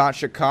there a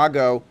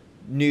 .chicago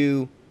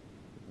new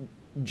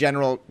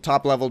general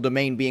top-level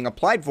domain being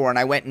applied for? And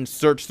I went and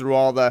searched through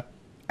all the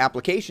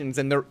applications,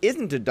 and there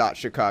isn't a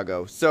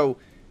 .chicago. So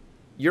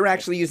you're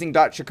actually using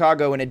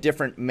 .chicago in a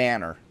different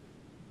manner.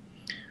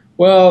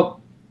 Well,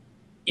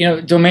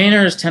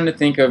 domainers tend to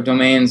think of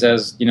domains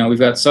as, we've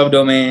got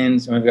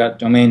subdomains and we've got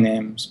domain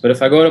names. But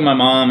if I go to my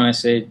mom and I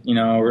say,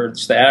 or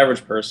just the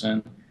average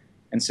person,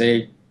 and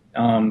say,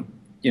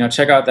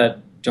 check out that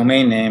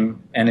domain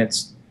name, and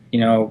it's,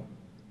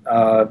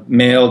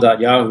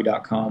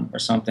 mail.yahoo.com or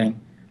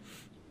something,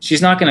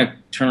 she's not going to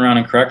turn around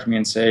and correct me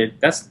and say,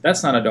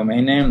 that's not a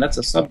domain name, that's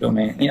a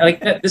subdomain.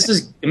 Like that, this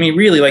is, I mean,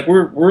 really, like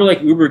we're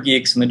like uber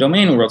geeks in the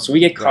domain world, so we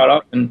get caught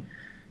up in,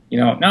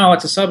 no,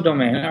 it's a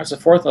subdomain, no, it's a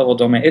fourth level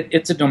domain.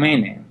 It's a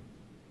domain name.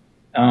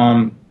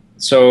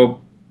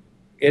 So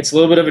it's a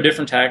little bit of a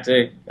different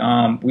tactic.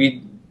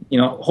 Hopefully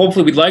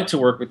we'd like to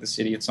work with the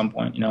city at some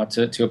point,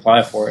 to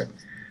apply for it.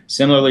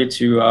 Similarly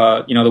to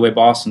the way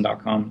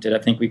Boston.com did. I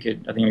think we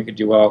could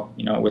do well,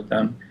 with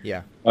them.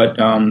 Yeah. But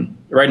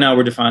right now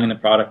we're defining the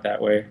product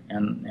that way,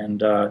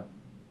 and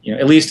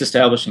at least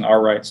establishing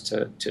our rights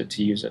to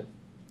use it.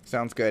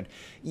 Sounds good.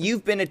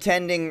 You've been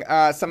attending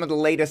some of the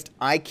latest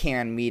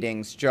ICANN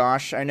meetings,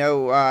 Josh. I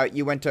know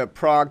you went to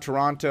Prague,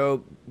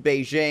 Toronto,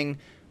 Beijing.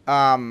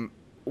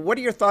 What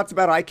are your thoughts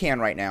about ICANN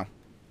right now?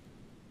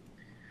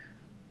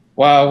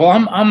 Wow.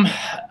 Well, I'm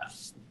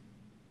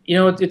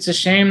it's a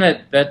shame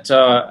that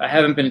I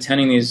haven't been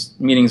attending these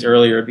meetings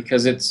earlier,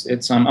 because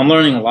I'm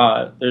learning a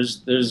lot.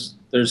 There's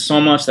so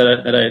much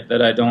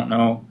that I don't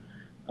know.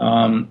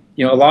 A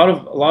lot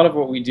of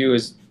what we do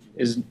is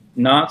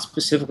not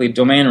specifically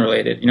domain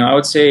related. I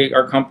would say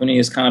our company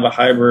is kind of a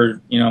hybrid,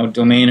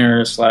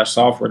 domainer /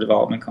 software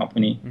development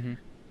company. Mm-hmm.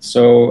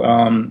 So,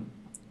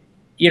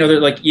 they're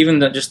like even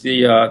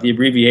the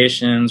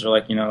abbreviations, or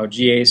like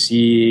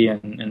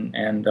GAC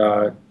and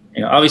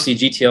obviously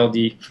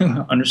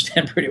GTLD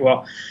understand pretty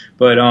well,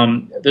 but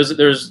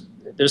there's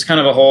kind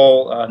of a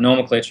whole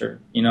nomenclature,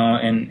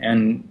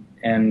 and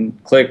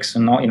and clicks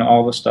and all,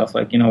 all the stuff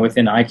like,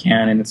 within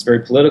ICANN, and it's very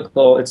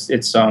political.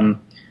 It's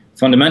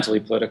fundamentally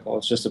political.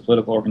 It's just a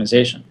political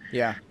organization.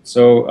 Yeah.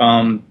 So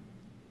I'm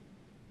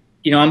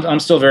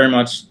still very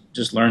much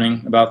just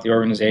learning about the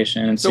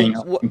organization and seeing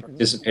how I can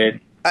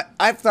participate.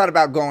 I've thought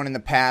about going in the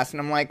past, and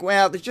I'm like,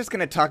 well, they're just going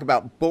to talk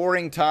about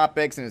boring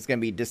topics, and it's going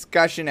to be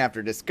discussion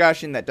after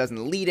discussion that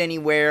doesn't lead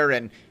anywhere.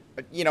 And,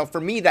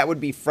 for me, that would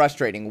be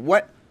frustrating.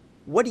 What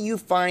do you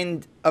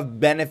find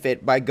of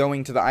benefit by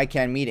going to the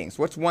ICANN meetings?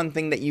 What's one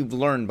thing that you've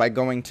learned by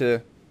going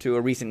to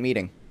a recent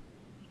meeting?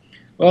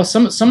 Well,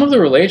 some of the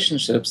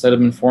relationships that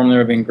have been formed there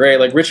have been great.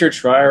 Like Richard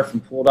Schreier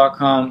from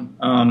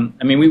Pool.com.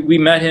 We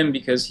met him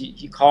because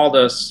he called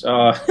us.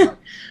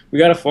 We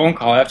got a phone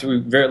call after we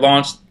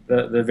launched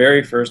the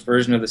very first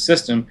version of the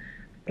system.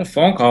 A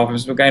phone call from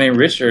some guy named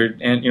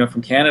Richard, and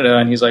from Canada,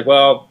 and he's like,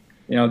 well,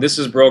 this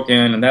is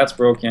broken and that's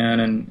broken,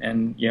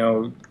 and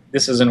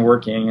this isn't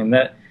working and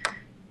that,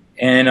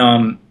 and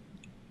I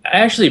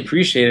actually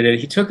appreciated it.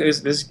 He took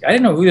this. I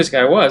didn't know who this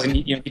guy was, and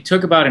he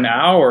took about an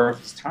hour of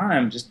his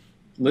time just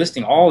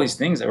listing all these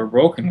things that were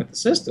broken with the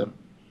system.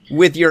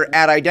 With your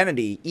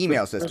 @identity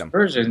email system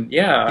version,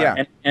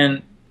 yeah.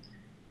 And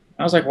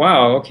I was like,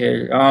 wow,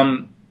 okay.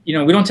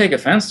 We don't take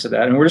offense to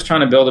that, and we're just trying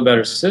to build a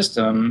better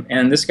system.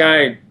 And this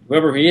guy,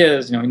 whoever he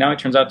is, now he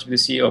turns out to be the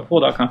CEO of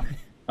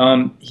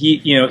Pool.com.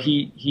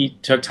 He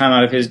took time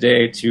out of his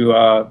day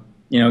to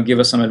give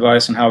us some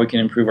advice on how we can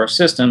improve our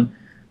system.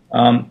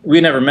 We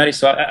never met,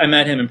 so I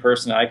met him in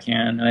person at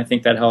ICANN, and I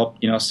think that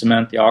helped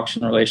cement the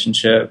auction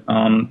relationship.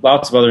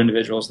 Lots of other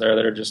individuals there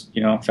that are just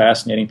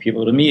fascinating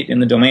people to meet in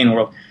the domain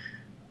world.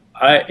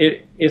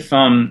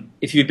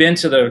 If you've been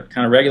to the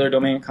kind of regular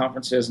domain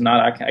conferences,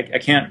 I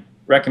can't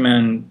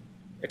recommend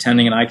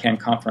attending an ICANN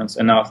conference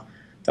enough.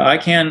 The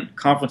ICANN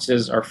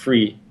conferences are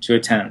free to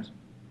attend.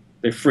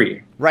 They're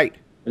free. Right.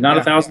 They're not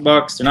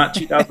 $1,000. They're not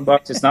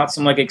 $2,000. It's not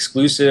some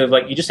exclusive.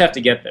 You just have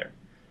to get there.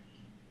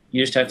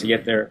 You just have to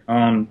get there.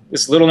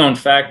 This little known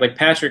fact,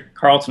 Patrick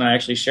Carlton and I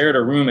actually shared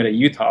a room at a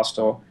youth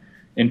hostel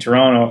in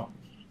Toronto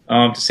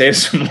to save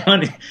some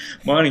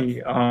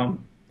money.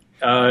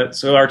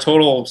 So our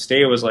total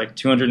stay was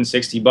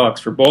 $260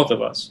 for both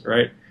of us,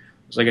 right?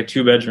 It was a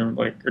 2-bedroom,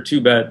 or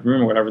 2-bed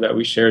room or whatever that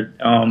we shared,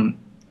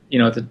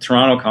 at the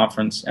Toronto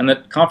conference. And the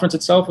conference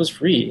itself was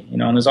free, and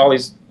there's all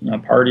these,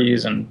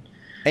 parties and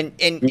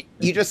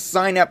you just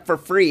sign up for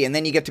free, and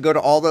then you get to go to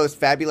all those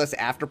fabulous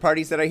after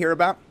parties that I hear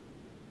about.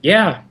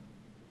 Yeah,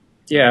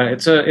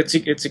 it's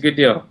a good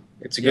deal.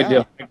 It's a good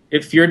deal.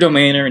 If you're a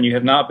domainer and you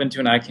have not been to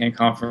an ICANN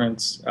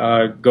conference,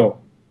 go.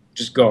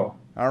 Just go.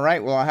 All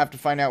right. Well, I'll have to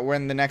find out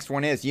when the next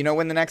one is. You know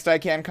when the next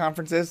ICANN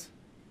conference is?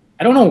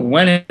 I don't know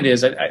when it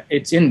is.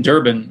 It's in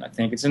Durban, I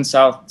think. It's in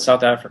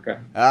South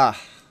Africa.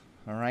 Ah,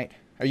 all right.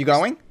 Are you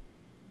going?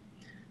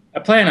 I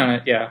plan on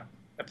it, yeah.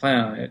 I plan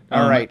on it.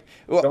 All right.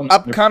 Well,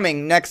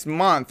 upcoming next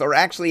month, or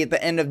actually at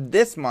the end of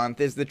this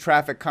month, is the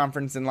Traffic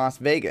Conference in Las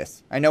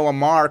Vegas. I know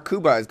Amar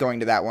Kuba is going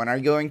to that one. Are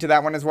you going to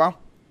that one as well?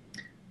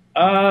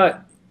 I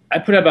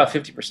put about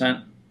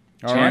 50%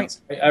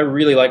 chance. Right. I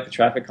really like the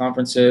traffic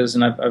conferences,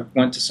 and I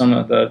went to some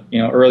of the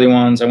early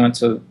ones. I went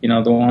to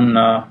the one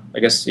I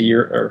guess a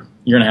year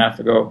and a half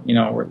ago,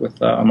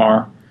 with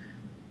Amar.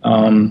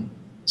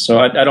 So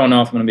I don't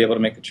know if I'm going to be able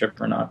to make the trip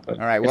or not. But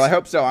all right. Well, I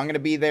hope so. I'm going to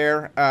be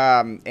there,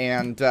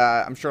 and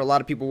I'm sure a lot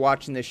of people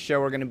watching this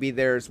show are going to be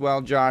there as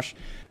well, Josh.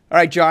 All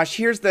right, Josh,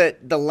 here's the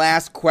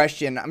last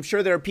question. I'm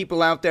sure there are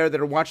people out there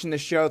that are watching the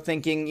show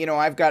thinking,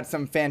 I've got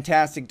some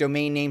fantastic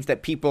domain names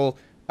that people,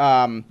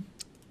 are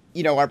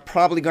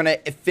probably going to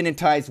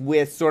affinitize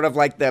with, sort of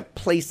like the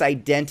place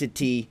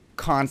identity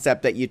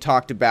concept that you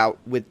talked about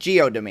with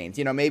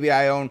geodomains. Maybe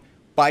I own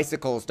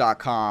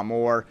bicycles.com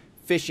or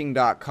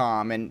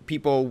fishing.com, and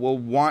people will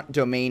want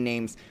domain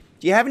names.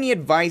 Do you have any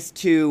advice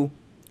to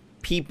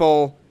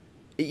people,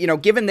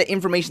 given the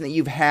information that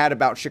you've had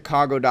about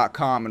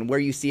chicago.com and where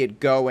you see it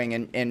going,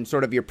 and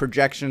sort of your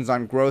projections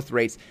on growth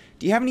rates,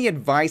 do you have any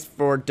advice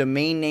for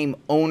domain name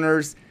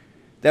owners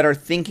that are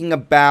thinking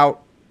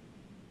about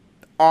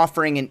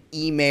offering an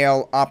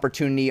email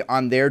opportunity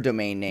on their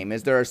domain name?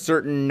 Is there a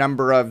certain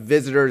number of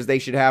visitors they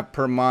should have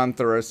per month,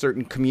 or a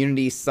certain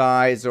community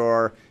size,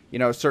 or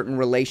certain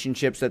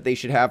relationships that they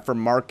should have for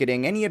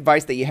marketing? Any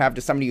advice that you have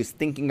to somebody who's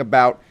thinking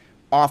about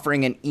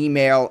offering an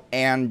email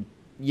and,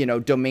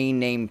 domain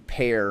name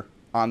pair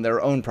on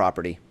their own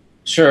property?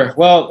 Sure.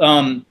 Well,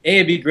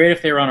 it'd be great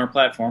if they were on our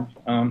platform.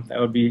 That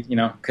would be,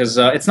 because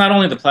it's not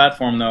only the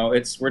platform, though.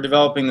 We're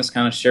developing this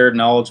kind of shared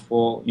knowledge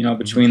pool,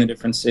 between the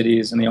different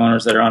cities and the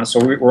owners that are on it.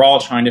 So we're all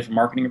trying different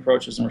marketing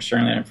approaches, and we're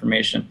sharing that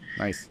information.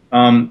 Nice.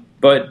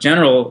 But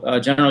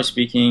generally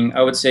speaking,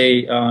 I would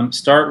say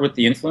start with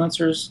the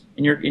influencers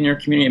in your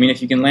community. I mean,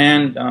 if you can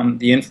land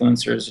the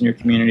influencers in your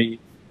community,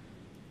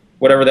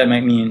 whatever that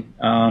might mean,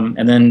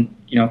 and then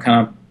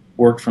kind of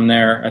work from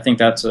there. I think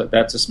that's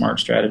a smart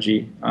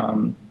strategy.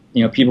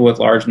 People with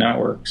large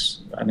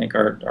networks, I think,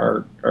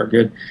 are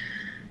good.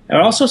 And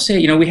I'd also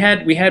say, we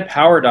had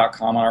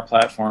power.com on our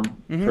platform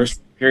for a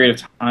period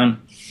of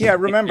time. Yeah, I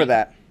remember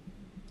that.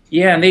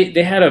 Yeah, and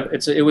they had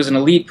it was an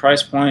elite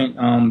price point.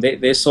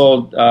 They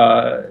sold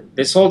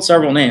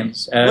several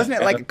names Wasn't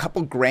it like a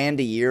couple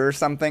grand a year or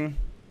something?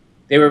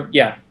 they were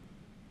yeah,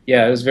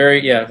 it was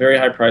very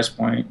high price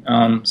point.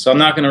 So I'm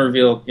not going to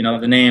reveal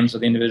the names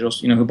of the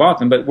individuals who bought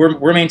them, but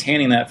we're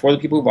maintaining that for the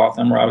people who bought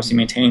them. We're obviously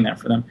maintaining that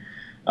for them.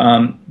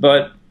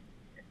 But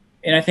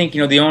and I think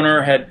the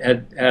owner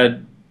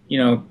had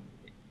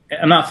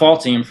I'm not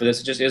faulting him for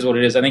this. It just is what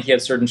it is. I think he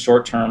had certain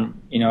short-term,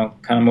 kind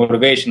of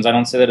motivations. I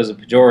don't say that as a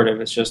pejorative.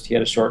 It's just he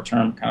had a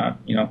short-term kind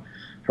of,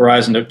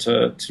 horizon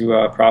to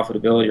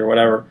profitability or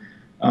whatever.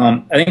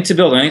 I think to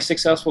build any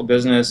successful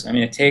business, I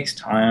mean, it takes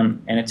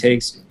time and it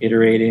takes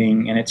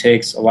iterating and it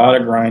takes a lot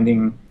of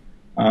grinding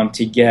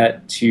to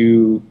get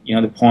to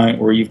the point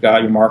where you've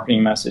got your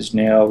marketing message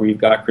nailed, where you've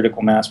got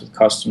critical mass with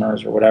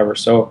customers or whatever.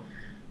 So.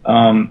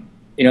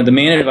 The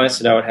main advice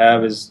that I would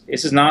have is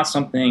this is not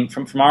something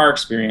from our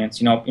experience.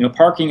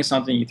 Parking is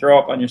something you throw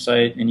up on your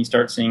site and you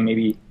start seeing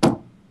maybe,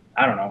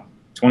 I don't know,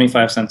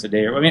 25 cents a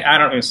day. I mean, I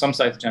don't know. Some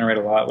sites generate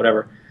a lot,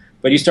 whatever,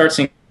 but you start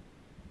seeing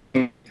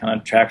kind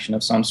of traction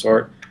of some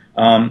sort.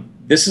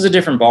 This is a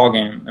different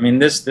ballgame. I mean,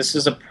 this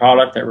is a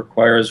product that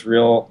requires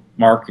real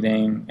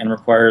marketing and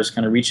requires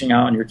kind of reaching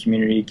out in your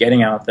community,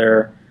 getting out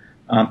there,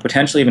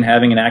 potentially even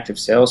having an active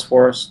sales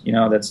force.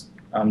 That's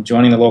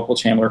joining the local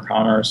chamber of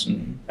commerce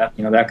and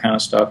that kind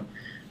of stuff.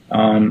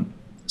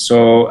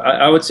 So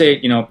I would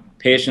say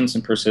patience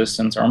and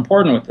persistence are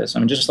important with this. I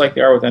mean, just like they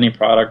are with any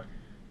product,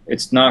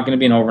 it's not going to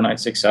be an overnight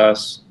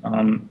success.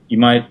 You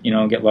might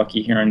get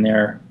lucky here and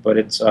there, but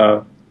it's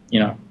still.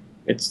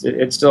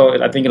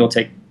 I think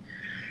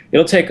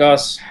it'll take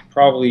us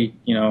probably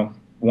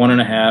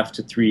 1.5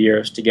 to 3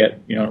 years to get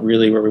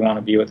really where we want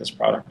to be with this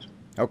product.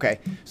 Okay,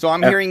 so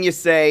I'm hearing you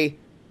say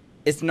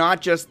it's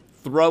not just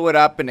throw it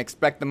up and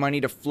expect the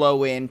money to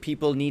flow in.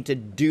 People need to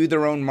do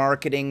their own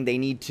marketing. They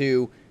need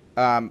to,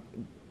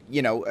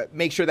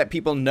 make sure that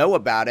people know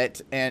about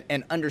it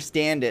and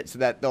understand it so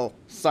that they'll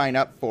sign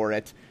up for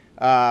it.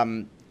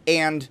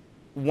 And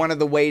one of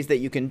the ways that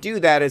you can do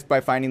that is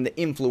by finding the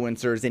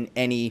influencers in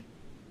any,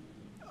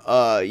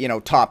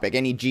 topic,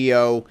 any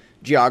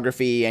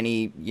geography,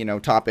 any,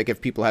 topic.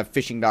 If people have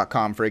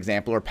fishing.com, for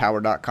example, or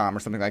power.com or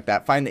something like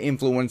that, find the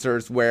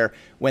influencers where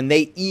when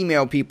they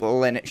email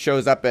people and it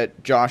shows up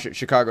at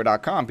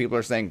josh@chicago.com, people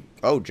are saying,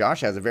 oh,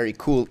 Josh has a very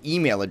cool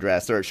email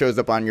address, or it shows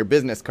up on your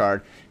business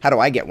card. How do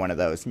I get one of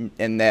those?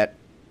 And that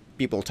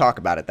people talk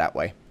about it that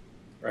way.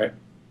 Right.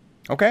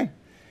 Okay.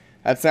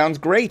 That sounds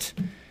great.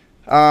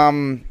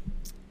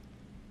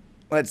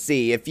 Let's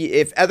see.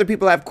 If other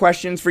people have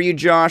questions for you,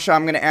 Josh,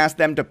 I'm going to ask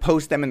them to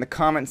post them in the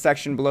comment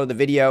section below the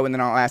video, and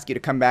then I'll ask you to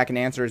come back and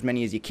answer as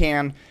many as you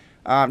can.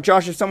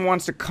 Josh, if someone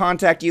wants to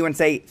contact you and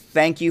say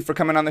thank you for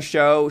coming on the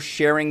show,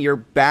 sharing your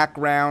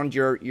background,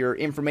 your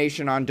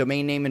information on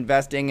domain name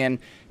investing,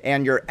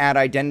 and your ad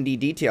identity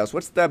details,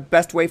 what's the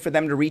best way for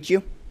them to reach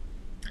you?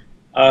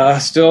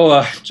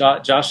 Still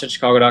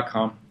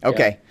josh@chicago.com.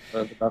 Okay.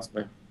 Yeah, the best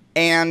way.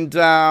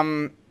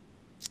 And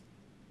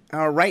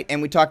all right,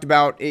 and we talked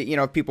about,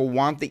 if people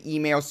want the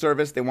email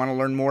service, they want to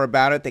learn more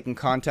about it, they can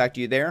contact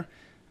you there.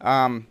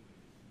 All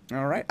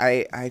right,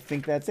 I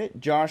think that's it.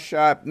 Josh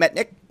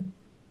Metnick,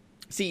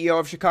 CEO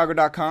of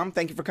Chicago.com,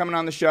 thank you for coming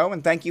on the show,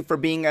 and thank you for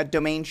being a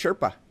Domain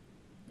Sherpa.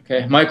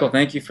 Okay, Michael,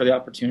 thank you for the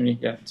opportunity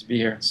to be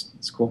here.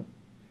 It's cool.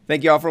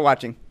 Thank you all for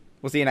watching.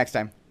 We'll see you next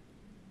time.